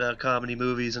about comedy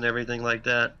movies and everything like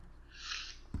that.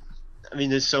 I mean,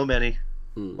 there's so many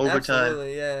over time.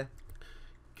 Absolutely, yeah.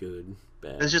 Good,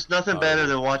 bad. There's just nothing better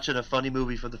than watching a funny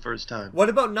movie for the first time. What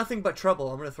about Nothing But Trouble?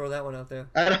 I'm gonna throw that one out there.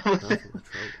 I don't.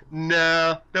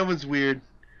 No, that one's weird.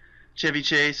 Chevy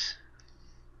Chase.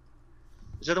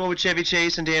 Is that the one with Chevy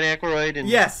Chase and Dan Aykroyd? And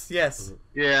Yes.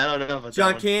 Yeah, I don't know about John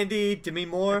that one. Candy, Demi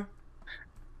Moore.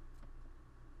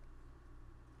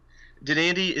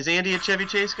 Is Andy a Chevy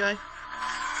Chase guy?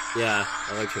 Yeah,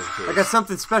 I like Chevy Chase. I got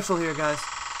something special here, guys.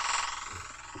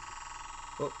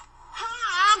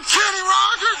 I'm Kenny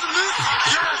Rogers and this is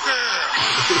Jesse.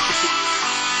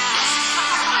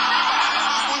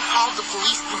 One called the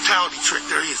police brutality trick.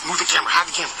 There he is. Move the camera.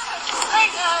 Hide the camera. Hey,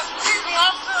 excuse me,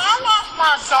 officer. I lost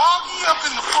my doggy up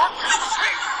in the park.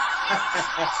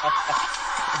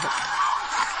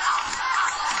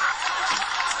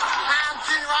 I'm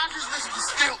Kenny Rogers. This is the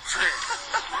stilt trick.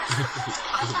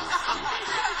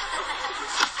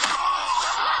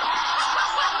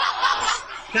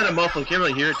 Kind of muffled. Can't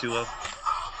really hear it too well.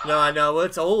 No, I know. Well,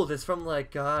 it's old. It's from I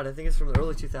think it's from the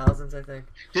early 2000s, I think.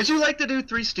 Did you like the new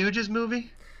Three Stooges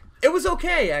movie? It was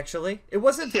okay, actually. It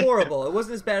wasn't horrible. It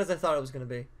wasn't as bad as I thought it was going to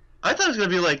be. I thought it was gonna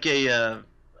be like a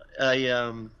I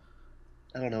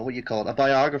don't know what you call it, a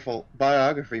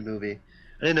biography movie.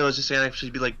 I didn't know it was just gonna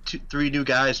actually be like three new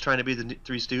guys trying to be the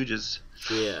Three Stooges.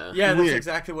 Yeah. Yeah, that's Weird.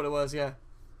 exactly what it was. Yeah.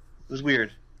 It was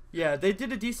weird. Yeah, they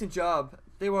did a decent job.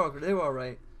 They were all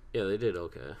right. Yeah, they did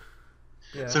okay.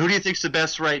 Yeah. So who do you think's the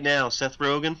best right now? Seth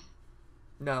Rogen?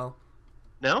 No.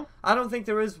 No? I don't think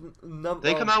there is.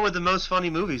 They come out with the most funny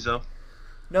movies though.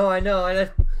 No, I know.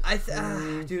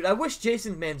 Dude, I wish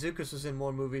Jason Mantzoukas was in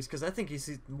more movies because I think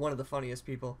he's one of the funniest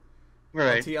people.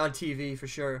 Right. On TV for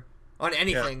sure. On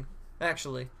anything,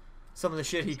 actually. Some of the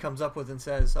shit he comes up with and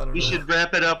says. I don't know. We should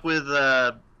wrap it up with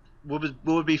what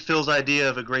would be Phil's idea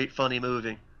of a great funny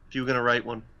movie if you were gonna write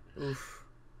one. Oof.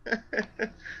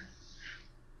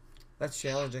 That's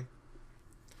challenging.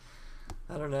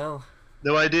 I don't know.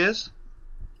 No ideas?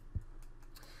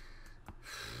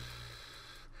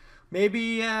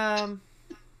 Maybe I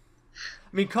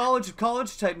mean college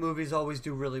type movies always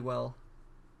do really well.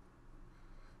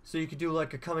 So you could do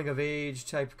like a coming of age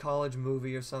type college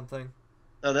movie or something.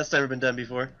 Oh, that's never been done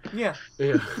before. Yeah.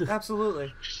 Yeah.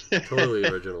 Absolutely. Totally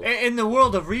original. In the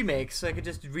world of remakes, I could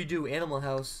just redo Animal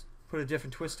House, put a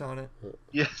different twist on it.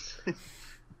 Yes.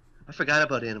 I forgot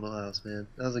about Animal House, man.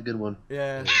 That was a good one.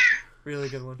 Yeah. Really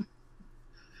good one.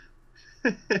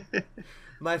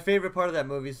 My favorite part of that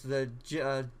movie is the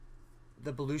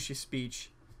Belushi speech.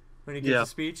 When he gives the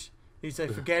speech, he's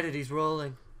like, "Forget it, he's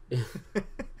rolling."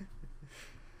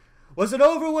 Was it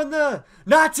over when the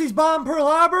Nazis bombed Pearl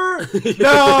Harbor?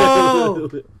 No!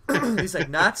 He's like,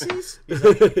 Nazis? He's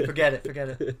like, forget it.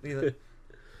 Leave it.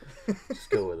 Just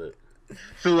go with it.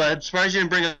 Phil, I'm surprised you didn't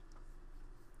bring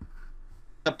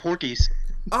up Porky's.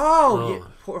 Oh, yeah.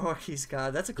 Porky's,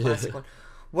 God, that's a classic one.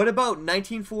 What about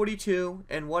 1942?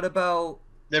 And what about...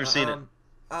 Never seen it.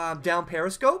 Down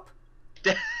Periscope?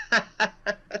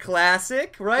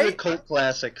 Classic, right? They're cult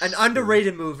classics. An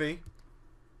underrated movie.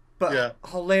 But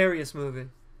hilarious movie.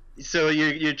 So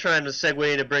you're trying to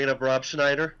segue into bringing up Rob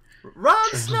Schneider? Rob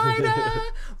Schneider!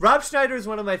 Rob Schneider is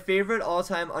one of my favorite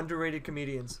all-time underrated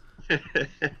comedians.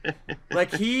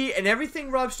 Like he and everything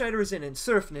Rob Schneider is in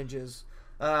Surf Ninjas,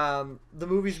 the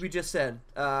movies we just said,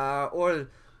 or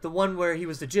the one where he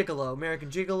was the Gigolo, American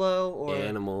Gigolo, or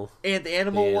Animal, and the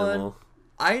Animal one.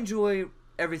 I enjoy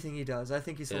everything he does. I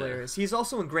think he's hilarious. He's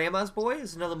also in Grandma's Boy.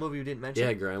 Is another movie we didn't mention.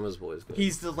 Yeah, Grandma's Boy is good.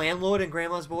 He's the landlord in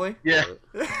Grandma's Boy. Yeah.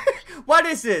 What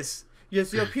is this?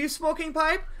 Your peace smoking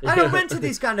pipe? I don't rent to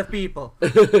these kind of people.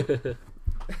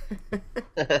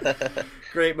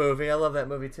 Great movie. I love that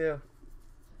movie too.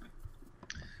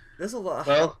 There's a lot.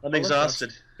 Well, I'm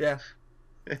exhausted. Yeah.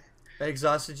 I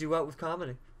exhausted you out with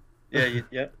comedy. Yeah.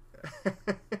 Yep.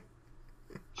 I'm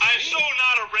so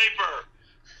not a raper.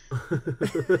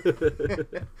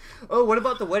 Oh, what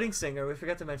about The Wedding Singer? We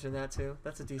forgot to mention that too.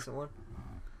 That's a decent one.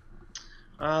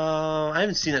 I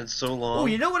haven't seen it in so long. Oh,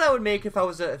 you know what I would make if I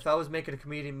was making a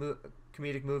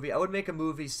comedic movie? I would make a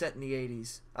movie set in the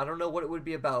 80s. I don't know what it would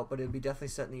be about, but it would be definitely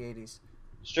set in the 80s.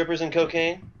 Strippers and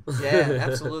cocaine? Yeah,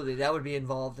 absolutely. That would be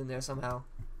involved in there somehow.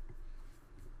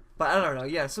 But I don't know.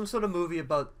 Yeah, some sort of movie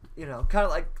about, you know, kind of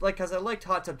like because I liked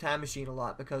Hot Tub Time Machine a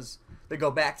lot because they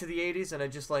go back to the 80s and I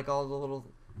just like all the little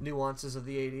nuances of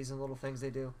the 80s and little things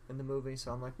they do in the movie.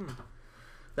 So I'm like,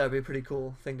 that would be a pretty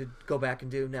cool thing to go back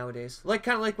and do nowadays. Like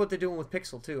kind of like what they're doing with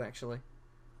Pixel too, actually.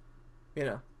 You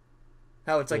know,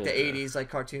 how it's like the 80s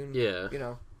like cartoon. Yeah. You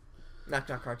know, not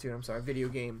cartoon. I'm sorry, video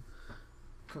game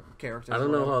characters. I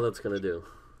don't know how that's gonna do.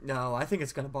 No, I think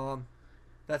it's gonna bomb.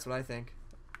 That's what I think.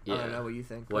 Yeah. I don't know what you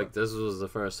think. Like, this was the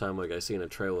first time like I seen a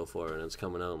trailer for it, and it's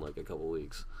coming out in like a couple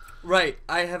weeks. Right.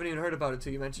 I haven't even heard about it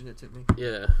till you mentioned it to me.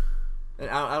 Yeah.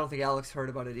 And I don't think Alex heard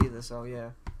about it either, so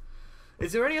yeah.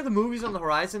 Is there any other movies on the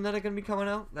horizon that are going to be coming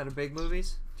out? That are big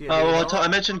movies? I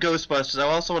mentioned Ghostbusters. I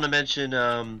also want to mention,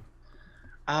 oh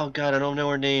god, I don't know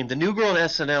her name. The new girl on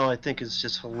SNL, I think, is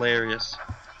just hilarious.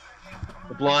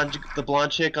 The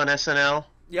blonde chick on SNL.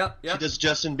 Yep. She does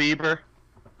Justin Bieber.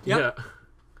 Yep. Yeah.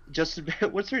 Justin,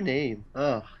 what's her name?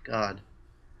 Oh god.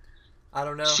 I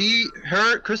don't know.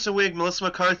 Her, Kristen Wiig, Melissa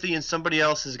McCarthy, and somebody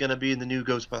else is going to be in the new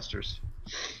Ghostbusters.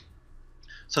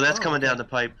 So that's coming down the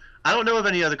pipe. I don't know of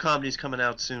any other comedies coming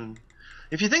out soon.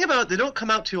 If you think about it, they don't come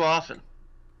out too often.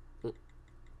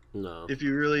 No. If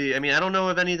you really, I mean, I don't know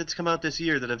of any that's come out this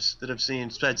year that I've seen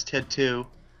besides Ted 2.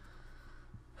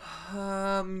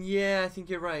 Yeah, I think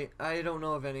you're right. I don't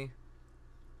know of any.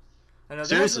 I know.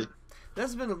 Seriously.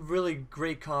 That's been a really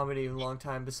great comedy in a long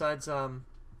time. Besides,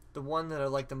 the one that I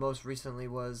liked the most recently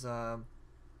was, I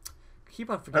keep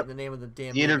on forgetting the name of the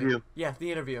damn The movie. Interview. Yeah,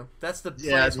 The Interview. That's the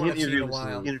Yeah, funniest one I've seen in a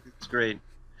while. The Interview was great.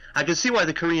 I can see why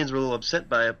the Koreans were a little upset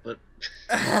by it, but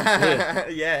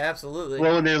yeah, absolutely.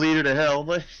 blowing their leader to hell.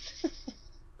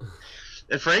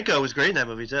 And Franco was great in that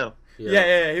movie too.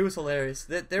 Yeah, he was hilarious.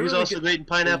 They're he was really also good. great in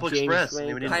Pineapple Express.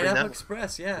 Pineapple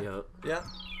Express, yeah.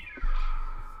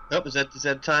 Oh, is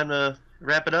that time to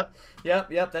wrap it up?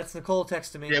 Yep. That's Nicole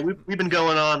texting me. Yeah, we've been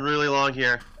going on really long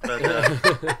here. But,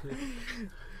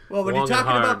 well, when you're Long and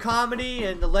talking hard. about comedy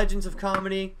and the legends of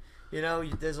comedy, you know,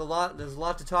 there's a lot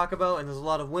to talk about, and there's a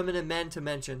lot of women and men to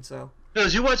mention. So. No,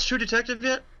 did you watch True Detective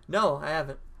yet? No, I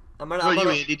haven't.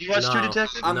 Did you watch True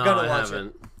Detective? I'm gonna watch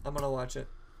it. I'm gonna watch it.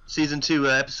 Season 2,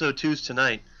 episode 2's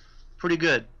tonight. Pretty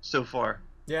good so far.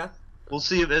 Yeah. We'll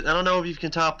see if I don't know if you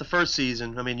can top the first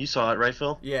season. I mean, you saw it, right,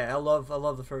 Phil? Yeah, I love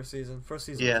the first season. First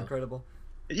season was incredible.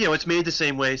 You know, it's made the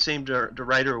same way, same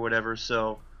writer or whatever.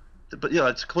 So, but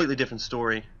it's a completely different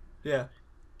story. Yeah.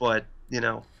 But you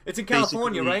know, it's in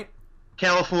California, right?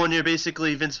 California,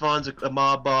 basically. Vince Vaughn's a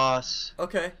mob boss.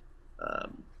 Okay.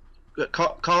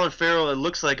 Colin Farrell, it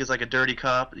looks like, is like a dirty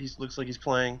cop. He looks like he's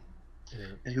playing,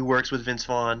 and who works with Vince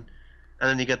Vaughn. And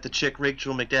then you got the chick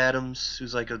Rachel McAdams,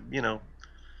 who's like a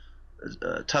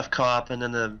tough cop, and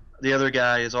then the other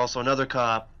guy is also another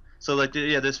cop. So like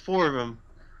there's 4 of them.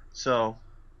 So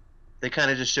they kind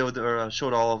of just showed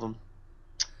all of them.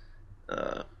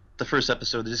 The first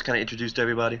episode, they just kind of introduced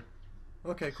everybody.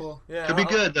 Okay, cool. Yeah. Could be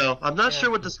good though. I'm not sure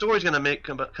what the story's gonna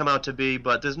come out to be,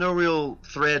 but there's no real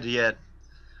thread yet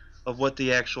of what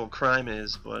the actual crime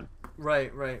is. But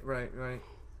right.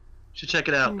 Should check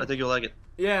it out. I think you'll like it.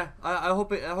 Yeah, I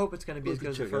hope it's gonna be as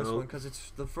We'll good as the check it first out. one,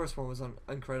 because the first one was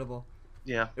incredible.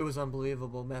 Yeah. It was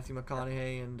unbelievable. Matthew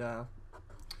McConaughey and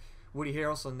Woody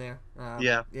Harrelson there.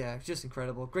 Yeah, it's just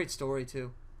incredible. Great story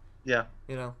too. Yeah.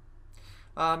 You know.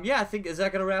 I think, is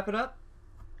that gonna wrap it up?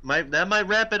 That might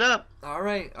wrap it up. All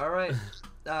right.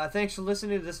 Thanks for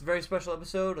listening to this very special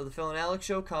episode of the Phil and Alex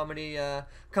Show, Comedy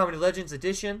Legends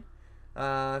Edition.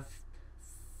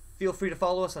 Feel free to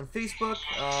follow us on Facebook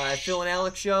at Phil and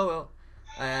Alex Show.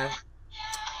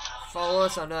 Follow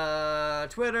us on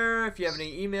Twitter. If you have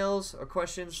any emails or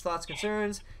questions, thoughts,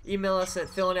 concerns, email us at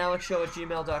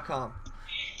philanalexshow@gmail.com.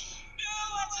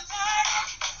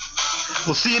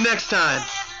 We'll see you next time.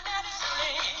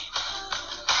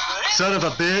 Son of a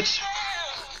bitch.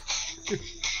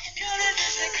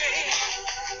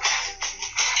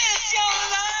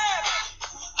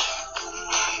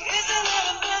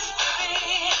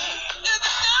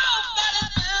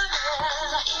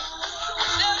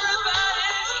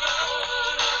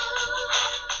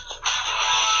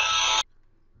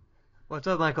 What's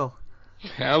up, Michael?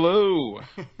 Hello.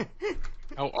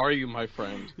 How are you, my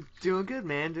friend? Doing good,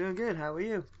 man. Doing good. How are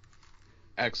you?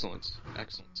 Excellent.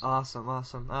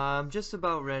 Awesome. I'm just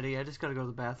about ready. I just gotta go to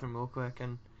the bathroom real quick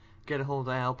and get a hold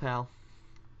of Al Pal.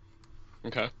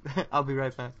 Okay. I'll be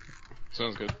right back.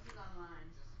 Sounds good.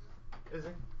 Is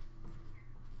it?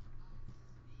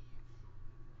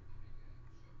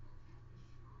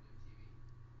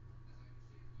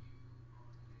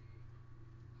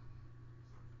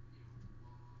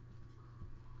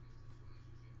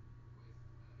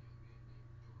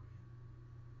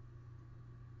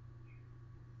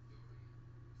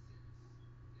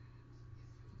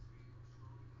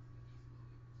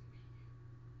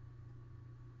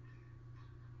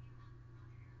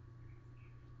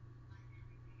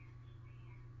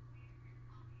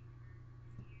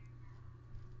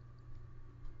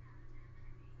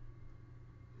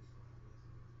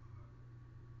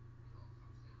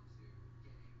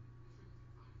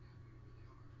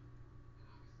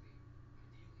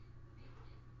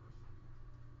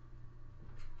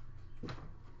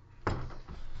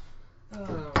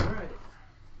 Alright.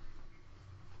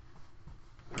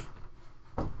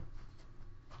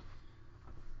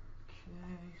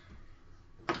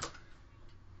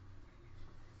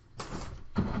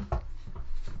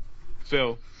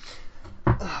 Phill.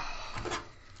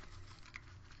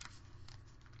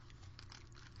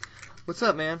 What's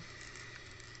up, man?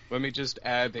 Let me just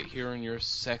add that hearing your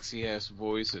sexy ass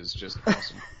voice is just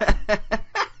awesome.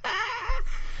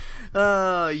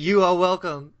 You are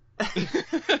welcome.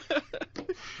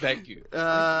 Thank you.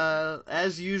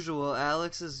 As usual,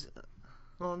 Alex is.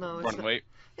 Well, no, it's Run not. late.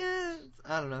 Yeah,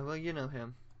 I don't know. Well, you know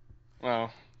him.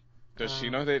 Well, does she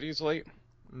know that he's late?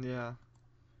 Yeah.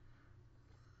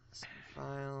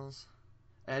 Files.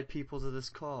 Add people to this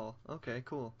call. Okay,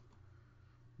 cool.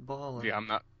 Ballin'. Yeah,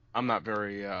 I'm not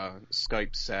very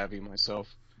Skype savvy myself.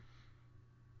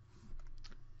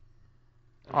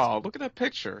 Oh, look at that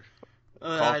picture.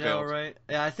 I know, right?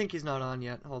 Yeah, I think he's not on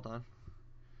yet. Hold on.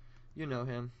 You know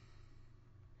him.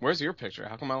 Where's your picture?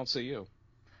 How come I don't see you?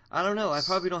 I don't know. I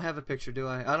probably don't have a picture, do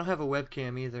I? I don't have a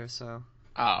webcam either, so.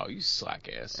 Oh, you slack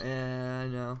ass. I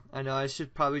know. I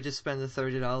should probably just spend the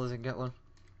 $30 and get one.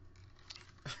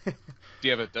 Do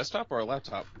you have a desktop or a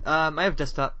laptop? I have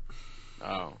desktop.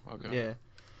 Oh, okay. Yeah.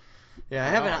 Yeah, I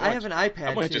have an iPad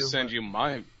I might too. just send you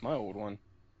my old one.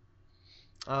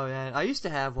 Oh yeah, I used to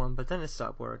have one, but then it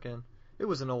stopped working. It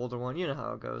was an older one. You know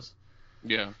how it goes.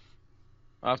 Yeah.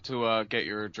 I'll have to get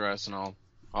your address and I'll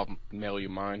mail you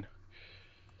mine.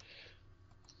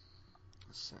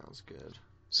 Sounds good.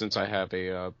 Since I have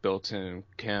a built-in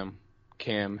cam.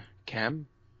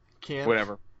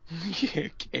 Whatever. Yeah,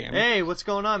 cam. Hey, what's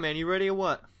going on, man? You ready or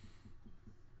what?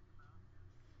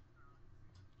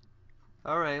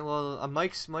 All right. Well,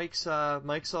 Mike's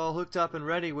all hooked up and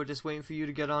ready. We're just waiting for you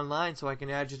to get online so I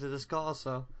can add you to this call.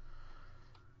 So.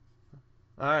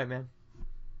 All right, man.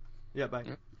 Yeah, bye.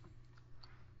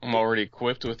 I'm already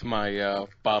equipped with my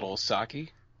bottle of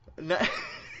sake.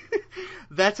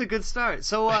 That's a good start.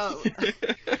 So,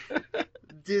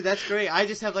 dude, that's great. I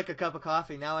just have like a cup of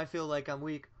coffee. Now I feel like I'm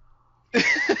weak.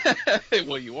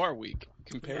 Well, you are weak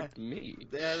compared to me.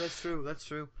 Yeah, that's true. That's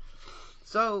true.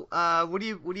 So,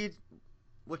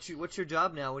 what's your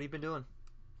job now? What have you been doing?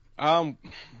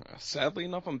 Sadly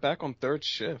enough, I'm back on third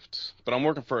shift, but I'm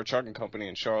working for a trucking company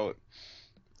in Charlotte.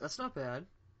 That's not bad.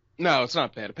 No, it's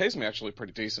not bad. It pays me actually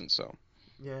pretty decent, so.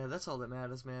 Yeah, that's all that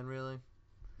matters, man. Really.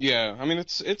 Yeah, I mean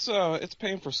it's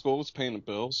paying for school, it's paying the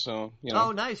bills, so you know.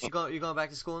 Oh, nice. You going back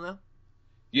to school now?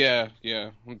 Yeah.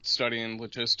 I'm studying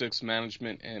logistics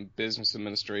management and business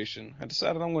administration. I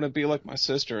decided I'm going to be like my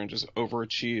sister and just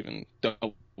overachieve and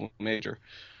double major.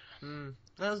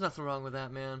 There's nothing wrong with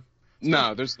that, man.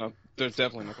 No, there's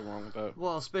definitely nothing wrong with that.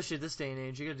 Well, especially this day and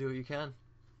age, you gotta do what you can.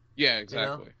 Yeah,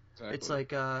 exactly. You know? Exactly. It's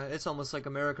like it's almost like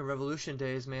American Revolution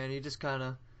days, man. You just kind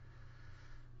of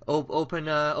open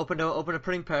a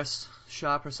printing press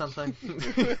shop or something.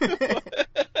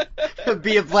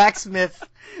 Be a blacksmith,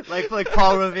 like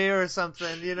Paul Revere or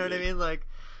something. You know what I mean? Like,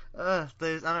 I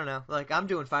don't know. Like, I'm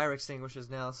doing fire extinguishers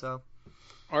now, so.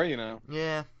 Are you now?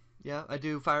 Yeah. I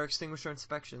do fire extinguisher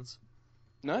inspections.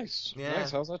 Nice. Yeah.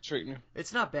 Nice. How's that treating you?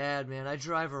 It's not bad, man. I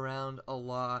drive around a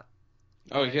lot.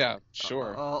 Oh yeah,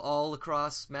 sure. All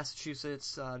across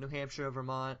Massachusetts, New Hampshire,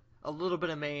 Vermont, a little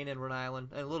bit of Maine and Rhode Island,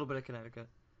 and a little bit of Connecticut.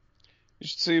 You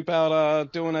should see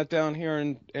about doing that down here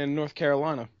in North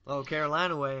Carolina. Oh,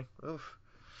 Carolina way. Oof.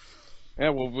 Yeah,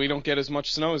 well, we don't get as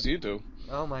much snow as you do.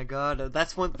 Oh my God,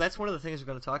 that's one of the things we're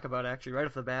going to talk about actually right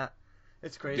off the bat.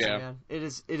 It's crazy, man. It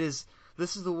is.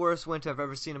 This is the worst winter I've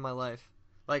ever seen in my life.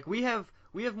 Like we have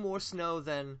more snow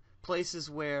than places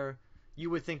where you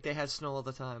would think they had snow all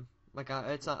the time. Like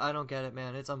I don't get it,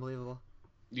 man. It's unbelievable.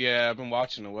 Yeah, I've been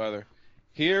watching the weather.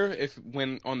 Here,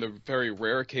 when on the very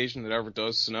rare occasion that ever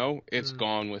does snow, it's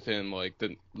gone within like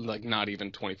not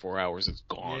even 24 hours. It's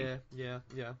gone. Yeah.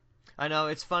 I know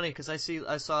it's funny because I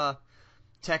saw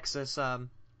Texas.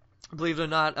 Believe it or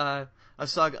not, I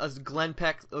saw Glenn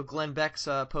Beck's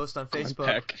post on Facebook.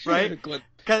 Peck. Right?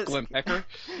 Glenn Becker.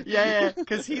 Yeah,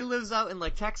 because he lives out in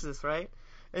like Texas, right?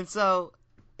 And so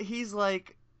he's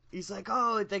like,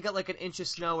 oh, they got like an inch of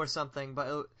snow or something,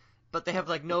 but they have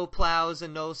like no plows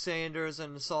and no sanders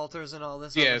and salters and all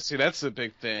this. Yeah, see, that's the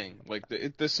big thing. Like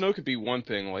the snow could be one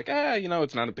thing, like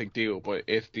it's not a big deal, but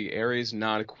if the area's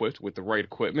not equipped with the right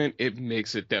equipment, it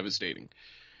makes it devastating.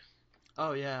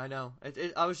 Oh yeah, I know.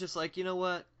 I was just like, you know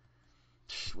what?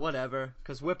 Whatever,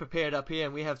 because we're prepared up here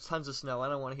and we have tons of snow. I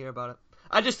don't want to hear about it.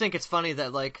 I just think it's funny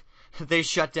that like they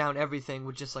shut down everything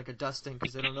with just like a dusting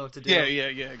because they don't know what to do. Yeah,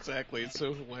 exactly. It's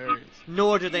so hilarious.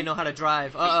 Nor do they know how to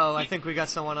drive. Uh-oh, I think we got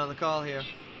someone on the call here.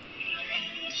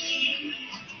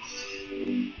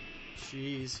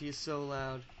 Jeez, he's so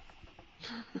loud.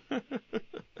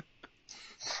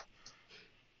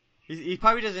 He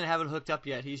probably doesn't have it hooked up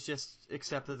yet. He's just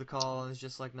accepted the call and is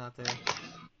just like not there.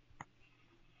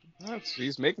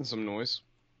 He's making some noise.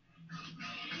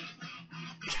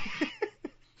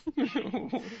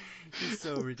 He's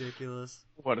so ridiculous.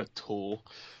 What a tool.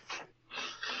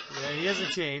 Yeah, he hasn't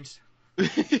changed.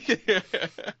 He's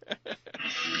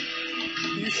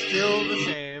still the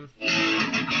same.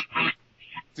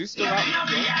 Is he still out?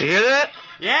 You hear that?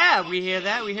 Yeah, we hear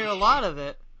that. We hear a lot of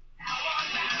it.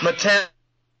 Metallica,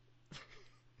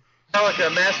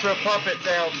 Master of Puppets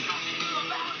album.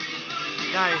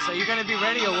 Nice. Are you gonna be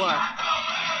ready or what?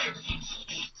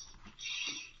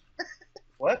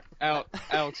 What?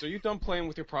 Alex, are you done playing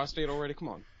with your prostate already? Come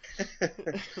on.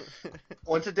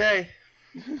 Once a day.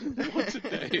 Once a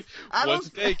day. Once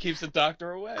a day keeps the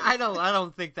doctor away. I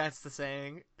don't think that's the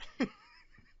saying.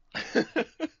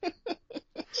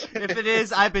 If it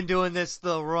is, I've been doing this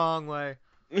the wrong way.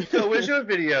 So where's your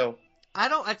video?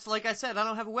 It's like I said, I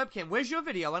don't have a webcam. Where's your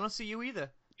video? I don't see you either.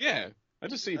 Yeah, I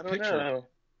just see a I don't picture. know.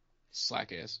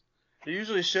 Slack ass. It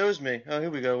usually shows me. Oh, here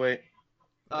we go. Wait.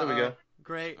 There we go.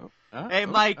 Great. Oh, Hey,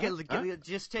 Mike,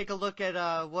 just take a look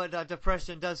at what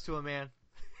depression does to a man.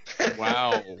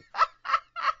 Wow.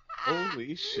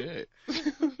 Holy shit.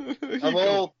 I'm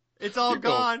old. It's all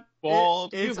gone.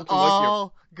 Bald. It's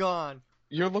all gone.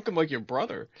 You're looking like your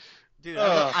brother. Dude,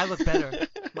 I look better.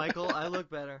 Michael, I look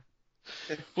better.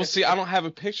 Well, see, I don't have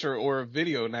a picture or a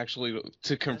video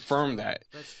to confirm that.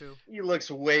 That's true. He looks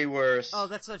way worse. Oh,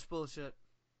 that's such bullshit.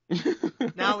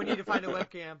 Now we need to find a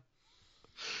webcam.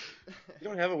 You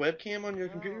don't have a webcam on your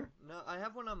computer? No, I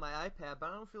have one on my iPad,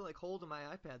 but I don't feel like holding my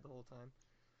iPad the whole time.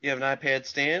 You have an iPad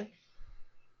stand?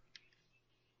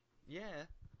 Yeah.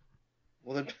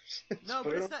 Well then. No,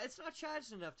 but it's not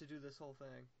charged enough to do this whole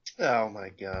thing. Oh my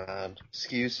god.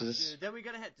 Excuses. Dude, then we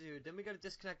gotta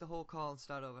disconnect the whole call and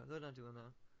start over. They're not doing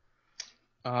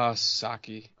that.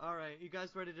 Saki. All right, you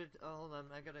guys ready to? Hold on,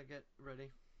 I gotta get ready.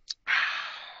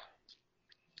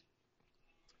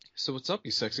 So what's up,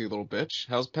 you sexy little bitch?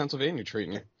 How's Pennsylvania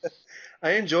treating you?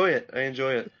 I enjoy it.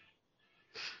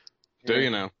 Do you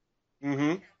know?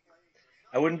 Mm-hmm.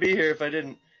 I wouldn't be here if I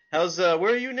didn't. How's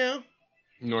where are you now?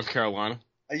 North Carolina.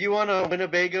 Are you on a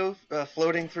Winnebago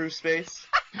floating through space?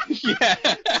 Yeah.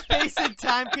 Space and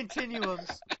time continuums.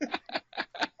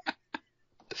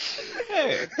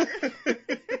 Hey.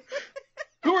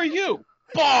 Who are you?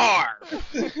 Bar!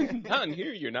 Not in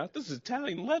here, you're not. This is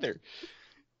Italian leather.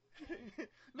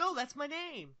 No, that's my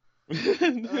name.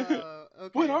 Okay.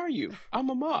 What are you? I'm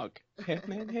a mug. Half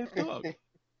man, half dog.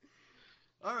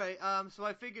 All right. So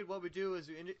I figured what we do is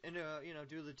we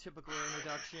do the typical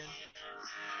introduction.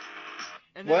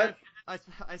 And then What?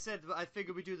 I said I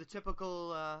figured we do the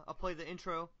typical. I'll play the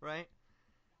intro, right?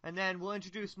 And then we'll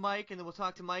introduce Mike, and then we'll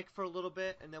talk to Mike for a little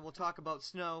bit, and then we'll talk about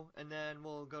snow, and then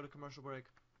we'll go to commercial break.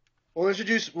 We'll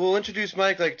introduce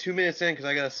Mike like 2 minutes in because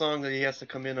I got a song that he has to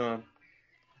come in on.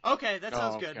 Okay, that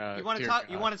sounds good. God, You want to dear talk?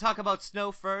 God. You want to talk about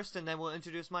snow first, and then we'll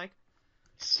introduce Mike.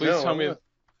 Please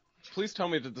tell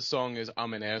me that the song is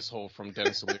 "I'm an Asshole" from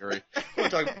Dennis Leary. We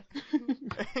gotta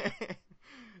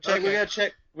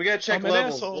check I'm an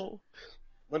levels. asshole.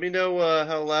 Let me know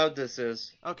how loud this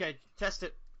is. Okay, test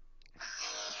it.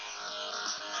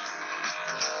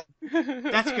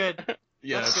 That's good.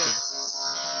 Yeah, That's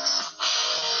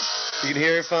good. You can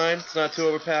hear it fine. It's not too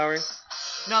overpowering.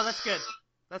 No, that's good.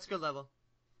 That's good level.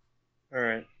 All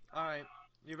right. All right.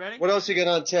 You ready? What else you got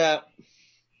on tap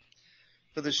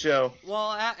for the show?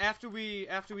 Well, after we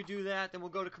do that, then we'll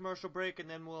go to commercial break, and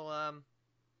then we'll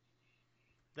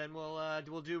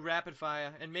do rapid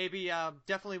fire, and maybe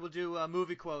definitely we'll do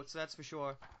movie quotes. That's for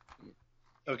sure.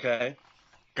 Okay.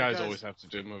 Guys always have to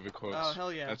do movie quotes. Oh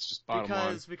hell yeah! That's just bottom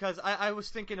line. Because I was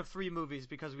thinking of 3 movies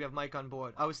because we have Mike on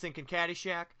board. I was thinking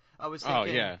Caddyshack. I was thinking. Oh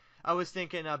yeah. I was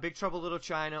thinking Big Trouble Little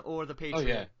China or The Patriot. Oh,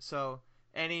 yeah. So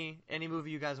any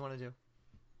movie you guys want to do.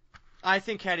 I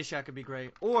think Caddyshack could be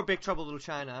great, or Big Trouble Little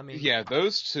China. I mean. Yeah,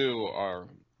 those two are.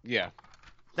 Yeah.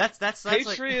 That's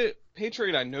Patriot.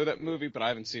 Patriot. I know that movie, but I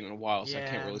haven't seen it in a while, so I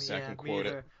can't really say I can quote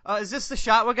it. Is this the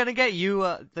shot we're gonna get? You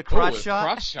the crotch shot.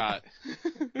 Crotch shot.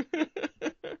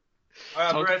 All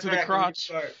right, Talking to the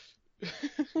crotch. All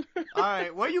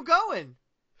right, where you going?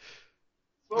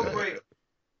 Smoke break.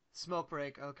 Smoke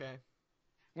break. Okay.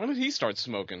 When did he start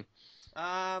smoking?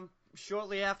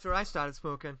 Shortly after I started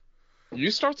smoking.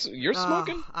 You're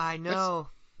smoking? I know.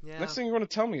 Yeah. Next thing you want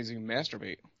to tell me is you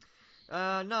masturbate.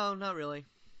 No, not really.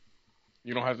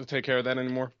 You don't have to take care of that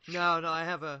anymore? No, I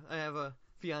have a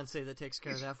fiance that takes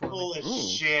care of that for me. Holy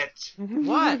shit.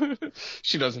 What?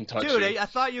 She doesn't touch Dude, you. I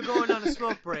thought you were going on a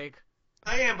smoke break.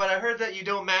 I am, but I heard that you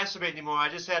don't masturbate anymore. I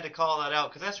just had to call that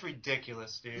out because that's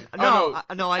ridiculous, dude. No,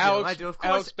 I Alex, do. Of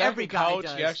course, Alex, back every in guy college,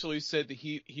 does. he actually said that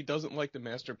he doesn't like to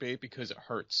masturbate because it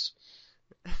hurts.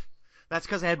 That's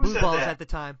because I had Who blue said balls that? at the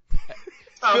time.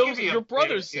 Oh, Phil, give me a your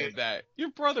brother break, said dude. that.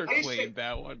 Your brother I used to- claimed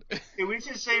that one. Hey, we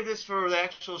should save this for the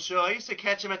actual show. I used to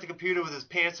catch him at the computer with his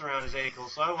pants around his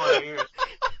ankles, so I want to hear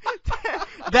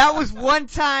it. That was one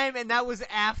time, and that was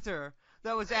after.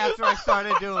 That was after I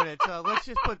started doing it. So let's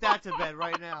just put that to bed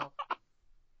right now.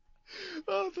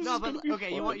 Oh, this No, is but gonna be okay,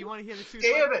 fun. you want to hear the truth?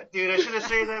 Damn it, dude! I should have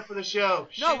saved that for the show.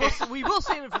 No, Shit. we will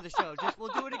save it for the show.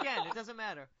 We'll do it again. It doesn't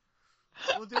matter.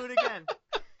 We'll do it again.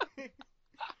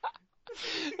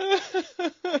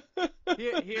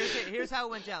 Here's how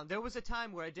it went down. There was a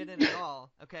time where I didn't at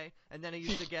all, okay, and then I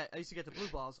used to get the blue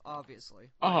balls, obviously.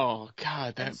 Oh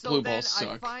God, that And so blue then balls suck.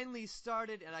 I finally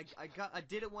started, and I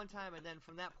did it one time, and then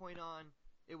from that point on,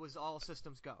 it was all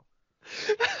systems go.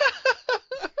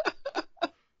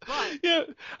 Yeah,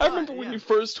 I remember when you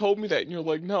first told me that, and you're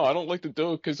like, "No, I don't like to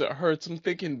do it because it hurts." I'm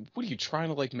thinking, "What are you trying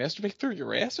to like masturbate through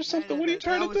your ass or something? What are you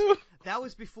trying to do?" That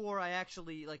was before I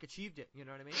actually like achieved it. You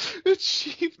know what I mean?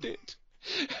 Achieved it.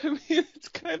 I mean, it's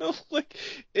kind of like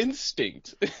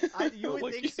instinct. You would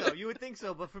Like, think so. You would think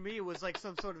so, but for me, it was like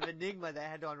some sort of enigma that I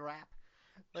had to unwrap.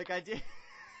 Like I did.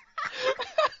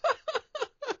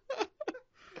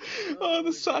 Oh,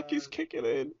 the sake's kicking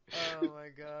in. Oh my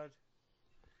god.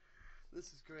 This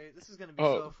is great. This is gonna be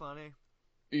so funny.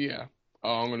 Yeah.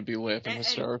 Oh, I'm gonna be laughing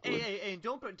hysterically. Hey,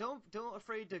 don't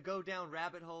afraid to go down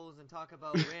rabbit holes and talk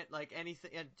about like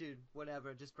anything, dude.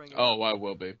 Whatever, just bring it. Oh, I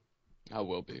will be. I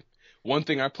will be. One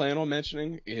thing I plan on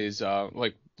mentioning is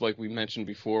like we mentioned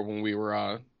before when we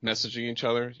were messaging each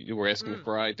other, you were asking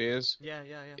for ideas. Yeah.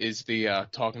 Is the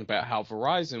talking about how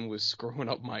Verizon was screwing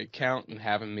up my account and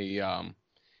having me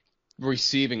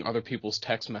receiving other people's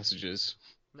text messages.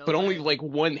 But only like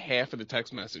one half of the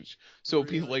text message. So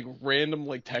it'd be like random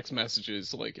like text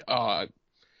messages. Like I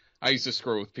used to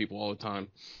screw with people all the time.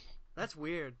 That's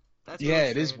weird. That's yeah,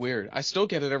 really it is strange. weird. I still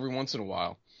get it every once in a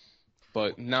while,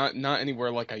 but not anywhere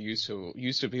like I used to. It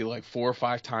used to be like 4 or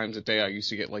 5 times a day. I used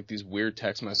to get like these weird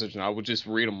text messages, and I would just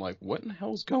read them like, "What in the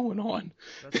hell's going on?"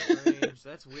 That's strange.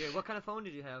 That's weird. What kind of phone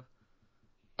did you have?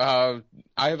 I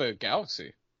have a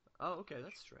Galaxy. Oh, okay,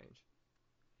 that's strange.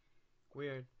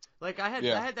 Weird. Like I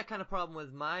had that kind of problem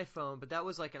with my phone, but that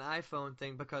was like an iPhone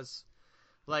thing because,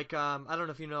 like, I don't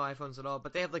know if you know iPhones at all,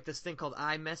 but they have like this thing called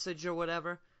iMessage or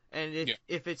whatever, and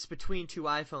if it's between 2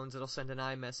 iPhones, it'll send an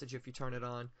iMessage if you turn it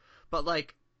on. But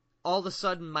like, all of a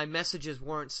sudden, my messages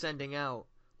weren't sending out,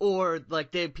 or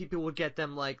like people would get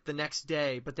them like the next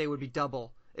day, but they would be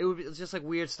double. It was just like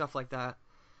weird stuff like that.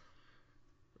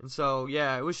 And so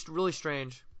yeah, it was really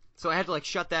strange. So I had to like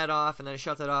shut that off, and then I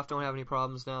shut that off. Don't have any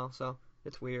problems now, so.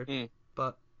 It's weird,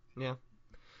 but yeah.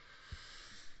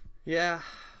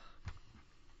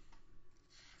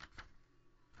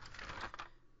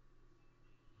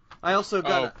 I also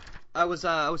got. I was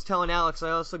telling Alex I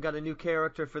also got a new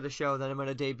character for the show that I'm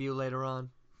gonna debut later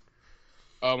on.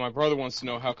 My brother wants to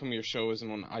know how come your show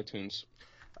isn't on iTunes.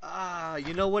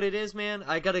 You know what it is, man?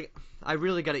 I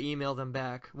really gotta email them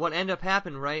back. What ended up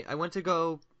happening, right? I went to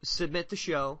go submit the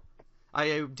show.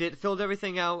 I filled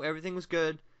everything out. Everything was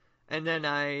good. And then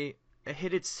I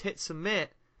hit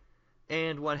submit,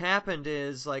 and what happened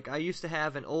is like I used to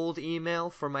have an old email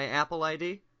for my Apple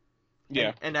ID.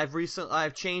 Yeah. And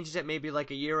I've changed it maybe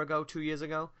like a year ago, 2 years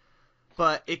ago,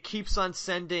 but it keeps on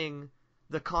sending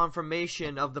the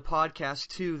confirmation of the podcast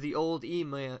to the old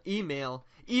email,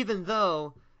 even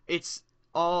though it's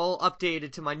all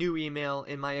updated to my new email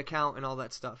in my account and all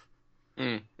that stuff.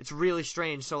 It's really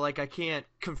strange. So like I can't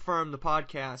confirm the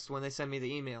podcast when they send me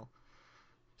the email.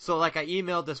 So, like, I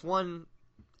emailed this one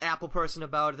Apple person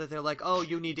about it, that they're like, oh,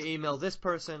 you need to email this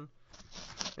person.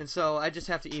 And so I just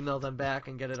have to email them back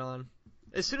and get it on.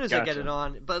 As soon as I get it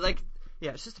on. But, like,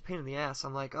 yeah, it's just a pain in the ass.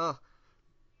 I'm like, oh.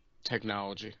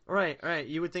 Technology. Right.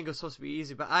 You would think it was supposed to be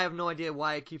easy, but I have no idea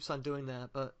why it keeps on doing that,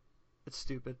 but it's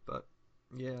stupid, but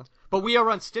yeah. But we are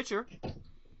on Stitcher.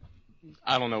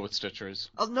 I don't know what Stitcher is.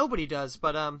 Oh, nobody does,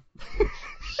 but,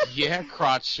 Yeah,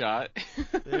 crotch shot.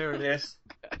 There it is.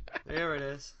 There it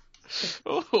is.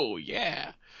 Oh,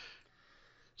 yeah.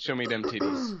 Show me them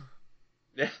titties.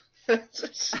 Yeah.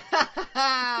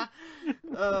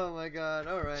 Oh, my God.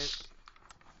 All right.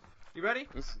 You ready?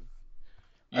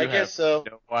 I guess so.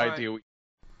 No idea. Right.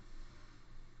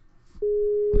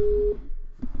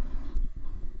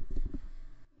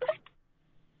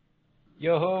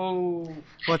 Yo-ho!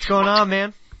 What's going on,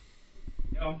 man?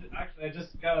 Yo, I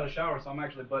just got out of the shower, so I'm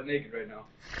actually butt naked right now.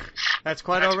 That's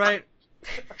quite all right.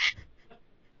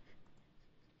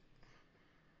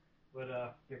 But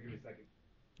here, give me a second.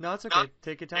 No, it's okay.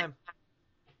 Take your time.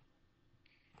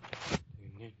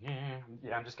 Yeah,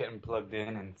 I'm just getting plugged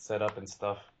in and set up and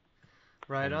stuff.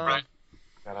 Right on.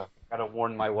 Gotta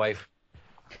warn my wife.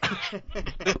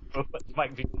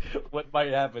 what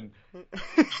might happen.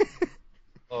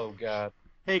 Oh God.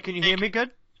 Hey, can you hear me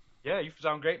good? Yeah, you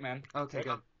sound great, man. Okay,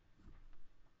 good.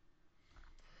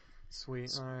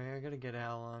 Sweet. Alright, I gotta get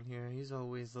Al on here. He's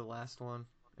always the last one.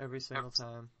 Every single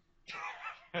time.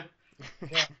 Okay,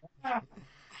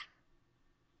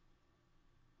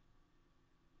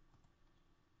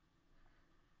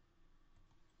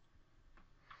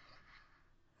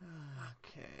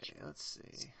 let's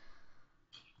see.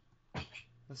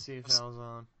 Let's see if Al's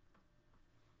on.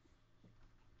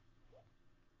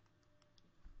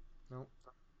 Nope.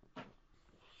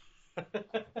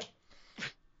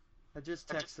 I just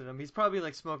texted him. He's probably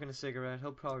like smoking a cigarette.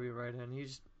 He'll probably be right in.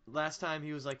 Last time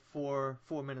he was like 4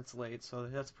 minutes late, so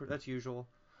that's usual.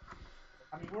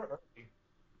 I mean, we're early.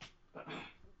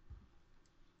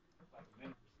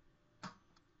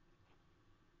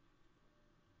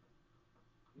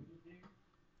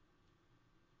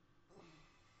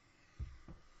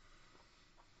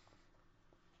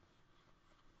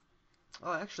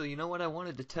 Oh, actually, you know what? I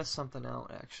wanted to test something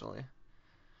out, actually.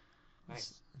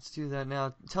 Nice. Let's do that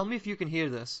now. Tell me if you can hear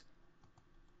this.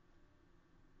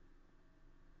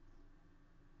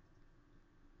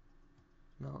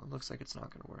 No, it looks like it's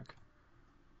not going to work.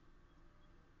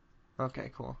 Okay,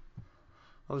 cool.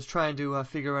 I was trying to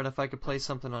figure out if I could play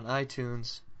something on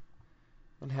iTunes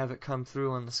and have it come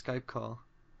through on the Skype call.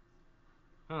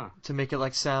 Huh. To make it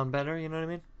like sound better, you know what I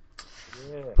mean?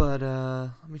 Yeah. But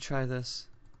let me try this.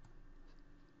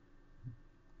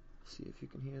 See if you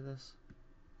can hear this.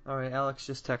 Alright, Alex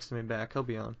just texted me back. He'll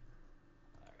be on.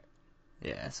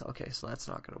 Yeah, it's okay, so that's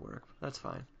not gonna work. That's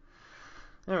fine.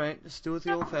 Alright, just do it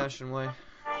the old-fashioned way.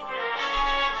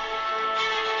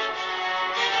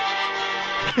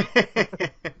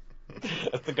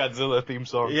 That's the Godzilla theme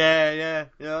song. Yeah.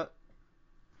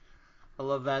 I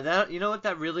love that. You know what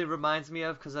that really reminds me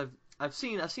of? Because I've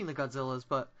seen the Godzillas,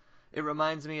 but it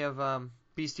reminds me of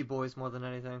Beastie Boys more than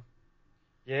anything.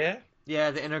 Yeah?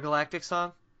 Yeah, the Intergalactic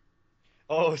song.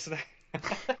 Oh, so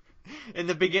in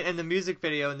the music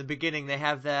video in the beginning they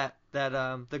have the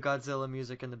Godzilla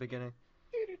music in the beginning.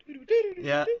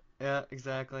 Yeah,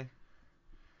 exactly.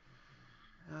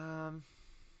 Alright,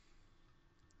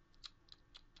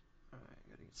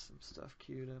 gotta get some stuff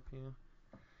queued up here.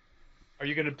 Are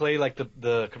you gonna play like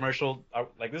the commercial?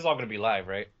 Like this is all gonna be live,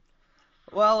 right?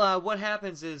 Well, what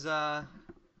happens is how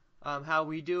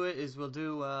we do it is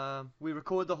we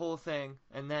record the whole thing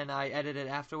and then I edit it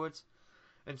afterwards.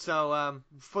 And so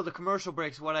for the commercial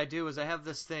breaks, what I do is I have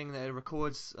this thing that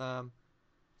records the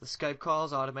Skype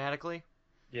calls automatically.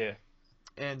 Yeah.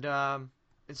 And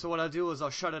so what I'll do is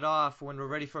I'll shut it off when we're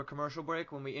ready for a commercial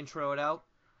break, when we intro it out.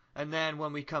 And then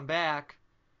when we come back,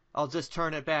 I'll just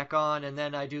turn it back on and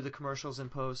then I do the commercials in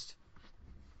post.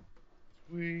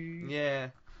 Sweet. Yeah,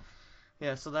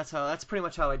 so that's pretty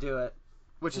much how I do it.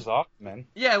 Which is awesome, man.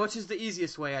 Yeah, which is the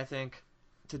easiest way, I think,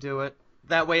 to do it.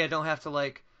 That way I don't have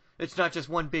to, it's not just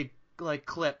one big,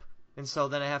 clip. And so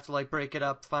then I have to, break it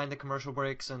up, find the commercial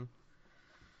breaks, and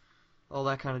all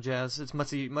that kind of jazz. It's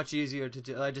much easier to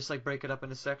do. I just, break it up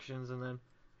into sections, and then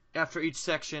after each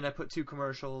section I put 2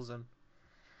 commercials, and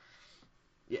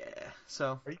yeah,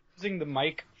 so. Are you using the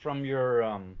mic from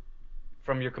your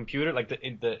computer, like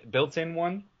the built-in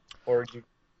one? Or you...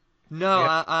 No,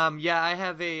 I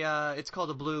have it's called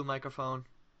a Blue microphone.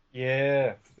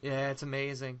 Yeah. Yeah, it's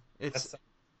amazing. It's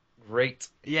great.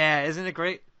 Yeah, isn't it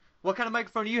great? What kind of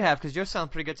microphone do you have? Because yours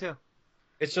sound pretty good too.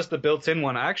 It's just the built-in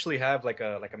one. I actually have like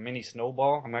a mini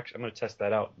snowball. I'm gonna test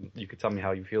that out. You could tell me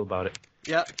how you feel about it.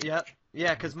 Yep.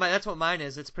 Yeah, because that's what mine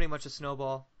is. It's pretty much a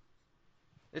snowball.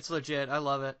 It's legit. I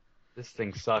love it. This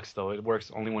thing sucks though. It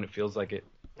works only when it feels like it.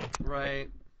 Right.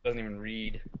 Doesn't even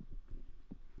read.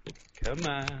 Come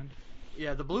on.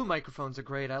 Yeah, the Blue microphones are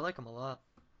great. I like them a lot.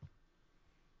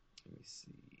 Let me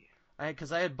see.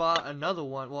 Because I had bought another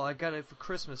one. Well, I got it for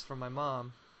Christmas from my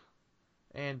mom.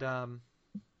 And,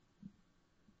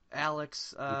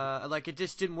 Alex, it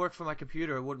just didn't work for my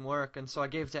computer. It wouldn't work. And so I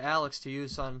gave it to Alex to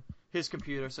use on his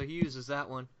computer. So he uses that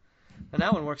one. And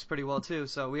that one works pretty well, too.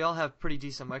 So we all have pretty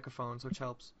decent microphones, which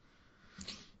helps.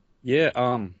 Yeah,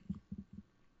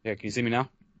 yeah, can you see me now?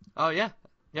 Oh, yeah.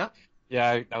 Yeah.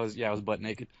 Yeah, I was butt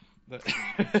naked. But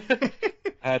I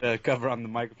had a cover on the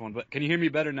microphone. But can you hear me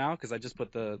better now? Because I just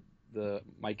put the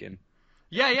mic in.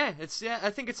 Yeah. I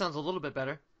think it sounds a little bit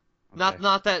better. Okay.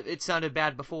 Not that it sounded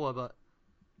bad before, but.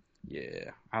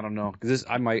 Yeah, I don't know. Because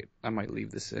I might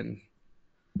leave this in.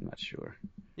 I'm not sure.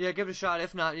 Yeah, give it a shot.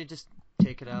 If not, you just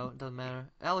take it out. It doesn't matter.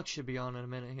 Alex should be on in a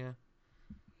minute here.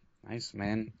 Nice,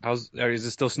 man. Is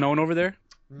it still snowing over there?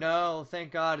 No,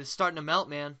 thank God. It's starting to melt,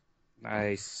 man.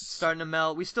 Nice. Starting to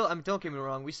melt. We still, don't get me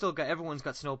wrong, everyone's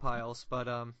got snow piles, but,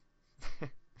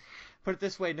 put it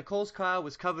this way, Nicole's car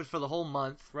was covered for the whole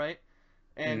month, right?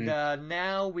 And,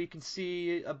 now we can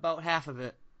see about half of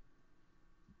it.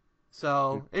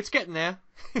 So, it's getting there.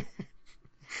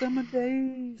 Summer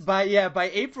days.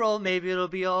 By April, maybe it'll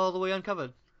be all the way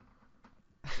uncovered.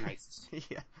 Nice.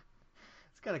 Yeah.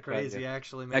 It's kind of crazy,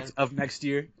 actually, man. Next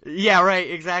year? Yeah, right,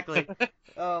 exactly.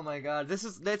 Oh my God,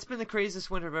 that's been the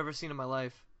craziest winter I've ever seen in my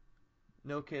life.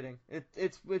 No kidding.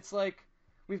 It's like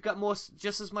we've got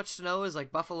just as much snow as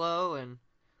like Buffalo and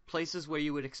places where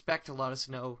you would expect a lot of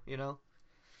snow. You know,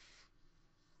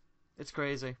 it's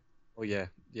crazy. Oh yeah.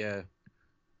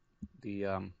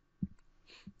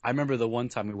 I remember the one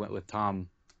time we went with Tom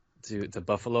to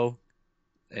Buffalo,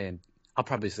 and I'll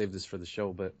probably save this for the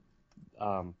show, but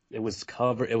it was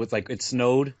covered. It was like it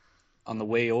snowed on the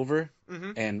way over,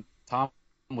 and Tom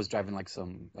was driving like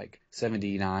some like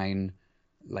 79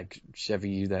 like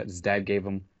Chevy that his dad gave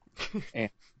him,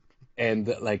 and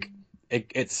like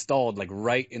it stalled like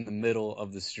right in the middle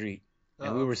of the street,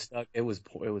 and we were stuck. It was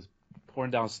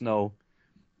pouring down snow,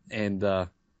 and I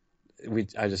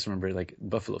just remember like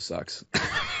Buffalo sucks.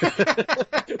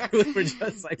 We were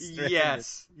just like stranded.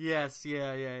 Yes,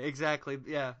 yeah, exactly,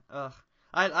 yeah. Ugh.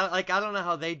 I don't know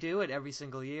how they do it every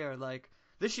single year. Like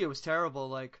this year was terrible.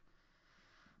 Like,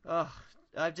 ugh.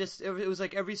 It was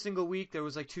like every single week there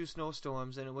was like 2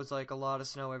 snowstorms, and it was like a lot of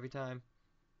snow every time.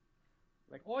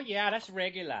 Like, oh yeah, that's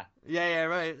regular. Yeah,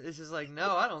 right. It's just like,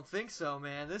 no, I don't think so,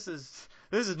 man. This is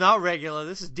not regular.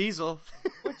 This is diesel.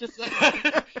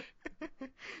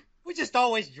 We're just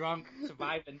always drunk,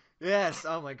 surviving. Yes.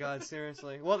 Oh my God,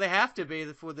 seriously. Well, they have to be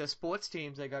for the sports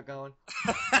teams they got going.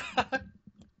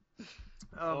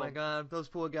 Oh my God, those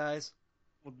poor guys.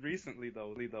 Well, recently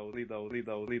though, no,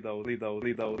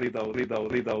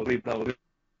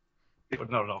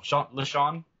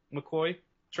 LaShawn McCoy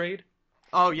trade.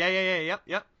 Oh yeah, yep.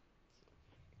 Yeah,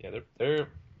 they're the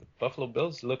Buffalo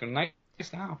Bills looking nice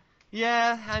now.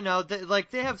 Yeah, I know.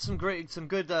 They have some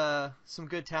good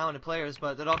talented players,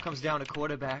 but it all comes down to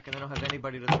quarterback, and they don't have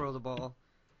anybody to throw the ball.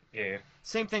 Yeah.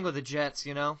 Same thing with the Jets,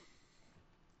 you know.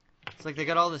 It's like they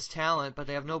got all this talent, but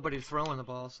they have nobody throwing the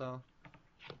ball. So.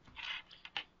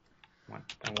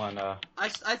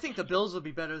 I think the Bills will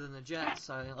be better than the Jets.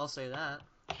 I'll say that.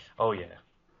 Oh yeah.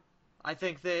 I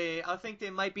think they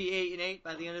might be 8-8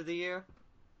 by the end of the year.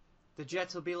 The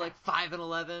Jets will be like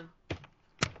 5-11.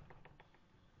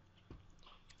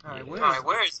 All right, where's Al?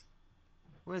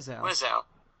 Where's Al?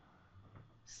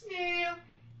 Snail.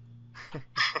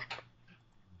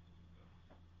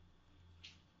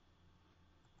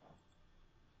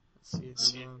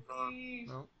 Let's see if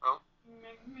no. Oh.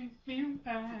 Make me feel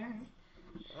bad.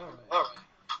 All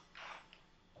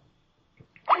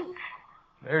right.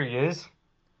 There he is.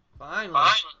 Finally.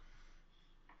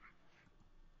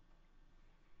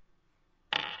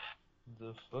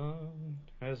 The fun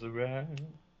has arrived.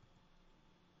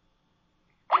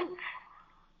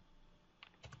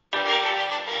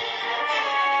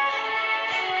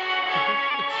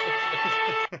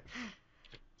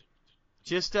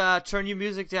 Just turn your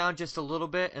music down just a little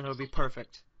bit, and it'll be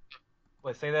perfect.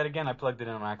 Wait, say that again. I plugged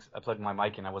my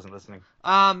mic in. I wasn't listening.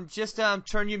 Just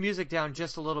turn your music down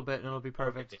just a little bit, and it'll be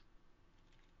perfect.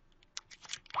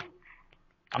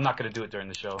 I'm not gonna do it during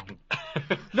the show.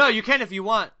 No, you can if you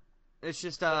want. It's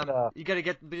just we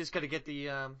just gotta get the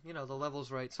the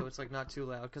levels right, so it's like not too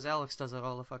loud. Because Alex does that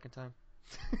all the fucking time.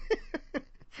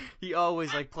 He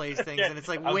always like plays things, and it's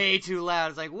like way too loud.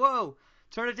 It's like, whoa,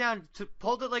 turn it down.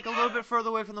 Hold it like a little bit further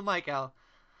away from the mic, Al.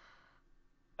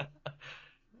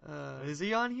 Is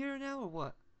he on here now or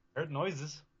what? Heard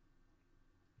noises.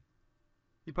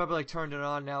 He probably like turned it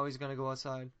on. Now he's gonna go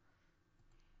outside.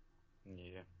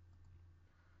 Yeah.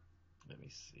 Let me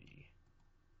see.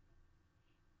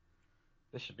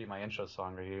 This should be my intro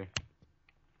song right here.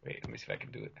 Wait, let me see if I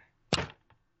can do it.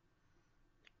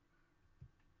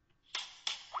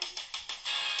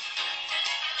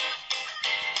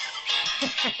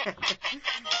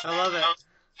 I love it.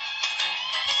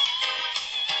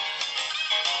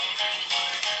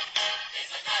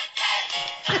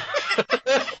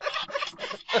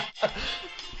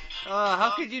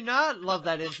 How could you not love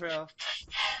that intro?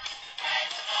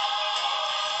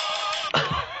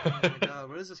 Oh my God,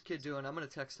 what is this kid doing? I'm gonna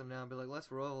text him now and be like,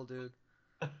 let's roll, dude.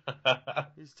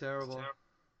 He's terrible.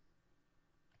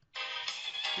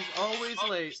 He's always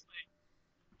late.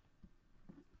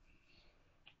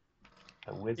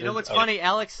 You know what's funny?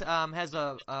 Alex has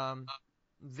a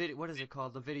what is it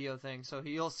called? The video thing. So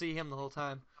you'll see him the whole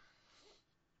time.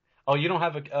 Oh, you don't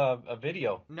have a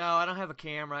video? No, I don't have a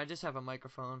camera. I just have a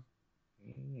microphone.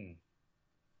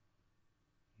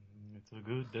 It's a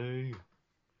good day.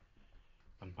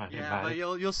 Yeah, but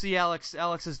you'll see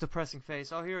Alex's depressing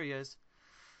face. Oh, here he is.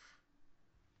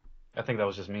 I think that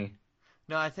was just me.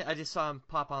 No, I just saw him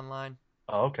pop online.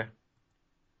 Oh, okay.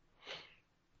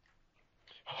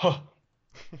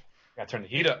 Gotta turn the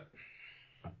heat up.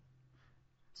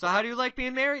 So how do you like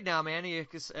being married now, man?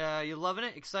 Are you loving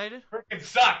it? Excited? Freaking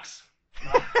sucks.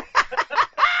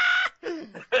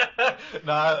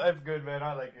 Nah, that's good, man.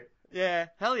 I like it. Yeah,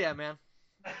 hell yeah, man.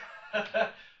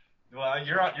 Well,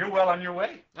 you're well on your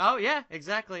way. Oh yeah,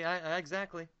 exactly.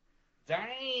 Exactly.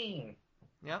 Dang.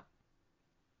 Yep.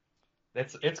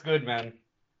 It's good, man.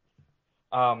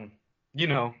 You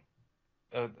know,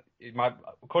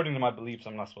 according to my beliefs,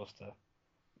 I'm not supposed to,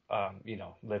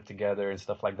 live together and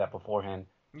stuff like that beforehand.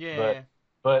 Yeah.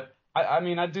 But I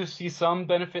mean, I do see some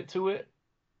benefit to it.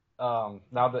 Now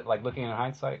that looking in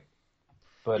hindsight.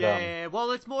 But yeah.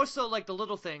 Well, it's more so like the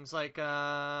little things, like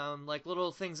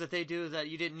little things that they do that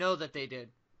you didn't know that they did.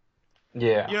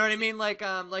 Yeah. You know what I mean? Like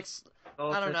I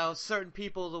don't know, certain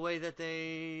people, the way that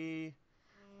they,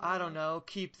 I don't know,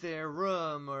 keep their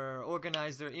room or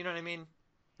organize their, you know what I mean?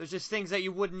 There's just things that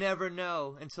you would never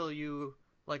know until you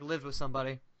lived with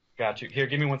somebody. Got you. Here,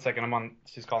 give me 1 second.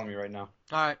 She's calling me right now.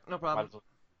 All right, no problem.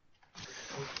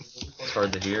 It's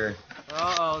hard to hear.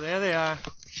 Uh-oh, there they are.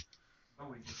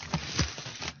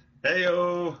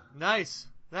 Heyo. Nice.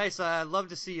 I'd love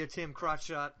to see you, Tim Crotch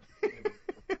Shot.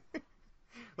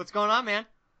 What's going on, man?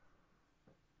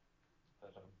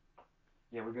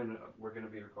 Yeah, we're gonna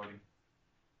be recording.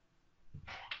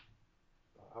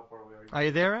 How far away are you? Are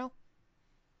you there, Al?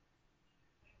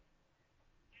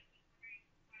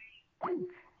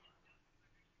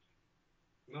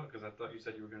 No, because I thought you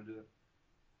said you were gonna do that.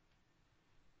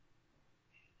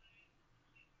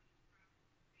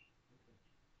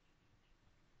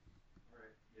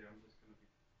 Alright, yeah, I'm just gonna be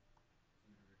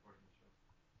recording the show.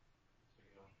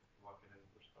 So if you walk in,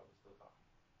 we're probably still talking.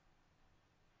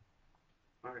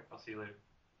 Alright, I'll see you later.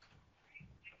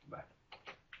 Bye.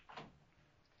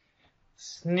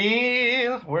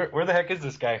 Sneal! Where the heck is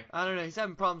this guy? I don't know. He's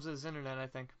having problems with his internet, I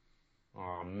think.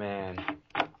 Oh, man.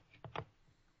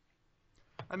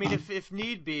 I mean, if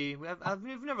need be, we've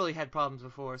never really had problems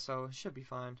before, so it should be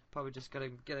fine. Probably just gotta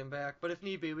get him back. But if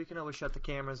need be, we can always shut the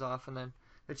cameras off, and then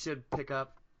it should pick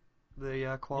up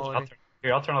the quality.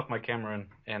 I'll turn off my camera,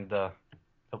 and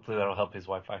hopefully that'll help his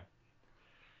Wi-Fi.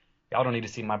 Y'all don't need to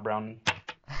see my brown...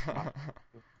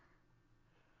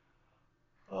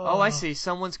 Oh, I see.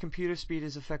 Someone's computer speed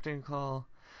is affecting a call.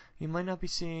 You might not be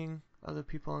seeing other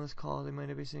people on this call. They might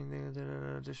not be seeing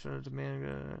the additional demand.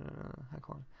 High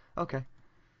quality. Okay.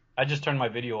 I just turned my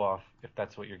video off, if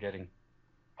that's what you're getting.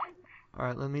 All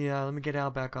right, let me get Al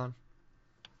back on.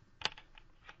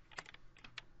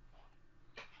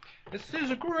 This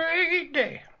is a great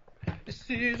day. This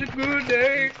is a good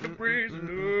day to praise the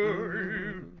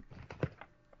Lord.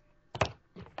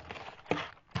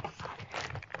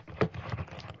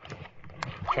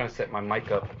 I'm trying to set my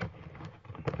mic up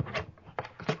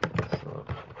so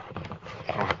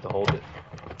I don't have to hold it.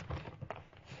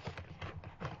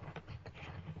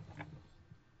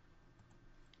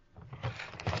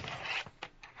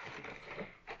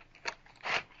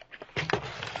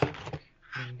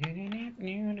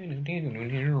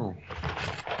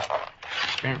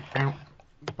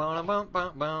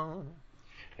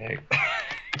 Hey,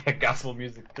 gospel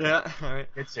music. Yeah, all right.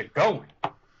 It's a going.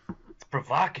 It's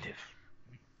provocative.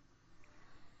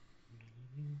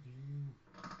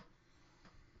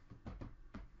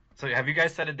 So, have you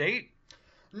guys set a date?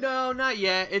 No, not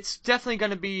yet. It's definitely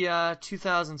going to be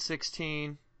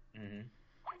 2016. Mm-hmm.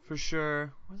 For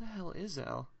sure. Where the hell is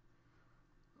Al?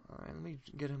 Alright, let me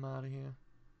get him out of here.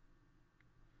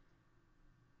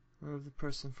 Remove the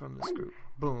person from this group.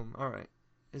 Boom. Alright.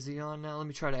 Is he on now? Let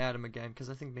me try to add him again, because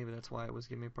I think maybe that's why it was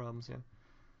giving me problems here.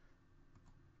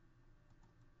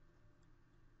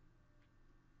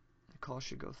 The call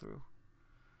should go through.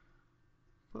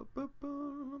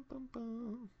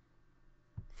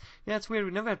 Yeah, it's weird.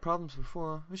 We've never had problems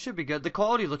before. It should be good. The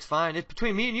quality looks fine.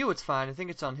 Between me and you, it's fine. I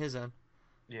think it's on his end.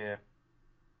 Yeah.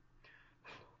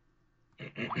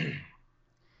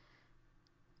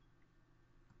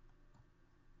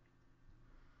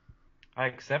 I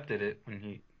accepted it when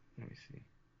he... Let me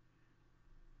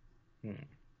see.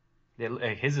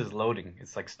 Yeah, his is loading.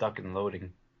 It's stuck in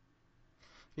loading.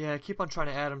 Yeah, I keep on trying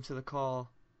to add him to the call.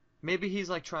 Maybe he's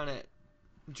trying to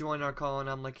join our call and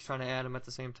I'm trying to add him at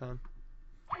the same time.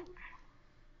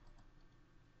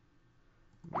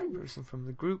 Person from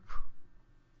the group.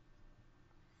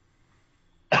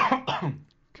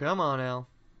 Come on, Al.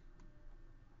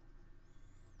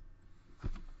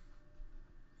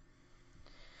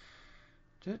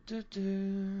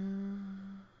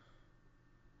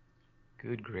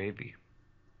 Good gravy.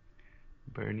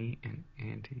 Bernie and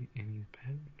Auntie and his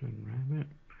pet doing rabbit.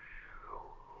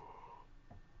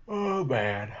 Oh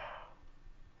man.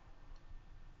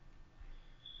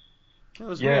 That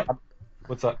was Yeah. weird.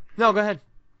 What's up? No, go ahead.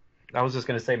 I was just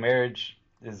gonna say marriage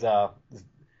is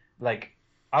like,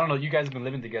 I don't know. You guys have been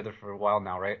living together for a while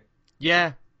now, right?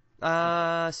 Yeah.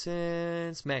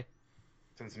 Since May.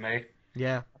 Since May.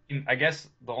 Yeah. I guess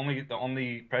the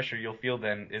only pressure you'll feel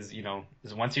then is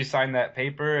once you sign that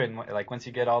paper and like once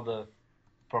you get all the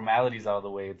formalities out of the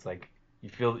way, it's like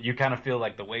you kind of feel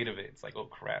like the weight of it. It's like, oh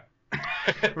crap.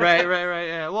 Right.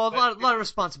 Yeah. Well, a lot of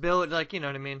responsibility, like, you know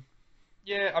what I mean.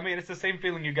 Yeah, I mean it's the same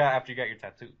feeling you got after you got your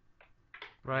tattoo.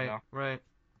 Right. Right.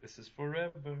 This is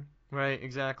forever. Right.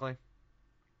 Exactly.